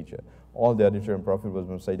Sayyidah Khadija. All the other children Prophet was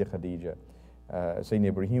from Sayyidah Khadija. Sayyidina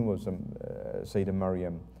Ibrahim was from Sayyidah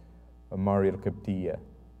Maryam, Maria al-Qibtiyya,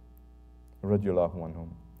 radiyallahu anhum.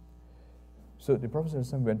 So the Prophet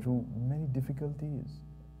ﷺ went through many difficulties.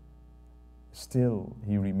 Still,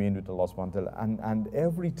 he remained with Allah subhanahu wa ta'ala. And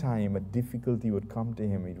every time a difficulty would come to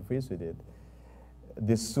him, he'd face with it.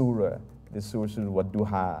 This surah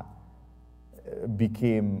Wadduha,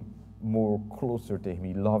 became more closer to him.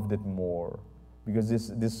 He loved it more. Because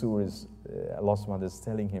this surah is, Allah subhanahu wa ta'ala is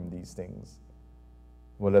telling him these things.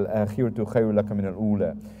 وَلَلْآخِرَةُ خَيْرٌ لَكَ مِنَ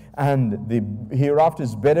الْأُولَى. And the hereafter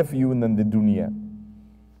is better for you than the dunya.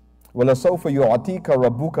 وَلَسَوْفَ يُعْطِيكَ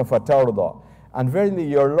رَبُّكَ فَتَرْضَى. And verily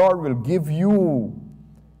your Lord will give you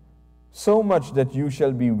so much that you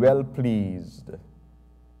shall be well pleased.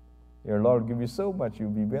 Your Lord will give you so much,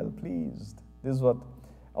 you'll be well pleased. This is what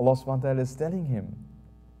Allah subhanahu wa ta'ala is telling him.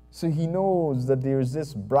 So he knows that there is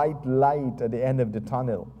this bright light at the end of the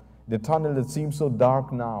tunnel that seems so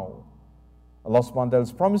dark now. Allah subhanahu wa ta'ala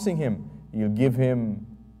is promising him, you'll give him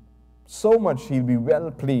so much, he'll be well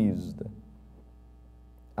pleased.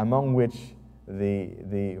 Among which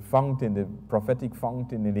the fountain, the prophetic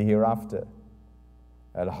fountain in the hereafter,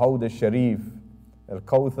 Al-Hawd al-Sharif,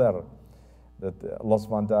 Al-Kawthar, that Allah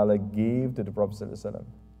subhanahu wa ta'ala gave to the Prophet ﷺ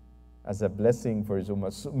as a blessing for his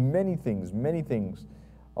ummah. So many things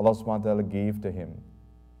Allah subhanahu wa ta'ala gave to him.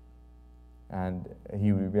 And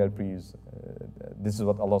he will be well pleased. This is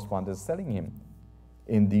what Allah subhanahu wa ta'ala is telling him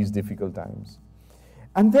in these difficult times.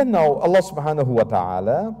 And then now Allah subhanahu wa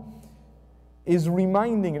ta'ala is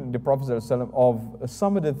reminding the Prophet ﷺ of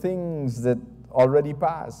some of the things that already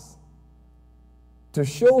passed. to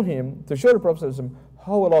show the Prophet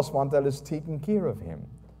how Allah subhanahu wa ta'ala is taking care of him.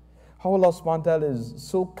 How Allah subhanahu wa ta'ala is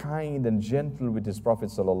so kind and gentle with his Prophet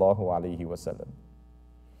sallallahu alaihi wasallam.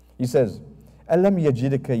 He says, Alam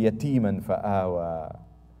yajidka yatiman fa'awa.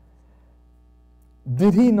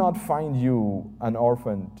 Did he not find you an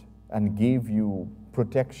orphan and gave you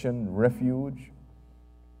protection, refuge?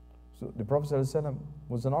 So the Prophet sallallahu alaihi wasallam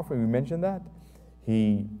was an orphan. We mentioned that.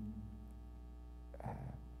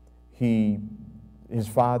 His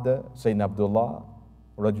father, Sayyidina Abdullah,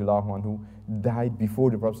 radiallahu anhu, died before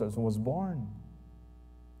the Prophet ﷺ was born.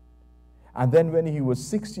 And then when he was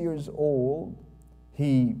 6 years old,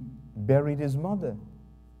 he buried his mother.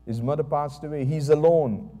 His mother passed away. He's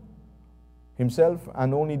alone, himself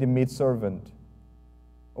and only the maidservant,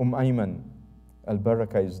 Ayman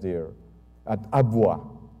al-Baraka, is there at Abwa.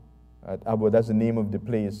 At Abwa, that's the name of the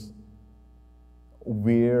place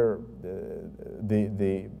where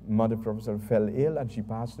the mother Prophet fell ill and she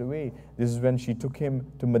passed away. This is when she took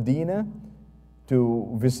him to Medina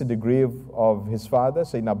to visit the grave of his father,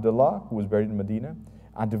 Sayyidina Abdullah, who was buried in Medina,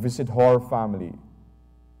 and to visit her family,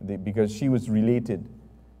 because she was related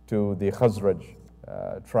to the Khazraj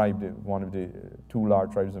tribe, one of the two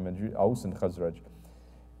large tribes of Medina, Aus and Khazraj.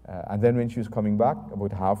 And then when she was coming back,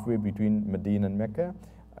 about halfway between Medina and Mecca,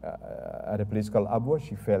 at a place called Abwa,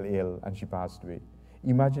 she fell ill and she passed away.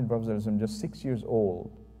 Imagine Prophet ﷺ just 6 years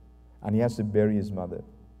old, and he has to bury his mother.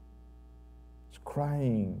 He's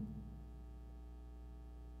crying.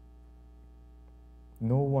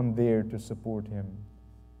 No one there to support him.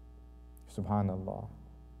 Subhanallah.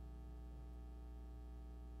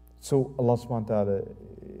 So Allah subhanahu wa ta'ala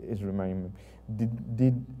is reminding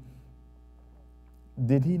him,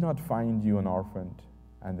 did he not find you an orphan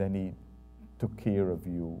and then he took care of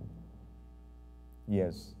you?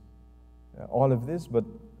 Yes. All of this, but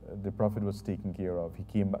the Prophet was taken care of. He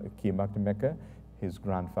came back to Mecca. His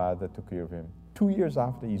grandfather took care of him. 2 years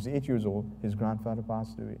after, he's 8 years old, his grandfather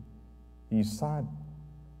passed away. He's sad.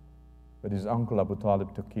 But his uncle Abu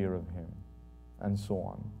Talib took care of him, and so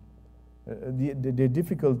on. The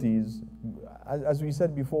difficulties, as we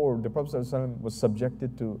said before, the Prophet ﷺ was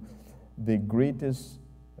subjected to the greatest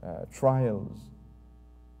trials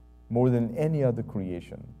more than any other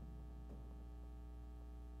creation.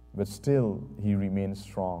 But still, he remained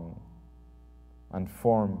strong and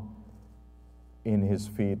firm in his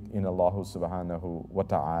faith in Allah subhanahu wa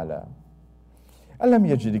ta'ala. Alam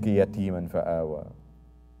yajidka yatiman fa'awa.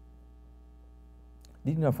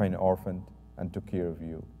 Did you not find an orphan and took care of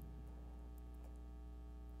you?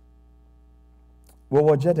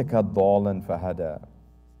 وَوَجَدَكَ ضَالًا فَهَدَى.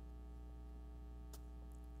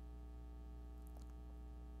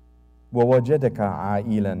 وَوَجَدَكَ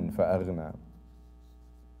عَائِلًا فَأَغْنَى.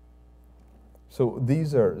 So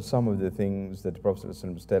these are some of the things that the Prophet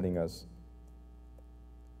ﷺ was telling us.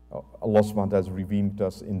 Allah subhanahu wa ta'ala has revealed to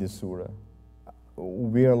us in this surah,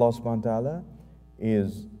 where Allah subhanahu wa ta'ala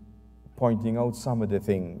is pointing out some of the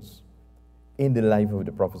things in the life of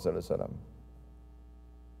the Prophet ﷺ,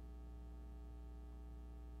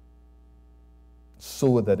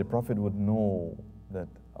 so that the Prophet would know that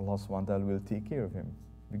Allah subhanahu wa ta'ala will take care of him.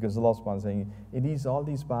 Because Allah subhanahu wa ta'ala is saying, in all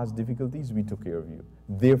these past difficulties, we took care of you.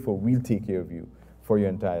 Therefore, we'll take care of you for your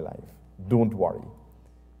entire life. Don't worry.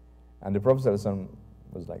 And the Prophet ﷺ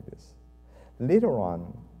was like this. Later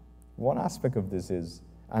on, one aspect of this is,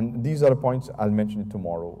 and these are the points I'll mention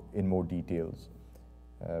tomorrow in more details.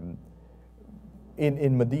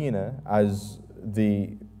 In Medina, as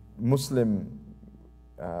the Muslim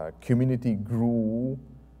community grew,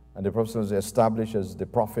 and the Prophet was established as the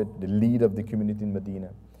Prophet, the leader of the community in Medina,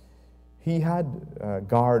 he had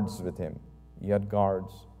guards with him. He had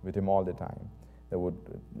guards with him all the time that would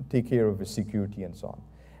take care of his security and so on.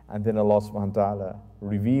 And then Allah subhanahu wa ta'ala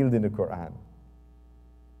revealed in the Quran,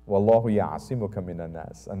 Wallahu ya'asimuka minan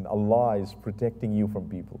nas, and Allah is protecting you from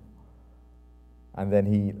people. And then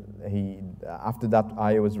he after that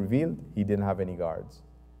ayah was revealed, he didn't have any guards.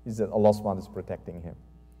 He said Allah subhanahu wa ta'ala is protecting him.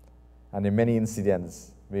 And in many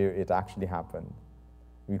incidents where it actually happened.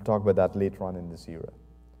 We'll talk about that later on in this era.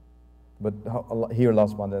 But here Allah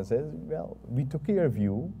subhanahu wa ta'ala says, well, we took care of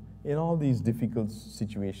you in all these difficult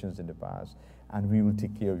situations in the past, and we will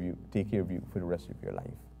take care of you for the rest of your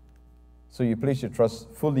life. So you place your trust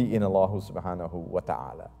fully in Allah subhanahu wa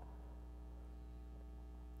ta'ala.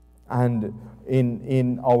 And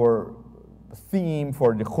in our theme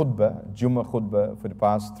for the khutbah, Jummah khutbah, for the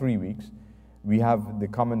past 3 weeks, we have the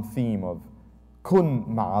common theme of Kun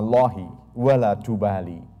ma'allahi wala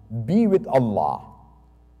tubali. Be with Allah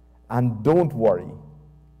and don't worry.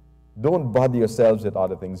 Don't bother yourselves with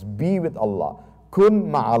other things. Be with Allah.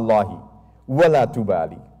 Kun ma'allahi wala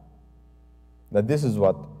tubali. that this is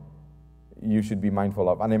what you should be mindful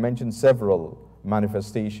of. And I mentioned several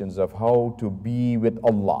manifestations of how to be with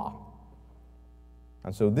Allah.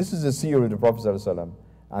 And so this is the seerah of the Prophet ﷺ,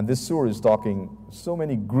 and this surah is talking so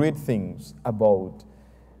many great things about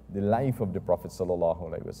the life of the Prophet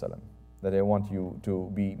ﷺ that I want you to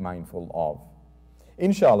be mindful of.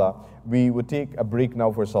 Inshallah, we will take a break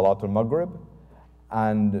now for Salatul Maghrib,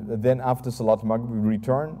 and then after Salatul Maghrib we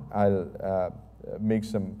return. I'll make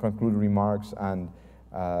some concluding remarks and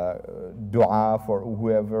dua for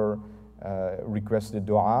whoever requested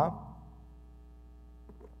dua.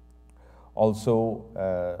 Also,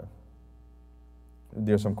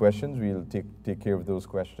 there are some questions. We'll take care of those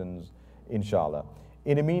questions, inshallah.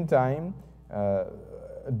 In the meantime,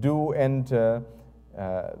 do enter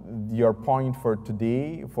your point for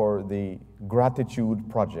today for the gratitude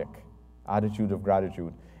project, attitude of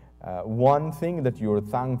gratitude. One thing that you're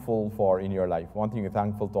thankful for in your life, one thing you're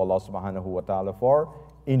thankful to Allah subhanahu wa ta'ala for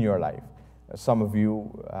in your life. Some of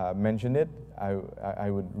you mentioned it. I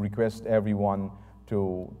would request everyone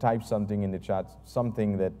to type something in the chat,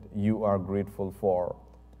 something that you are grateful for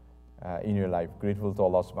in your life. Grateful to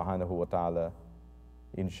Allah subhanahu wa ta'ala,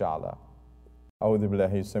 inshallah. أعوذ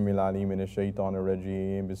بالله السميع العليم من الشيطان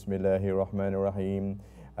الرجيم بسم الله الرحمن الرحيم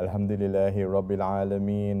الحمد لله رب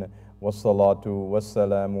العالمين والصلاة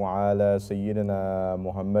والسلام على سيدنا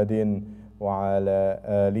محمد وعلى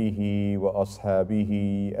آله وأصحابه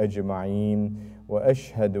أجمعين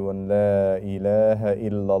وأشهد أن لا إله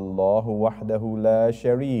إلا الله وحده لا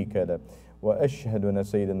شريك له وأشهد أن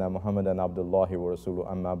سيدنا محمدا عبد الله ورسوله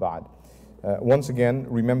أما بعد. Once again,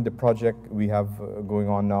 remember the project we have going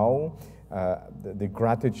on now, the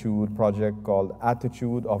gratitude project called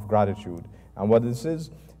Attitude of Gratitude. And what this is,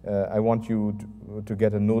 I want you to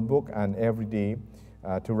get a notebook and every day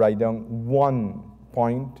to write down one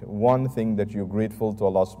point, one thing that you're grateful to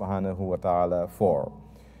Allah subhanahu wa ta'ala for.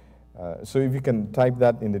 So if you can type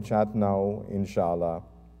that in the chat now, inshallah.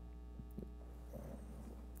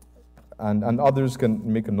 And others can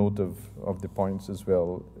make a note of the points as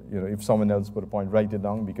well. You know, if someone else put a point, write it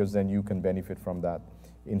down, because then you can benefit from that,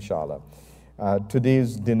 inshallah.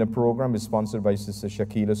 Today's dinner program is sponsored by Sister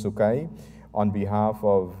Shakila Sukai on behalf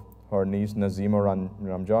of her niece Nazima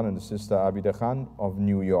Ramjan and Sister Abida Khan of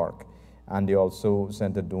New York. And they also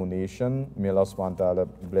sent a donation. May Allah subhanahu wa ta'ala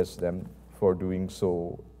bless them for doing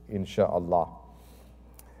so, inshallah.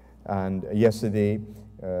 And yesterday,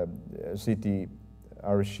 Siti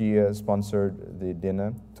Arshia sponsored the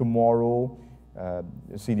dinner. Tomorrow,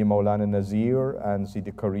 Sidi Maulana Nazir and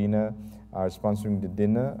Sidi Karina are sponsoring the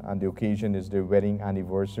dinner, and the occasion is their wedding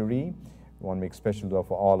anniversary. We want to make special dua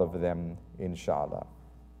for all of them, inshallah.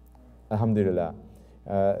 Alhamdulillah.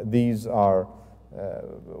 These are,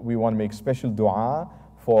 we want to make special dua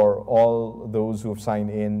for all those who have signed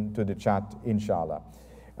in to the chat, inshallah.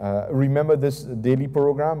 Remember this daily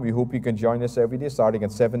program. We hope you can join us every day starting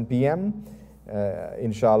at 7 p.m.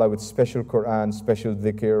 Inshallah, with special Quran, special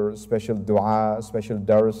dhikr, special dua, special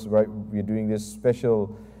dars. Right? We're doing this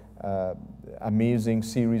special amazing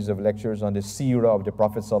series of lectures on the seerah of the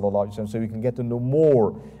Prophet sallallahu alaihi wasallam, so we can get to know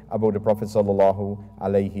more about the Prophet sallallahu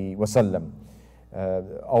alaihi wasallam.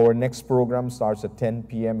 Our next program starts at 10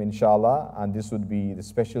 p.m. inshallah, and this would be the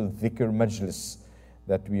special dhikr majlis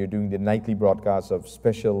that we are doing, the nightly broadcast of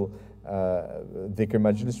special dhikr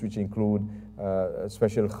majlis, which include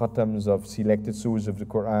special khatams of selected surahs of the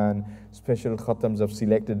Quran, special khatams of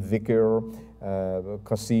selected dhikr,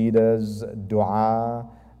 qasidas, dua,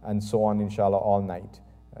 and so on, inshallah, all night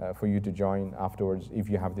for you to join afterwards if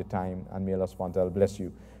you have the time, and may Allah subhanahu wa ta'ala bless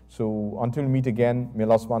you. So until we meet again, may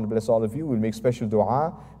Allah subhanahu wa ta'ala bless all of you. We'll make special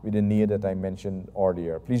dua with the niyyah that I mentioned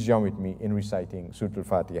earlier. Please join with me in reciting Surah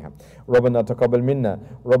Al-Fatiha. Rabbana taqabbal minna,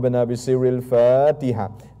 Rabbana bisirri al-Fatiha,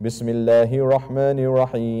 Bismillahir Rahmanir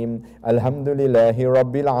Rahim, Alhamdulillahi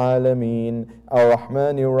Rabbil Alameen,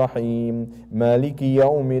 Ar-Rahmanir Rahim, Maliki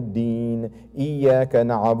Yawmiddin, Iyyaka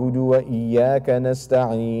na'budu wa iyyaka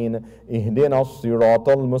nasta'in, Ihdina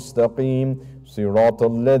as-siratal mustaqim, صراط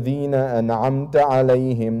الذين أنعمت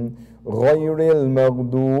عليهم غير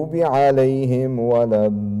المغضوب عليهم ولا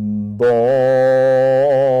الضالين.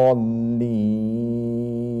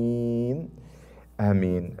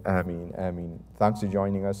 Ameen, ameen, ameen. Thanks for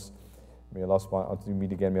joining us. May Allah until we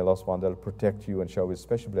meet again, may Allah subhanahu wa ta'ala protect you and shower His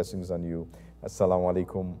special blessings on you. Assalamu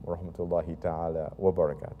alaikum wa rahmatullahi ta'ala wa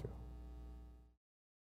barakatuh.